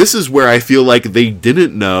 But this is where I feel like they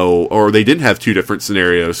didn't know, or they didn't have two different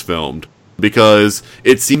scenarios filmed. Because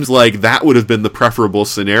it seems like that would have been the preferable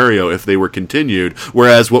scenario if they were continued,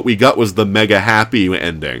 whereas what we got was the mega happy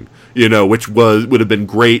ending. Which would have been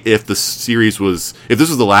great if the series was... If this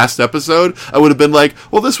was the last episode, I would have been like,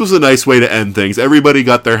 well, this was a nice way to end things. Everybody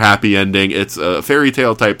got their happy ending. It's a fairy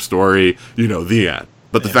tale type story. The end.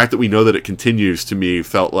 But the fact that we know that it continues, to me,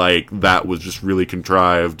 felt like that was just really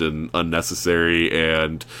contrived and unnecessary,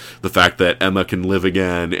 and the fact that Emma can live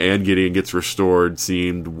again and Gideon gets restored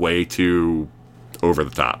seemed way too over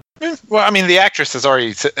the top. Well, the actress has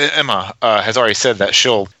already... Emma has already said that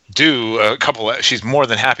she'll do a couple... She's more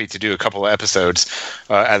than happy to do a couple of episodes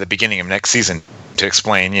at the beginning of next season to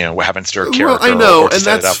explain, what happens to her character. Well, I know, and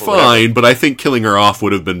that's fine, but I think killing her off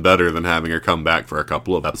would have been better than having her come back for a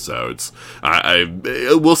couple of episodes.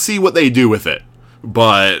 We'll see what they do with it,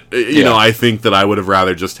 but, I think that I would have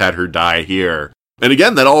rather just had her die here. And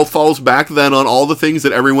again, that all falls back then on all the things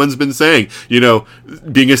that everyone's been saying.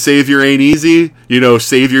 Being a savior ain't easy.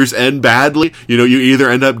 Saviors end badly. You either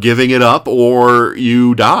end up giving it up or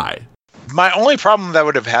you die. My only problem that I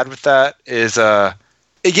would have had with that is,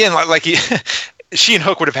 again, like she and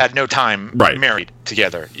Hook would have had no time married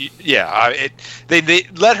together. Yeah, they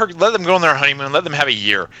let them go on their honeymoon, let them have a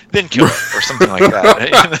year, then kill her or something like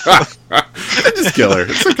that. Just kill her.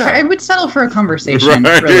 It's okay. I would settle for a conversation,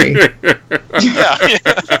 really. Yeah.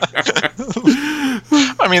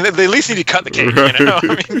 They at least need to cut the cake,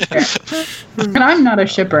 Yeah. And I'm not a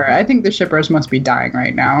shipper. I think the shippers must be dying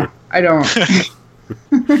right now. I don't...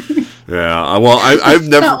 Yeah, well, I've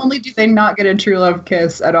never... Not only do they not get a true love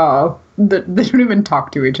kiss at all, they don't even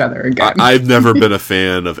talk to each other again. I've never been a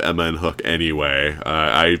fan of Emma and Hook anyway.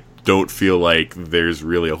 I don't feel like there's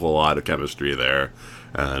really a whole lot of chemistry there.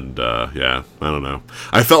 And, I don't know.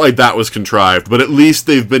 I felt like that was contrived, but at least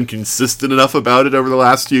they've been consistent enough about it over the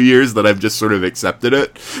last few years that I've just sort of accepted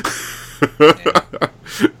it.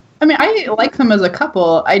 I like them as a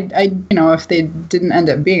couple. I if they didn't end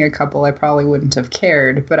up being a couple, I probably wouldn't have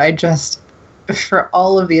cared. But I just, for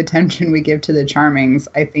all of the attention we give to the Charmings,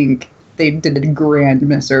 I think they did a grand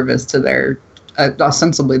misservice to their,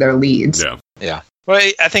 ostensibly their leads. Yeah. Well,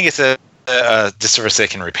 I think it's a disservice they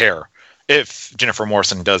can repair if Jennifer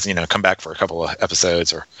Morrison does, come back for a couple of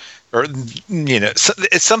episodes or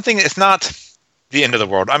it's something. It's not the end of the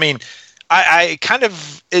world. I kind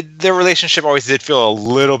of... their relationship always did feel a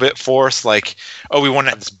little bit forced, like, oh, we want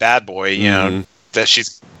to have this bad boy, that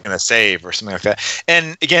she's going to save or something like that.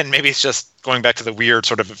 And again, maybe it's just going back to the weird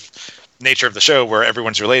sort of nature of the show where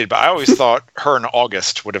everyone's related, but I always thought her and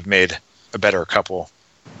August would have made a better couple.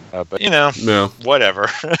 But, no. Whatever.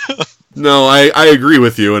 No, I agree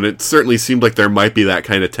with you, and it certainly seemed like there might be that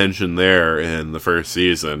kind of tension there in the first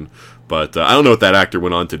season. But I don't know what that actor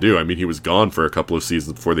went on to do. I mean, he was gone for a couple of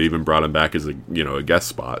seasons before they even brought him back as a guest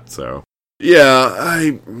spot. So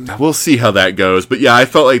yeah, we'll see how that goes. But yeah, I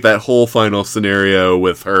felt like that whole final scenario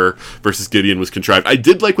with her versus Gideon was contrived. I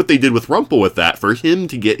did like what they did with Rumple with that, for him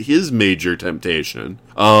to get his major temptation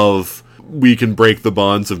of, we can break the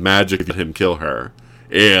bonds of magic and let him kill her,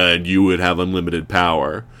 and you would have unlimited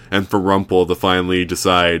power. And for Rumple to finally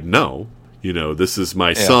decide, no, this is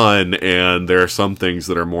my son, and there are some things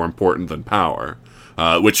that are more important than power.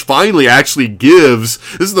 Which finally actually gives...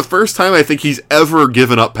 This is the first time I think he's ever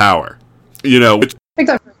given up power. Except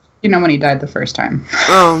for, when he died the first time.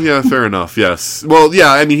 Oh, yeah, fair enough, yes. Well,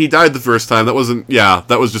 yeah, I mean, he died the first time. That wasn't... Yeah,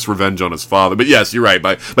 that was just revenge on his father. But yes, you're right.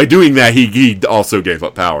 By doing that, he also gave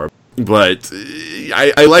up power. But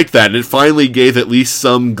I like that, and it finally gave at least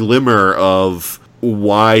some glimmer of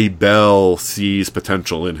why Belle sees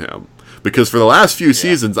potential in him. Because for the last few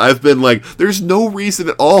seasons, I've been like, there's no reason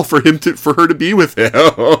at all for her to be with him.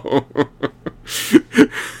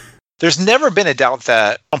 There's never been a doubt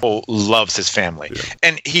that Rumple loves his family. Yeah.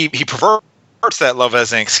 And he perverts that love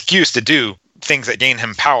as an excuse to do things that gain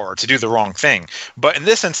him power, to do the wrong thing. But in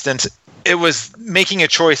this instance, it was making a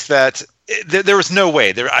choice that there was no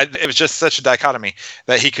way. It was just such a dichotomy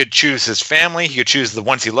that he could choose his family, he could choose the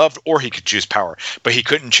ones he loved, or he could choose power. But he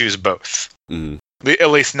couldn't choose both. Mm.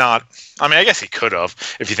 At least not. I mean, I guess he could have,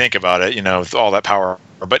 if you think about it. With all that power,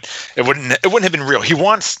 but it wouldn't have been real. He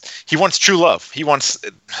wants true love. He wants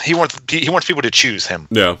people to choose him.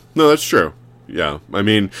 Yeah, no, that's true. Yeah, I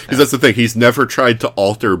mean, because that's the thing. He's never tried to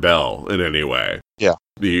alter Belle in any way. Yeah.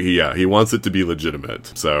 He wants it to be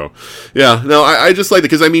legitimate. So, yeah, no, I just like it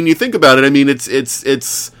because, I mean, you think about it. I mean,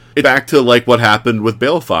 it's back to like what happened with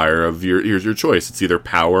Balefire. Of here's your choice. It's either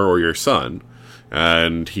power or your son.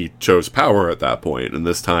 And he chose power at that point, and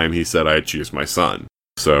this time he said, I choose my son.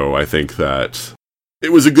 So I think that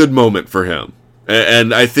it was a good moment for him.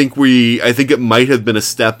 And I think it might have been a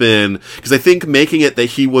step in, because I think making it that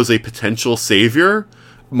he was a potential savior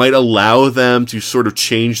might allow them to sort of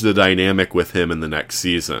change the dynamic with him in the next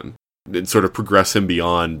season, and sort of progress him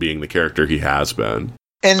beyond being the character he has been.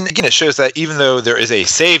 And again, it shows that even though there is a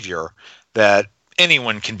savior, that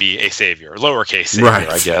anyone can be a savior, lowercase savior, right.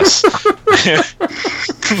 I guess.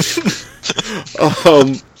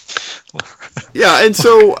 Yeah, and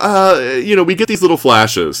so we get these little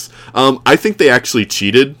flashes. I think they actually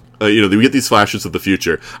cheated. We get these flashes of the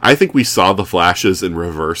future. I think we saw the flashes in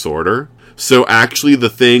reverse order. So actually, the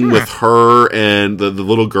thing with her and the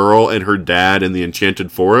little girl and her dad in the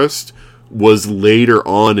Enchanted Forest was later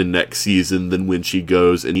on in next season than when she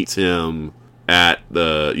goes and meets him at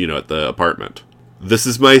the apartment. This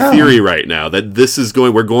is my theory right now, that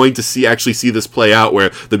we're going to see this play out, where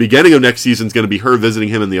the beginning of next season is going to be her visiting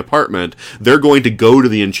him in the apartment. They're going to go to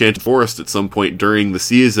the Enchanted Forest at some point during the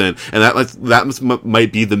season, and that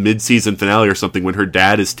might be the mid-season finale or something, when her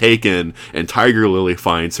dad is taken and Tiger Lily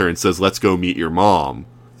finds her and says, let's go meet your mom.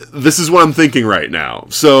 This is what I'm thinking right now.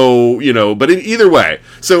 So, but in either way,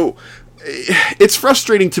 so it's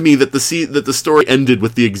frustrating to me that the story ended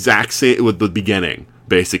with the exact same, with the beginning.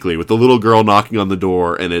 Basically, with the little girl knocking on the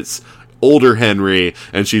door, and it's older Henry,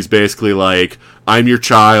 and she's basically like, I'm your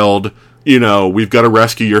child, we've got to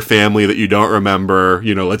rescue your family that you don't remember,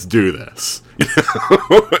 let's do this. And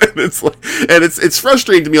it's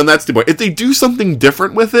frustrating to me on that standpoint. If they do something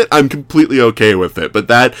different with it, I'm completely okay with it. But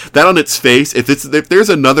that on its face, if there's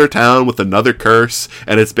another town with another curse,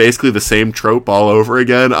 and it's basically the same trope all over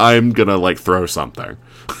again, I'm gonna throw something.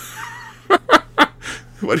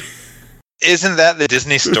 What? Isn't that the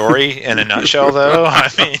Disney story in a nutshell, though? I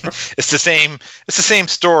mean, it's the same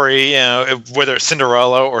story, whether it's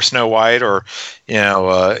Cinderella or Snow White or,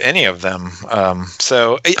 any of them.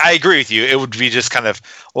 So I agree with you. It would be just kind of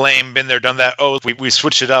lame, been there, done that. Oh, we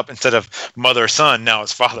switched it up, instead of mother-son, now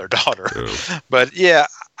it's father-daughter. Yeah. But yeah,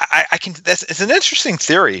 it's an interesting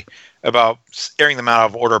theory about airing them out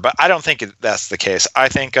of order, but I don't think that's the case. I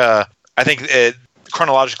think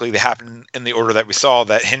chronologically they happen in the order that we saw,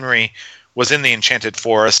 that Henry was in the Enchanted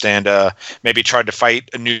Forest and maybe tried to fight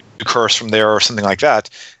a new curse from there or something like that.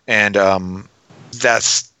 And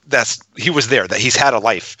he was there, that he's had a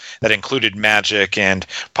life that included magic and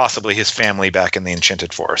possibly his family back in the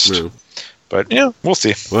Enchanted Forest. Yeah. But yeah, we'll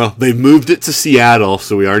see. Well, they've moved it to Seattle,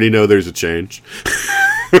 so we already know there's a change.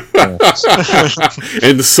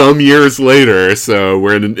 And some years later, so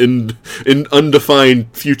we're in an undefined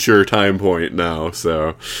future time point now.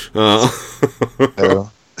 So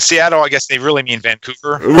Seattle, I guess they really mean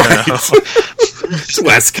Vancouver. Right. It's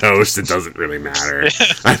West Coast. It doesn't really matter.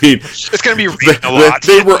 I mean, it's going to be raining a lot.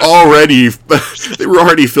 They were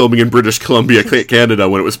already filming in British Columbia, Canada,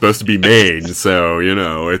 when it was supposed to be Maine. So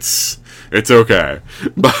it's okay.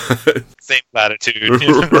 But same latitude.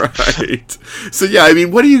 Right. So yeah, I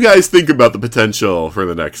mean, what do you guys think about the potential for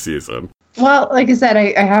the next season? Well, like I said,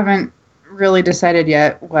 I haven't really decided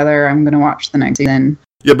yet whether I'm going to watch the next season.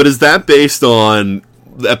 Yeah, but is that based on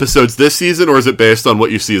the episodes this season, or is it based on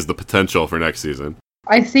what you see as the potential for next season?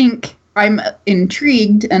 I think I'm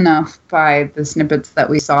intrigued enough by the snippets that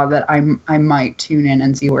we saw that I might tune in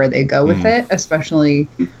and see where they go with it, especially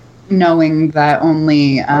knowing that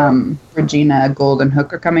only Regina, Gold, and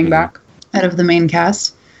Hook are coming back out of the main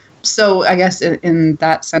cast. So I guess in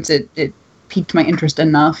that sense, it piqued my interest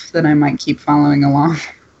enough that I might keep following along.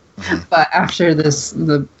 But after this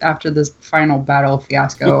final battle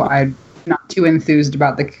fiasco, I'm not too enthused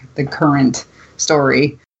about the current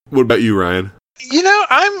story. What about you, Ryan?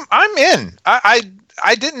 I'm in. I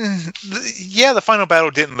didn't. Yeah, the final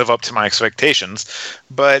battle didn't live up to my expectations,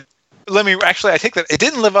 but I take that it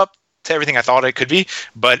didn't live up to everything I thought it could be,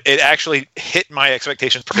 but it actually hit my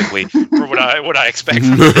expectations perfectly for what I expect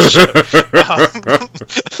from the show.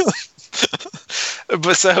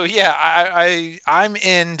 But so yeah, I'm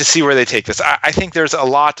in to see where they take this. I think there's a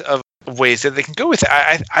lot of ways that they can go with it.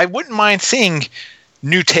 I wouldn't mind seeing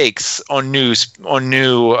new takes on new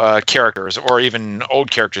characters, or even old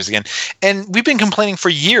characters again. And we've been complaining for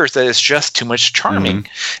years that it's just too much charming.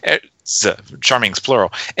 Charming's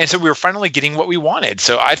plural. And so we were finally getting what we wanted.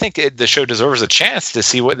 So I think the show deserves a chance to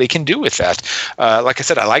see what they can do with that. Like I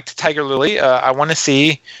said, I liked Tiger Lily. I want to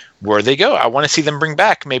see where they go. I want to see them bring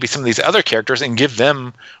back maybe some of these other characters and give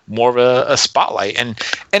them more of a spotlight. And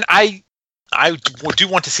I do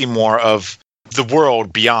want to see more of the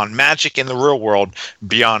world beyond magic, in the real world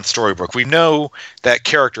beyond Storybrooke. We know that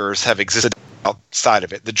characters have existed outside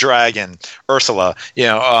of it. The dragon, Ursula,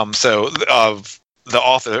 so of the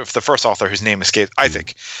author, the first author whose name escaped,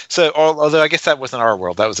 Isaac. So, although I guess that wasn't our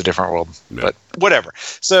world, that was a different world, but whatever.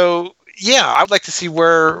 So, yeah, I'd like to see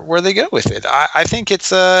where they go with it. I think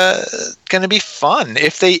it's going to be fun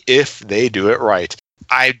if they do it right.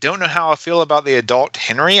 I don't know how I feel about the adult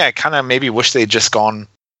Henry. I kind of maybe wish they'd just gone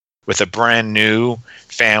with a brand new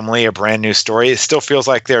family, a brand new story. It still feels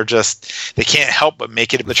like they can't help but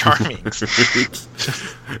make it the Charmings.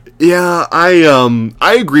 Yeah,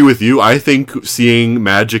 I agree with you. I think seeing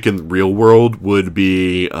magic in the real world would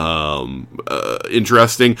be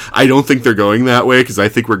interesting. I don't think they're going that way, because I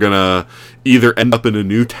think we're gonna either end up in a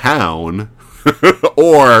new town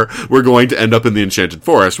or we're going to end up in the Enchanted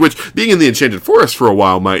Forest, which, being in the Enchanted Forest for a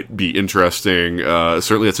while might be interesting.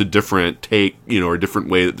 Certainly that's a different take, or a different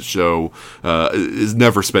way that the show has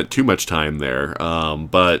never spent too much time there.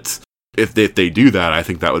 But if they do that, I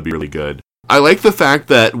think that would be really good. I like the fact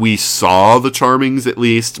that we saw the Charmings, at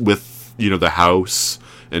least, with, the house,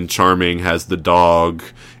 and Charming has the dog,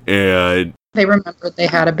 and they remembered they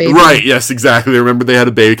had a baby. Right, yes, exactly. They remembered they had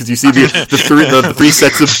a baby, because you see the three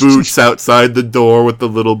sets of boots outside the door with the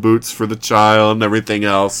little boots for the child and everything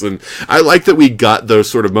else. And I like that we got those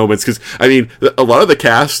sort of moments, because, I mean, a lot of the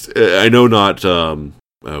cast, I know not...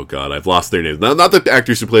 oh god, I've lost their names. Not the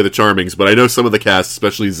actors who play the Charmings, but I know some of the cast,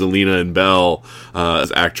 especially Zelina and Belle,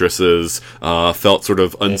 as actresses, felt sort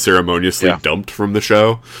of unceremoniously dumped from the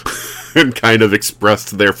show and kind of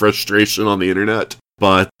expressed their frustration on the internet.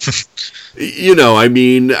 But, I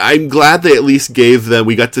mean, I'm glad they at least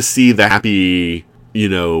we got to see the happy,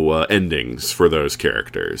 endings for those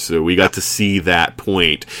characters. So we got to see that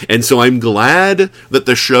point. And so I'm glad that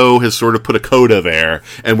the show has sort of put a coda there,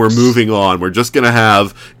 and we're moving on. We're just going to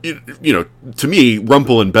have, to me,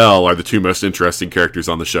 Rumple and Belle are the two most interesting characters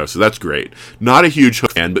on the show. So that's great. Not a huge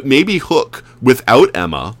Hook fan, but maybe Hook without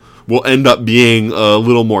Emma will end up being a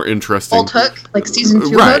little more interesting. Old Hook, like season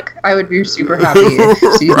 2 Hook, I would be super happy if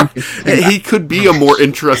season 2 He could be a more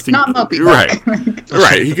interesting... Not Mopey Right.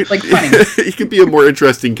 Right. He could, he could be a more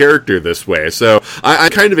interesting character this way. So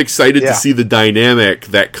I'm kind of excited to see the dynamic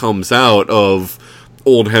that comes out of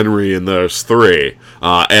Old Henry and those three.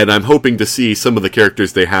 And I'm hoping to see some of the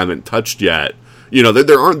characters they haven't touched yet.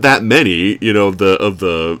 There aren't that many, of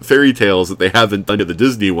the fairy tales that they haven't done to the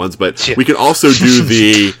Disney ones, but we can also do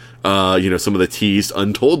the... some of the teased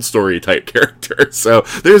untold story type characters. So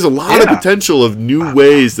there's a lot of potential of new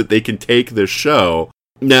ways that they can take this show.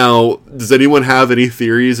 Now, does anyone have any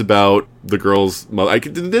theories about the girl's mother?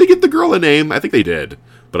 Did they give the girl a name? I think they did,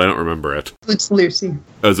 but I don't remember it. It's Lucy.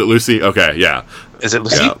 Oh, is it Lucy? Okay, yeah. Is it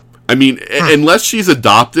Lucy? Yeah. I mean, unless she's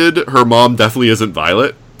adopted, her mom definitely isn't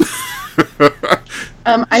Violet.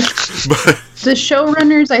 The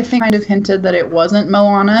showrunners, I think, kind of hinted that it wasn't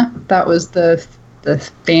Moana. That was the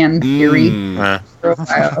fan theory for a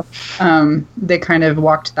while. They kind of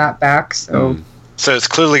walked that back, so... So it's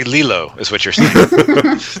clearly Lilo, is what you're saying.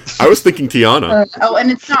 I was thinking Tiana.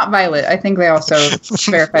 And it's not Violet. I think they also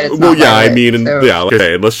verified it's not well, yeah, Violet, I mean,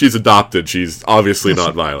 okay, unless she's adopted, she's obviously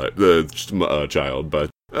not Violet, the child,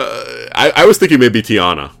 but I was thinking maybe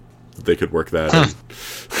Tiana. They could work that in.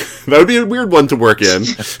 That would be a weird one to work in.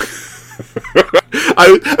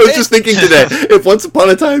 I was just thinking today, if Once Upon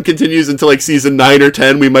a Time continues into like season 9 or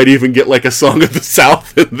 10, we might even get like a Song of the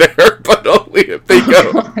South in there, but only if they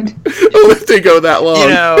go that long. You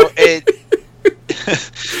know,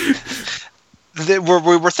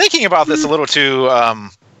 we're thinking about this a little too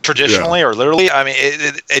traditionally or literally. I mean,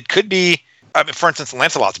 it could be. I mean, for instance,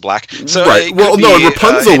 Lancelot's black. So right. Well, no, and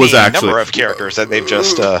Rapunzel was actually number of characters that they've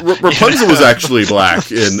just. Rapunzel was actually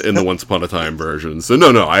black in the Once Upon a Time version. So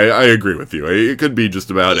no, I agree with you. It could be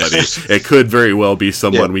just about any. It could very well be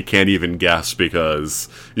someone we can't even guess because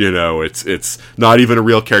it's not even a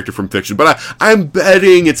real character from fiction. But I'm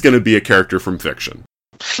betting it's going to be a character from fiction.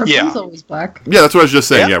 Rapunzel was black. Yeah, that's what I was just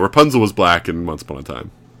saying. Yeah, Rapunzel was black in Once Upon a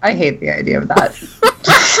Time. I hate the idea of that.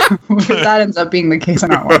 If that ends up being the case, I'm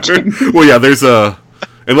not watching. Well, yeah,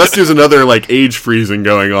 unless there's another like age freezing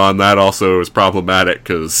going on, that also is problematic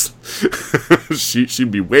because she'd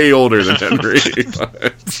be way older than Henry.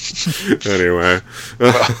 But anyway,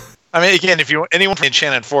 well, I mean, again, anyone from the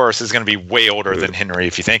Enchanted Forest is going to be way older than Henry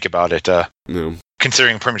if you think about it.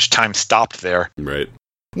 Considering pretty much time stopped there, right?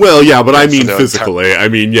 Well, yeah, but I mean physically. I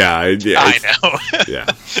mean, yeah. I know. Yeah.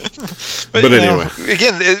 But anyway.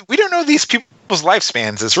 Again, we don't know these people's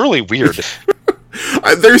lifespans. It's really weird.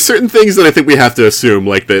 There's certain things that I think we have to assume,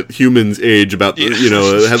 like that humans age about, have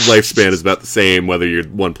lifespan is about the same whether you're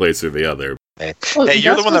one place or the other. Hey,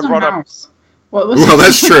 you're the one that brought up... Well,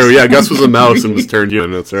 that's true. Yeah, Gus was a mouse and was turned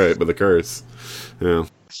human. That's right, with a curse. Yeah.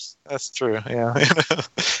 That's true, yeah.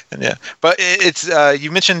 And yeah. But it's,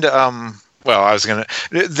 you mentioned...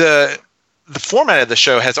 the format of the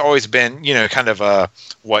show has always been, kind of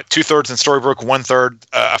 2/3 in Storybrooke, 1/3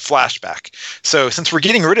 a flashback. So since we're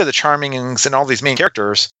getting rid of the Charmings and all these main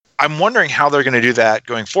characters, I'm wondering how they're going to do that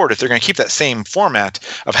going forward. If they're going to keep that same format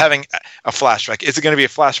of having a flashback, is it going to be a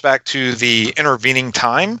flashback to the intervening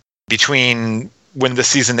time between when the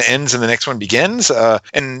season ends and the next one begins,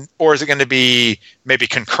 or is it going to be maybe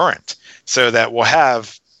concurrent so that we'll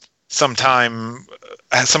have some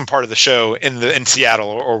part of the show in Seattle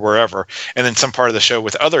or wherever, and then some part of the show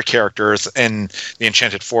with other characters in the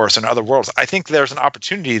Enchanted Forest and other worlds. I think there's an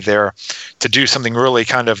opportunity there to do something really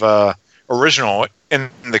kind of original in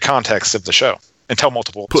the context of the show and tell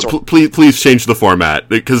multiple stories. Please change the format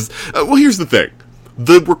because, here's the thing.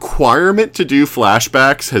 The requirement to do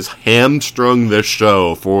flashbacks has hamstrung this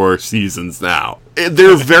show for seasons now.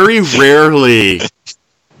 They're very rarely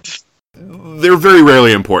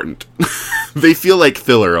important. They feel like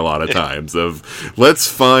filler a lot of times of let's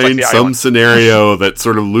find some scenario that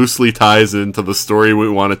sort of loosely ties into the story we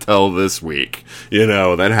want to tell this week,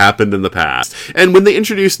 that happened in the past. And when they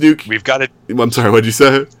introduce we've got it. I'm sorry, what'd you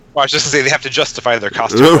say? Well, I was just going to say they have to justify their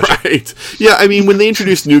costume. Right. Yeah, I mean, when they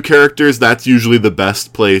introduce new characters, that's usually the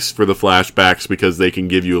best place for the flashbacks because they can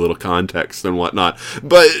give you a little context and whatnot.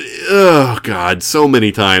 But, oh god, so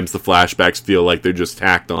many times the flashbacks feel like they're just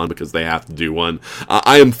tacked on because they have to do one.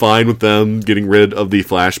 I am fine with them getting rid of the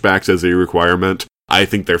flashbacks as a requirement. I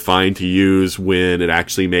think they're fine to use when it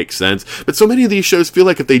actually makes sense. But so many of these shows feel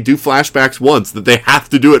like if they do flashbacks once, that they have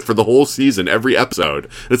to do it for the whole season, every episode.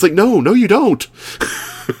 And it's like, no, you don't.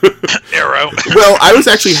 Arrow. Well, I was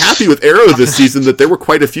actually happy with Arrow this season that there were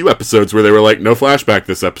quite a few episodes where they were like, no flashback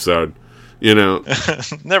this episode.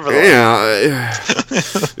 Nevertheless.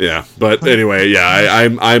 Yeah. But anyway, yeah,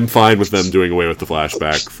 I'm fine with them doing away with the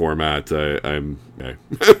flashback format.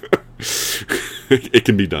 It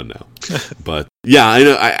can be done now. But yeah, I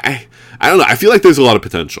know. I don't know. I feel like there's a lot of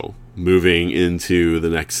potential moving into the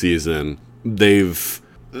next season. They've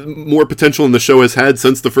more potential than the show has had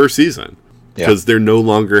since the first season. Because they're no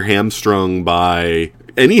longer hamstrung by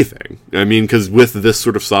anything. I mean, because with this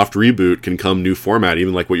sort of soft reboot can come new format,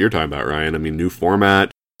 even like what you're talking about, Ryan. I mean, new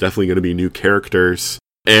format, definitely going to be new characters.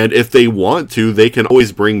 And if they want to, they can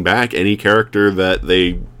always bring back any character that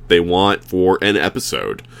they want for an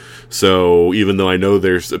episode. So even though I know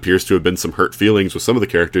there appears to have been some hurt feelings with some of the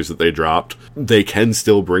characters that they dropped, they can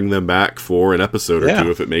still bring them back for an episode or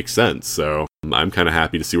two if it makes sense. So I'm kind of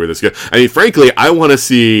happy to see where this goes. I mean, frankly, I want to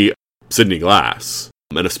see Sidney Glass.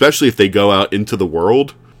 And especially if they go out into the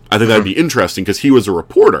world, I think that'd be interesting because he was a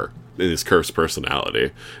reporter his cursed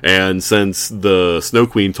personality. And since the Snow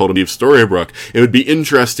Queen told him to leave Storybrooke, it would be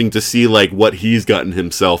interesting to see like what he's gotten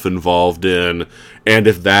himself involved in, and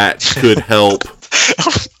if that could help.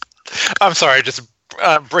 I'm sorry, just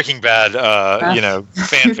Breaking Bad,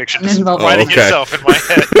 fan fiction is Oh, writing itself in my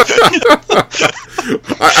head.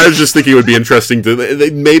 I was just thinking it would be interesting to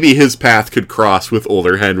maybe his path could cross with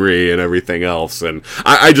older Henry and everything else. And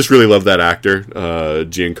I just really love that actor,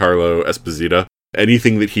 Giancarlo Esposito.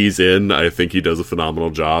 Anything that he's in, I think he does a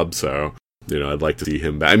phenomenal job. So, I'd like to see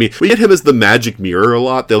him back. I mean, we get him as the Magic Mirror a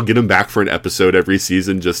lot. They'll get him back for an episode every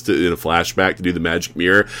season just in a flashback to do the Magic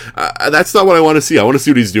Mirror. That's not what I want to see. I want to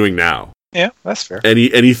see what he's doing now. Yeah, that's fair.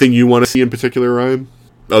 Anything you want to see in particular, Ryan?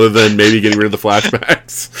 Other than maybe getting rid of the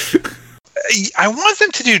flashbacks? I want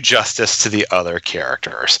them to do justice to the other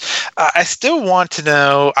characters. I still want to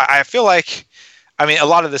know. I feel like, a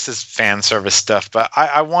lot of this is fan service stuff, but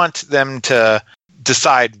I want them to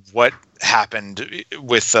decide what happened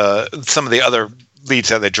with some of the other leads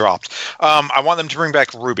that they dropped. I want them to bring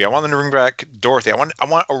back Ruby. I want them to bring back Dorothy. I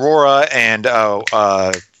want Aurora and Philip.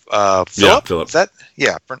 Philip. Is that?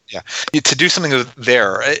 Yeah. To do something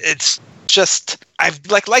there. It's just I've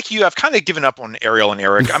kind of given up on Ariel and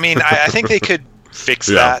Eric. I think they could fix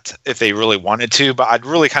that if they really wanted to, but I'd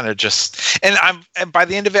really kind of just and by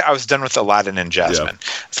the end of it I was done with Aladdin and Jasmine.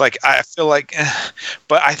 It's like I feel like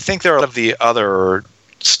but I think there are a lot of the other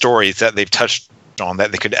stories that they've touched on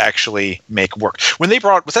that they could actually make work. When they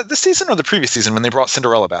brought, was that this season or the previous season when they brought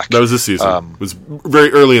Cinderella back? That was this season. It was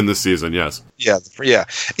very early in this season, yes. Yeah.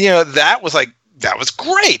 That was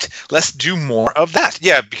great. Let's do more of that.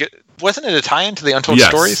 Yeah, because wasn't it a tie-in to the Untold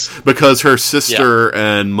Stories? Because her sister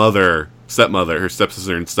and stepmother, her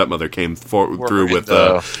stepsister and stepmother came through with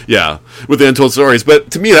the Untold Stories.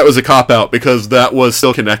 But to me, that was a cop-out because that was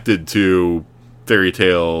still connected to fairy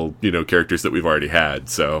tale, characters that we've already had.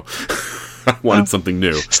 So I wanted something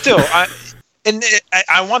new. Still, I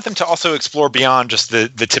want them to also explore beyond just the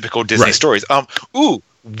typical Disney stories.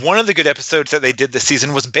 One of the good episodes that they did this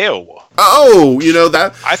season was Beowulf. Oh,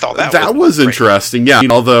 that I thought that was interesting. Yeah,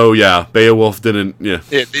 although Beowulf didn't. Yeah.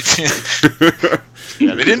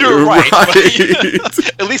 They didn't do it right. But,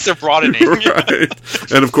 at least they're broadening.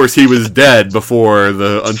 Right. And of course, he was dead before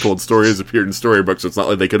the Untold Stories appeared in Storybrooke, so it's not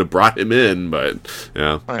like they could have brought him in. But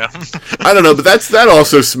I don't know. But that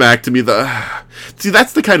also smacked to me.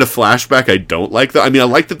 That's the kind of flashback I don't like. I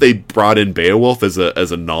like that they brought in Beowulf as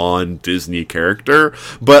a non-Disney character,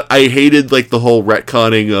 but I hated the whole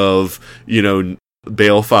retconning of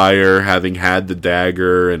Balefire having had the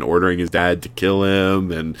dagger and ordering his dad to kill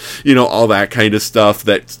him, and all that kind of stuff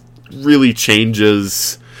that really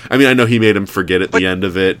changes. I know he made him forget at the end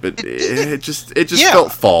of it, but it just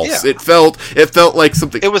felt false. Yeah. It felt like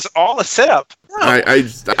something. It was all a setup. No. I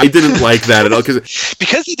didn't like that at all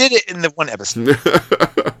because he did it in the one episode.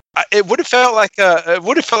 It would have felt like a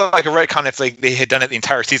retcon if they had done it the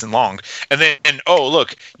entire season long, and then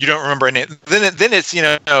look, you don't remember any. Then it's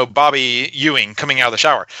Bobby Ewing coming out of the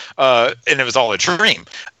shower, and it was all a dream.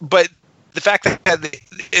 But the fact that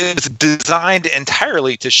it was designed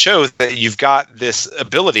entirely to show that you've got this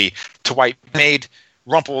ability to made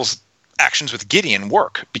Rumpel's actions with Gideon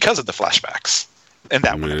work because of the flashbacks. And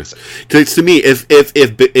that one episode. Because to me, if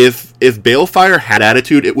Balefire had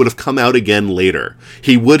attitude, it would have come out again later.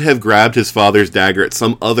 He would have grabbed his father's dagger at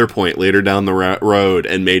some other point later down the road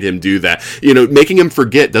and made him do that. Making him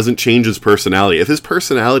forget doesn't change his personality. If his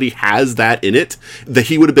personality has that in it, that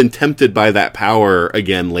he would have been tempted by that power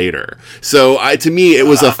again later. So to me, it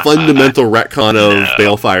was a fundamental retcon of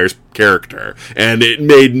Balefire's character, and it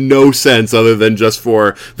made no sense other than just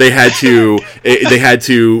they had to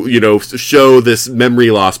show this memory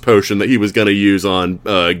loss potion that he was going to use on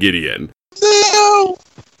Gideon. No,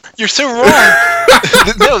 you're so wrong.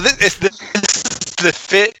 No, this is the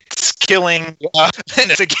Fitz killing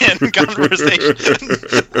again conversation.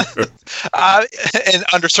 And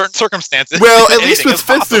under certain circumstances. Well, at least with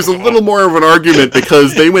Fitz, there's a little more of an argument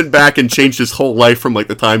because they went back and changed his whole life from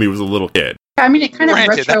the time he was a little kid. It kind of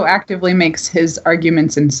retroactively makes his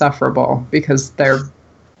arguments insufferable because they're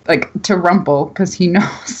to Rumpel, because he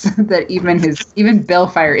knows that even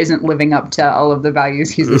Balefire isn't living up to all of the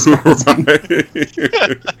values he's espousing.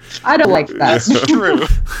 I don't like that. That's true.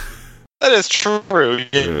 That is true.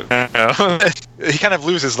 He kind of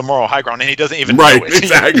loses the moral high ground, and he doesn't even know it.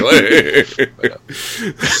 Exactly.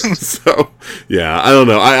 So, I don't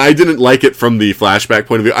know. I didn't like it from the flashback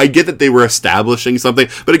point of view. I get that they were establishing something,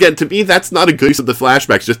 but again, to me, that's not a good use of the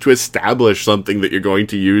flashbacks, just to establish something that you're going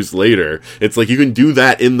to use later. It's you can do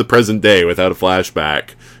that in the present day without a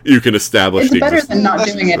flashback. You can establish it's better than not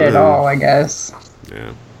doing it at all, I guess.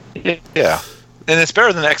 Yeah. And it's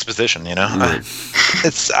better than exposition, you know? I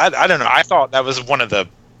don't know. I thought that was one of the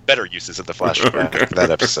better uses of the flashback for that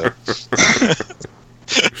episode.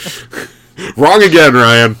 Wrong again,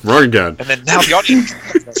 Ryan. Wrong again. And then now the audience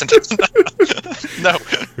no.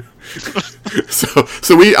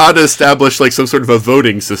 So we ought to establish like some sort of a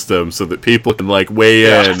voting system so that people can like weigh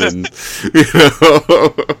in and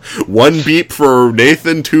one beep for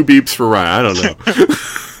Nathan, 2 beeps for Ryan. I don't know.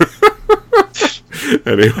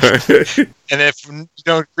 Anyway. And if you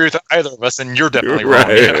don't agree with either of us, then you're definitely wrong.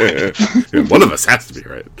 Right. Yeah, one of us has to be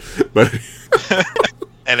right. But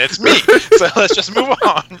and it's me. So let's just move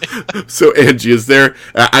on. So Angie, is there,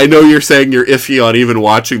 I know you're saying you're iffy on even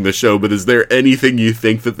watching the show, but is there anything you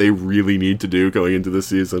think that they really need to do going into the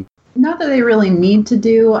season? Not that they really need to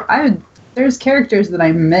do. There's characters that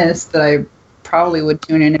I miss that I probably would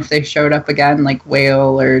tune in if they showed up again, like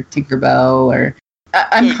Whale or Tinkerbell or...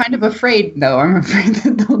 I'm kind of afraid, though. I'm afraid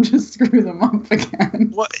that they'll just screw them up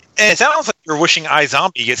again. Well, and it sounds like you're wishing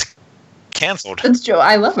iZombie gets canceled. That's true.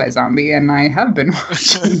 I love iZombie, and I have been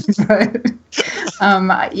watching, but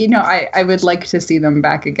I would like to see them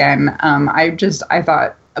back again. I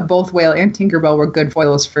thought both Whale and Tinkerbell were good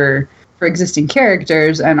foils for existing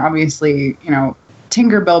characters, and obviously,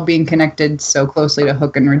 Tinkerbell being connected so closely to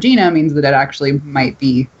Hook and Regina means that it actually might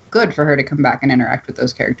be good for her to come back and interact with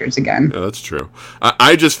those characters again. Yeah, that's true.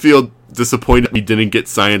 I just feel disappointed we didn't get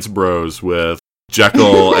Science Bros with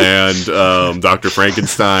Jekyll and Dr.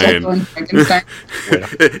 Frankenstein. Jekyll and Frankenstein.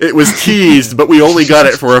 It was teased, but we only got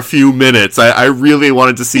it for a few minutes. I really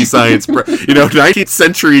wanted to see Science Bros. 19th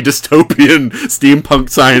century dystopian steampunk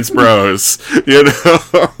Science Bros.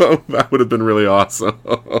 That would have been really awesome.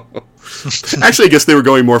 Actually, I guess they were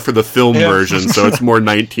going more for the film version, so it's more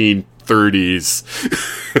 1930s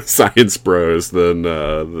Science Bros than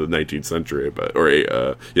the 19th century,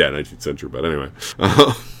 19th century. But anyway,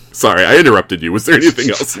 sorry, I interrupted you. Was there anything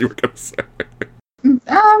else you were going to say?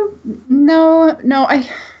 No. I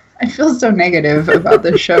feel so negative about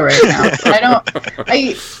this show right now.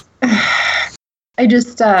 I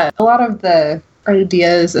just a lot of the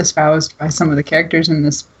ideas espoused by some of the characters in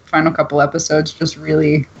this final couple episodes just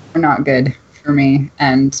really are not good for me.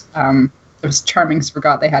 And those Charmings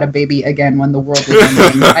forgot they had a baby again when the world was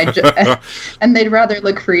ending. And they'd rather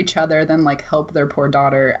look for each other than like help their poor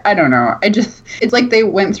daughter. I don't know. It's like they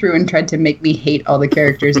went through and tried to make me hate all the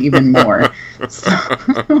characters even more. So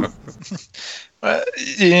at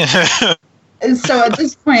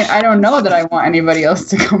this point, I don't know that I want anybody else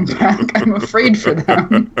to come back. I'm afraid for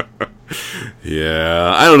them.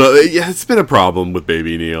 Yeah, I don't know. Yeah, it's been a problem with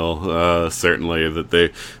Baby Neil, certainly, that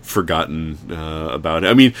they've forgotten about it.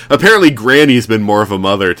 I mean, apparently Granny's been more of a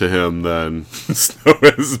mother to him than Snow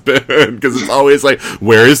has been, because it's always like,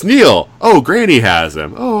 where is Neil? Oh, Granny has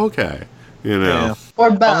him. Oh, okay. Yeah.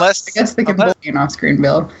 Or Belle. I guess they can both be an off-screen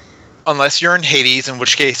Bill. Unless you're in Hades, in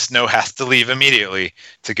which case Snow has to leave immediately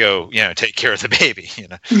to go, take care of the baby,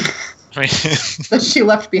 I mean, that she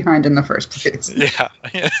left behind in the first place. Yeah.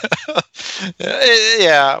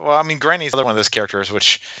 Well, I mean, Granny's another one of those characters,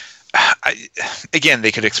 which, again,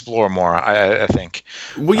 they could explore more. I think.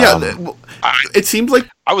 Well, yeah. It seemed like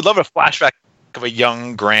I would love a flashback of a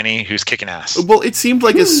young Granny who's kicking ass. Well, it seemed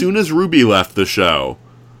like as soon as Ruby left the show,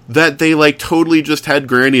 that they like totally just had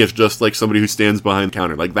Granny as just like somebody who stands behind the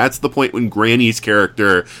counter. Like that's the point when Granny's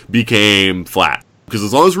character became flat. Because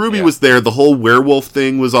as long as Ruby was there, the whole werewolf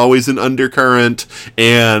thing was always an undercurrent,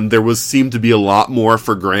 and there seemed to be a lot more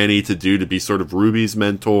for Granny to do to be sort of Ruby's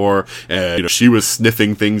mentor, and she was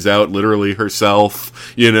sniffing things out literally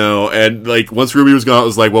herself, and like once Ruby was gone, it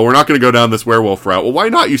was like, well, we're not going to go down this werewolf route. Well, why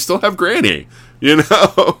not? You still have Granny, It's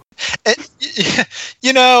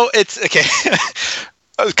okay.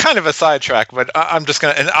 Kind of a sidetrack, but I'm just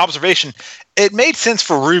going to... An observation, it made sense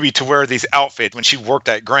for Ruby to wear these outfits when she worked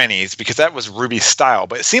at Granny's because that was Ruby's style.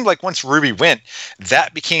 But it seemed like once Ruby went,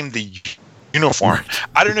 that became the uniform.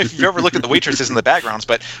 I don't know if you've ever looked at the waitresses in the backgrounds,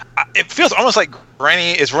 but it feels almost like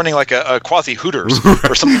Granny is running like a quasi Hooters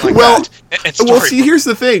or something like that. Well, see, here's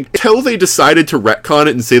the thing. Until they decided to retcon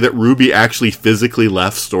it and say that Ruby actually physically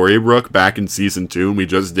left Storybrooke back in season 2 and we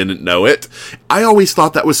just didn't know it, I always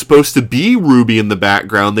thought that was supposed to be Ruby in the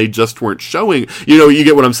background. They just weren't showing. You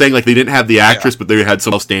get what I'm saying? Like, they didn't have the actress, but they had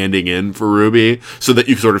someone standing in for Ruby so that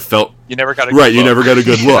you sort of felt... You never got a good look. You never got a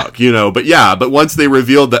good look, But once they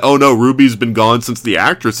revealed that, oh no, Ruby's been gone since the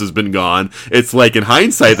actress has been gone, it's like, in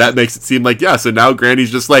hindsight, that makes it seem like, so now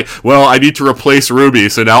Granny's just like, well, I need to replace Ruby,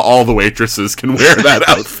 so now all the waitresses can wear that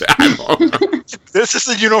outfit. This is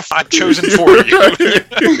the uniform I've chosen for you.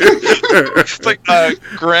 It's like,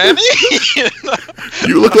 Granny?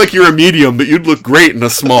 You look like you're a medium, but you'd look great in a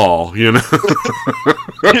small,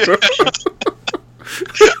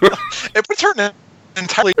 It puts her in an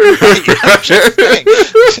entirely I'm just saying.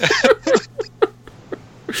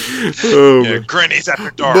 Granny's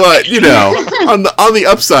after dark. But on the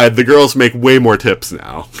upside, the girls make way more tips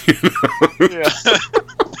now.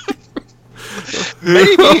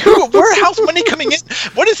 Maybe. How's money coming in?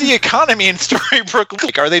 What is the economy in Storybrooke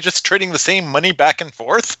like? Are they just trading the same money back and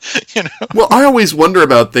forth? Well, I always wonder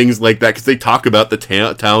about things like that because they talk about the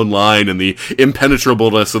town line and the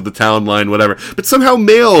impenetrableness of the town line, whatever. But somehow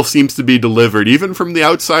mail seems to be delivered, even from the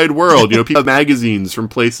outside world. People have magazines from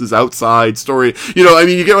places outside story. I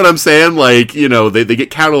mean, you get what I'm saying? Like, they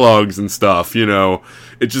get catalogs and stuff.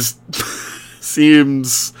 It just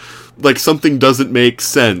seems like something doesn't make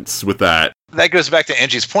sense with that. That goes back to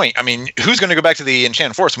Angie's point. I mean, who's going to go back to the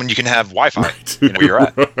Enchanted Forest when you can have Wi-Fi? Where you're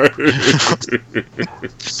at.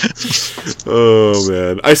 Oh,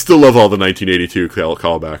 man. I still love all the 1982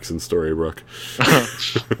 callbacks in Storybrooke.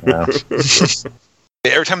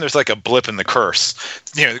 Every time there's like a blip in the curse,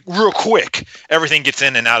 real quick, everything gets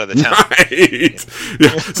in and out of the town. Right.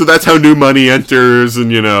 Yeah. So that's how new money enters,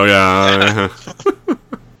 and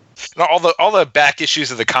All the back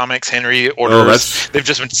issues of the comics Henry orders, they've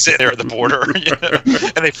just been sitting there at the border,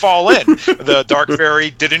 and they fall in. The Dark Fairy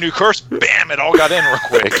did a new curse, bam, it all got in real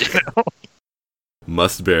quick.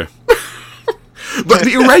 Must be. But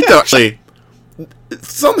you're right, though, actually.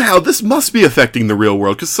 Somehow this must be affecting the real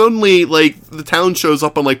world, because suddenly, the town shows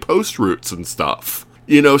up on, post routes and stuff.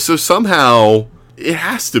 So somehow it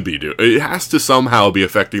has to somehow be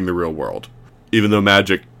affecting the real world. Even though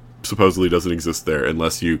magic supposedly doesn't exist there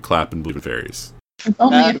unless you clap and believe in fairies. If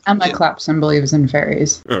only if Emma claps and believes in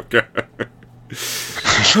fairies. Okay.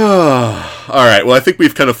 All right. Well, I think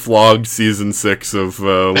we've kind of flogged season 6 of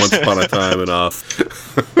Once Upon a Time enough.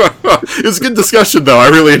 It was a good discussion, though. I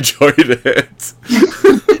really enjoyed it.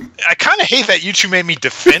 I kind of hate that you two made me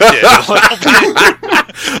defend it a little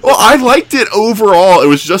bit. Well, I liked it overall. It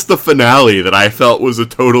was just the finale that I felt was a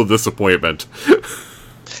total disappointment.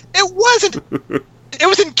 It wasn't. It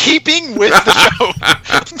was in keeping with the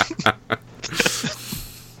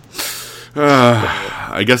show.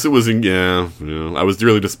 I guess it was in, I was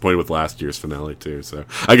really disappointed with last year's finale, too, so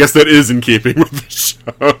I guess that is in keeping with the show.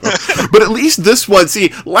 But at least this one,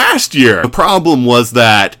 last year, the problem was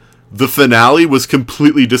that the finale was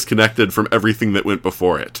completely disconnected from everything that went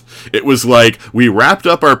before it. It was like, we wrapped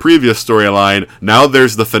up our previous storyline, now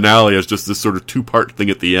there's the finale as just this sort of 2-part thing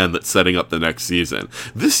at the end that's setting up the next season.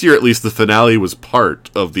 This year, at least, the finale was part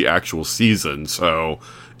of the actual season, so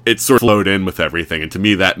it sort of flowed in with everything, and to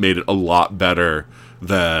me that made it a lot better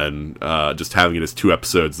than just having it as 2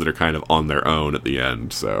 episodes that are kind of on their own at the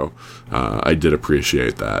end, so I did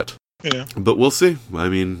appreciate that. Yeah. But we'll see. I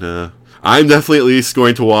mean, I'm definitely at least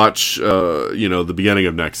going to watch, the beginning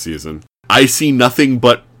of next season. I see nothing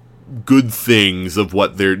but good things of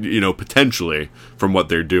what they're, potentially from what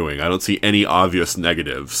they're doing. I don't see any obvious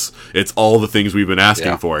negatives. It's all the things we've been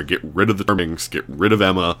asking for. Get rid of the Charmings, get rid of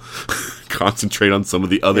Emma, concentrate on some of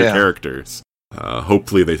the other characters.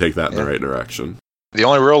 Hopefully they take that in the right direction. The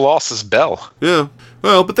only real loss is Belle. Yeah.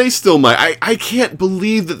 Well, but they still might. I can't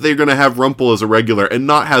believe that they're going to have Rumple as a regular and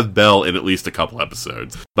not have Belle in at least a couple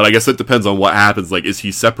episodes. But I guess it depends on what happens. Like, is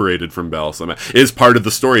he separated from Belle somehow? Is part of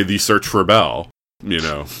the story the search for Belle?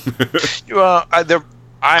 Well,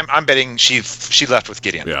 I'm betting she left with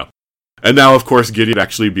Gideon. Yeah. And now, of course, Gideon would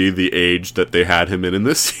actually be the age that they had him in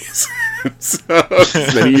this season. So,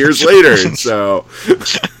 many years later. So,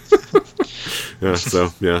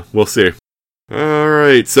 we'll see. All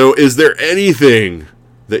right. So, is there anything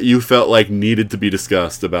that you felt like needed to be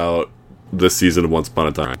discussed about this season of Once Upon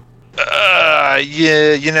a Time?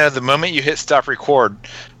 Yeah. The moment you hit stop record,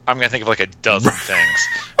 I'm going to think of like a dozen things.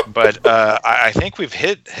 But I think we've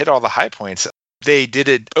hit all the high points. They did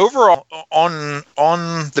it overall on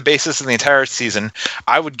the basis of the entire season.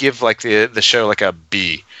 I would give like the show like a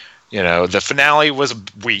B. The finale was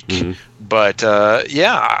weak, but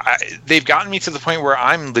they've gotten me to the point where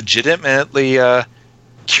I'm legitimately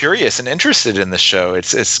curious and interested in the show.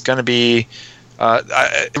 It's going to be a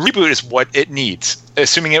reboot is what it needs,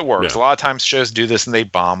 assuming it works. Yeah. A lot of times shows do this and they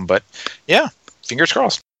bomb, but yeah, fingers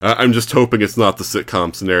crossed. I'm just hoping it's not the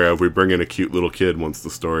sitcom scenario of we bring in a cute little kid once the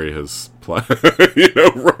story has ran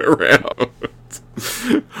out.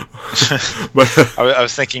 But I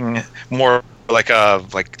was thinking more like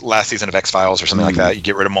last season of X-Files or something like that. You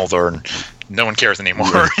get rid of Mulder and no one cares anymore.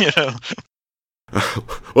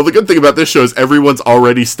 Well, the good thing about this show is everyone's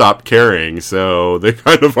already stopped caring, so they're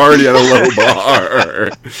kind of already at a low bar.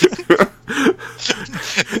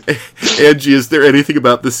 Angie, is there anything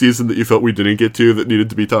about this season that you felt we didn't get to that needed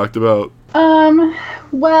to be talked about?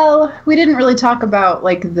 Well, we didn't really talk about,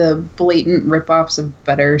 like, the blatant rip-offs of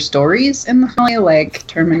better stories in the finale, like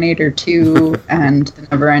Terminator 2 and The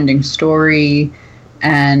Neverending Story,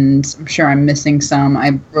 and I'm sure I'm missing some.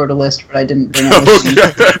 I wrote a list, but I didn't bring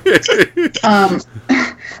it with me.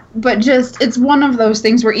 But just, it's one of those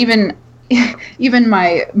things where even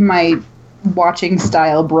my watching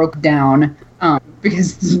style broke down,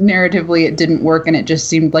 because narratively it didn't work, and it just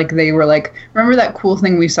seemed like they were like, remember that cool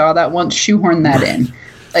thing we saw that once? Shoehorn that in.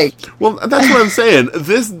 Like, well, that's what I'm saying.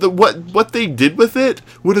 What they did with it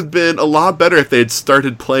would have been a lot better if they had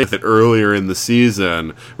started playing with it earlier in the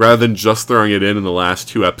season, rather than just throwing it in the last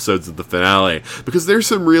 2 episodes of the finale. Because there's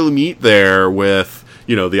some real meat there with,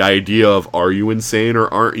 you know, the idea of, are you insane or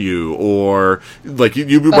aren't you? Or, like,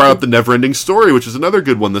 you brought up The Neverending Story, which is another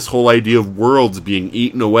good one. This whole idea of worlds being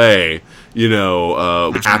eaten away, you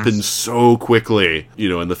know, which happens so quickly, you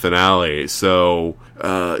know, in the finale. So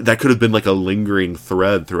that could have been like a lingering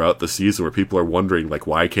thread throughout the season where people are wondering, like,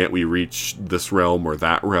 why can't we reach this realm or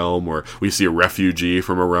that realm? Or we see a refugee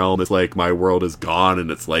from a realm. It's like, my world is gone, and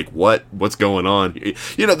it's like, what's going on?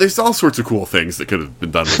 You know, there's all sorts of cool things that could have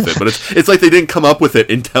been done with it, but it's like they didn't come up with it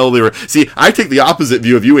until they were... See, I take the opposite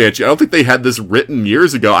view of you, Angie. I don't think they had this written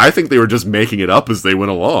years ago. I think they were just making it up as they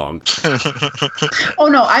went along. Oh,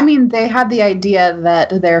 no, I mean, they had the idea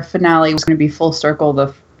that their finale was going to be full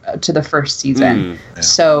circle to the first season. Yeah.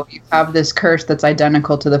 So you have this curse that's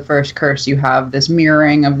identical to the first curse. You have this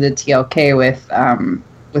mirroring of the TLK with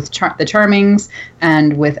the Charmings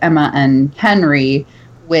and with Emma and Henry,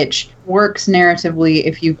 which works narratively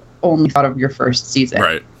if you've only thought of your first season.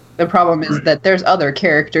 Right. The problem is that there's other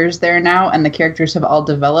characters there now, and the characters have all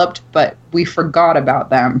developed, but we forgot about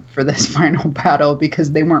them for this final battle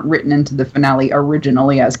because they weren't written into the finale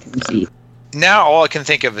originally as conceived. Now all I can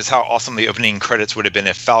think of is how awesome the opening credits would have been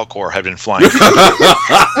if Falkor had been flying.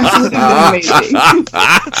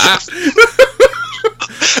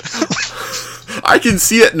 I can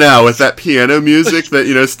see it now with that piano music that,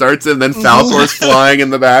 you know, starts and then Falkor's flying in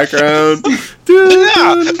the background.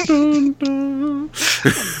 Yeah.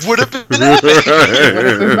 Would have been epic. Would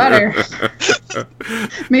have been better.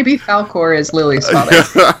 Maybe Falkor is Lily's father.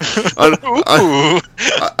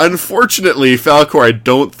 Unfortunately, Falkor I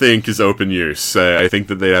don't think is open use. I think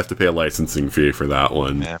that they'd have to pay a licensing fee for that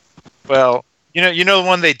one. Yeah. Well, you know the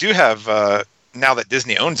one they do have now that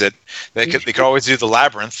Disney owns it. They could always do the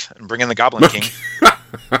Labyrinth and bring in the Goblin King.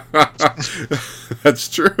 That's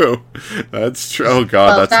true. That's true. Oh God,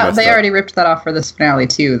 well, that's they already ripped that off for this finale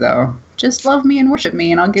too, though. Just love me and worship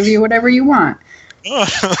me, and I'll give you whatever you want.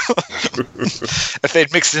 If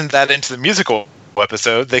they'd mixed that into the musical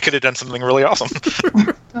episode, they could have done something really awesome.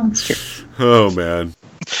 That's true. Oh man.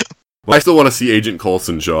 Well, I still want to see Agent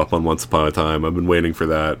Coulson show up on Once Upon a Time. I've been waiting for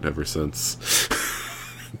that ever since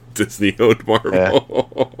Disney owned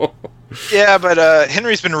Marvel. Yeah, but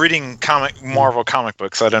Henry's been reading Marvel comic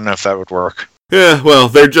books, so I don't know if that would work. Yeah, well,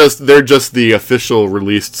 they're just the official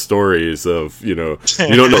released stories of, you know,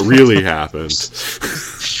 you don't know what really happened.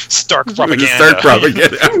 Stark propaganda. Stark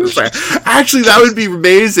propaganda. Actually, that would be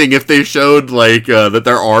amazing if they showed, like, that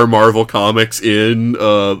there are Marvel comics in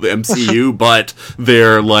the MCU, but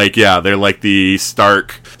they're like the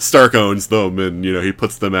Stark owns them, and, you know, he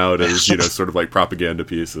puts them out as, you know, sort of like propaganda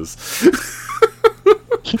pieces.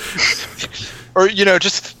 Or, you know,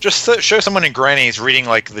 just show someone in Granny's reading,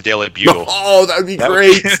 like, the Daily Bugle. Oh, that would be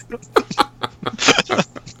great!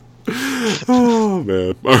 Oh,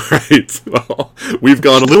 man. All right. Well, we've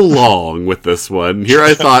gone a little long with this one. Here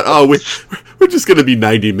I thought, we're just going to be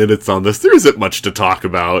 90 minutes on this. There isn't much to talk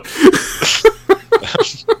about.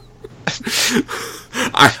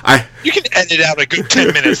 You can edit out a good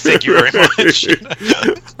 10 minutes, thank you very much.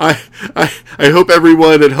 I hope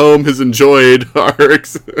everyone at home has enjoyed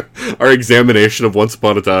our examination of Once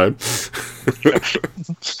Upon a Time.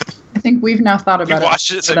 I think we've now thought about it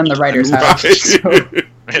better than the writers have. So.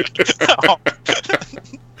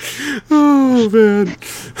 Oh, man.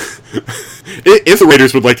 If the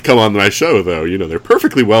writers would like to come on my show, though, you know, they're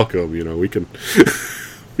perfectly welcome. You know, we can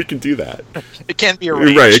do that. It can be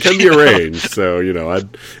arranged. Right, it can be arranged. So, you know,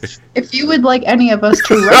 if you would like any of us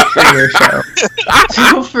to write for your show,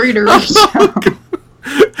 feel free to reach out.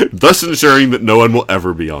 Thus ensuring that no one will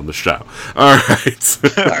ever be on the show. All right.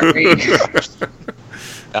 Sorry.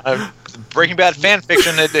 Breaking Bad fan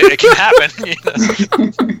fiction, it can happen. You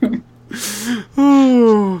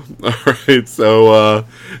know? All right. So,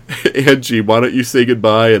 Angie, why don't you say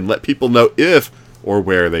goodbye and let people know if or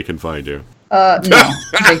where they can find you? No,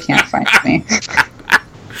 they can't find me.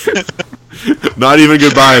 Not even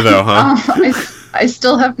goodbye, though, huh? I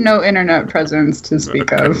still have no internet presence to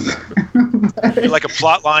speak of. You're like a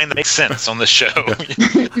plot line that makes sense on this show.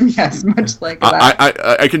 Yes, much like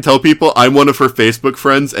that. I can tell people I'm one of her Facebook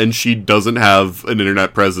friends, and she doesn't have an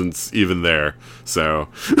internet presence even there. So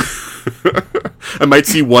I might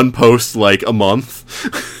see one post like a month.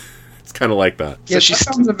 It's kind of like that. Yeah, so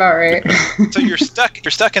that sounds about right. So you're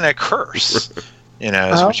stuck in a curse.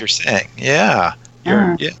 Is what you're saying. Yeah.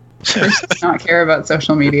 Yeah. Does not care about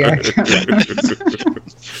social media.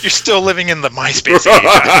 You're still living in the MySpace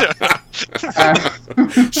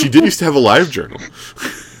age. She did used to have a live journal.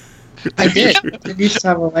 I did. They used to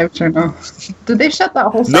have a live journal. Did they shut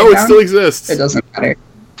that whole site down? No, it down? still exists. It doesn't matter.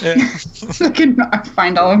 Yeah. So I can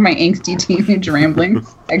find all of my angsty teenage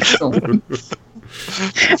ramblings. Excellent.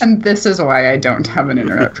 And this is why I don't have an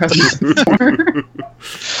internet presence anymore.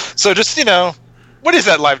 So just, what is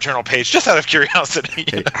that live journal page? Just out of curiosity.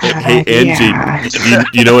 Hey, Angie,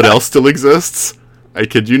 do you know what else still exists? I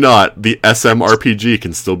kid you not. The SMRPG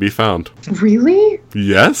can still be found. Really?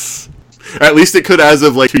 Yes. At least it could as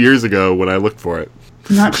of 2 years ago when I looked for it.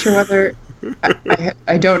 I'm not sure whether...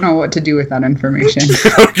 I don't know what to do with that information.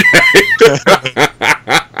 Okay.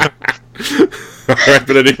 Alright,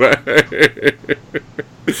 but anyway.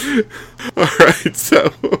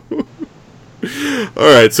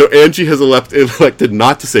 Alright, so Angie has elected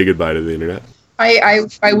not to say goodbye to the internet. I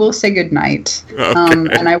will say goodnight. Okay.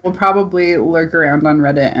 And I will probably lurk around on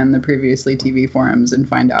Reddit and the Previously TV forums and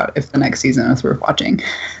find out if the next season is worth watching.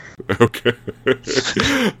 Okay.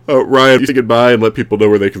 Ryan, you say goodbye and let people know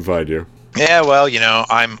where they can find you. Yeah, well,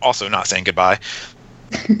 I'm also not saying goodbye.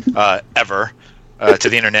 Ever. To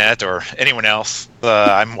the internet or anyone else.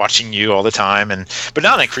 I'm watching you all the time, but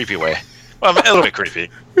not in a creepy way. Well, a little bit creepy.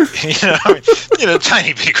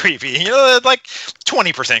 Tiny bit creepy. Like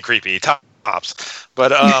 20% creepy, tops.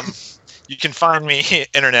 But you can find me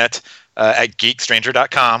internet at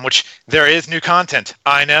geekstranger.com, which there is new content.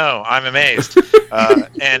 I know. I'm amazed.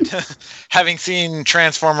 And having seen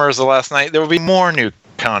Transformers the last night, there will be more new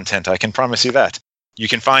content. I can promise you that. You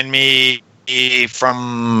can find me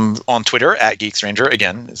on Twitter at GeekStranger.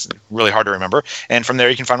 Again, it's really hard to remember. And from there,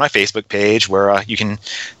 you can find my Facebook page where you can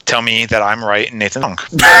tell me that I'm right and Nathan's wrong.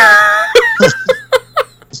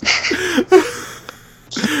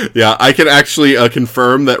 Yeah, I can actually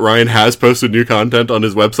confirm that Ryan has posted new content on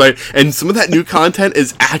his website, and some of that new content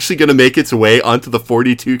is actually going to make its way onto the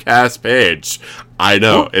 42cast page. I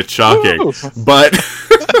know, it's shocking, but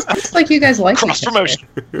it's like you guys like cross promotion.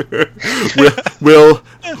 We'll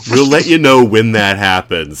let you know when that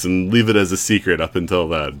happens and leave it as a secret up until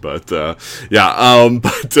then. But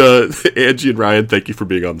Angie and Ryan, thank you for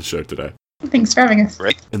being on the show today. Thanks for having us.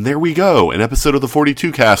 Right. And there we go, an episode of the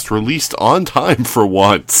 42cast released on time for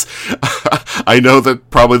once. I know that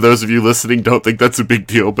probably those of you listening don't think that's a big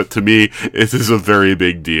deal, but to me, it is a very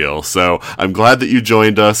big deal. So I'm glad that you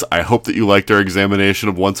joined us. I hope that you liked our examination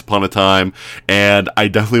of Once Upon a Time, and I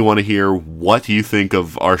definitely want to hear what you think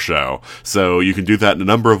of our show. So you can do that in a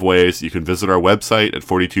number of ways. You can visit our website at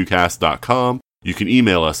 42cast.com. You can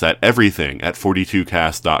email us at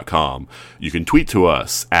everything@42cast.com. You can tweet to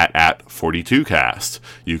us at 42cast.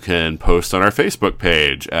 You can post on our Facebook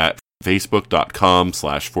page at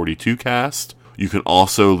facebook.com/42cast. You can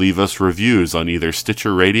also leave us reviews on either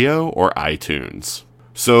Stitcher Radio or iTunes.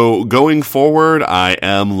 So going forward, I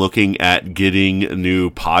am looking at getting new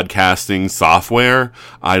podcasting software.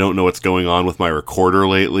 I don't know what's going on with my recorder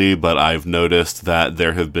lately, but I've noticed that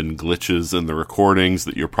there have been glitches in the recordings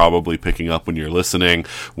that you're probably picking up when you're listening,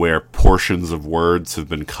 where portions of words have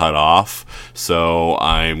been cut off. So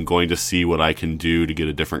I'm going to see what I can do to get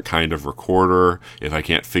a different kind of recorder if I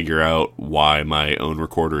can't figure out why my own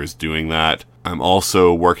recorder is doing that. I'm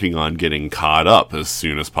also working on getting caught up as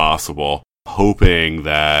soon as possible, hoping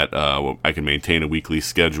that I can maintain a weekly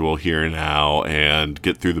schedule here now and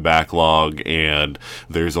get through the backlog. And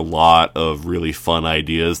there's a lot of really fun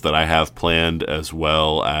ideas that I have planned, as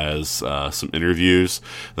well as some interviews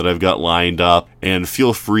that I've got lined up. And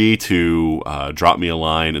feel free to drop me a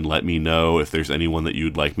line and let me know if there's anyone that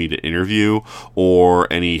you'd like me to interview or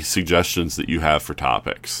any suggestions that you have for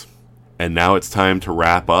topics. And now it's time to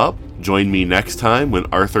wrap up. Join me next time when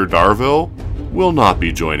Arthur Darvill will not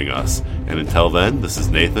be joining us. And until then, this is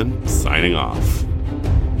Nathan signing off.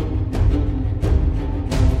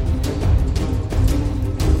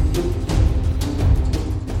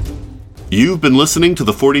 You've been listening to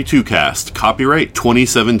the 42cast, copyright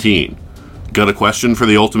 2017. Got a question for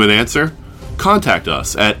the ultimate answer? Contact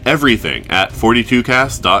us at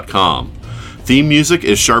everything@42cast.com. Theme music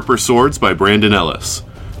is Sharper Swords by Brandon Ellis.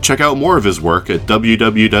 Check out more of his work at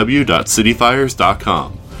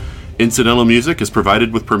www.cityfires.com. Incidental music is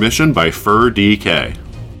provided with permission by FurDK.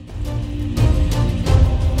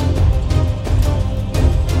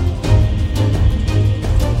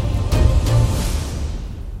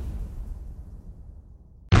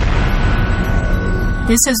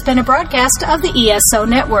 This has been a broadcast of the ESO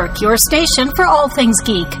Network, your station for all things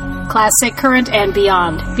geek, classic, current, and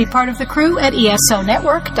beyond. Be part of the crew at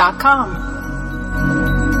ESONetwork.com.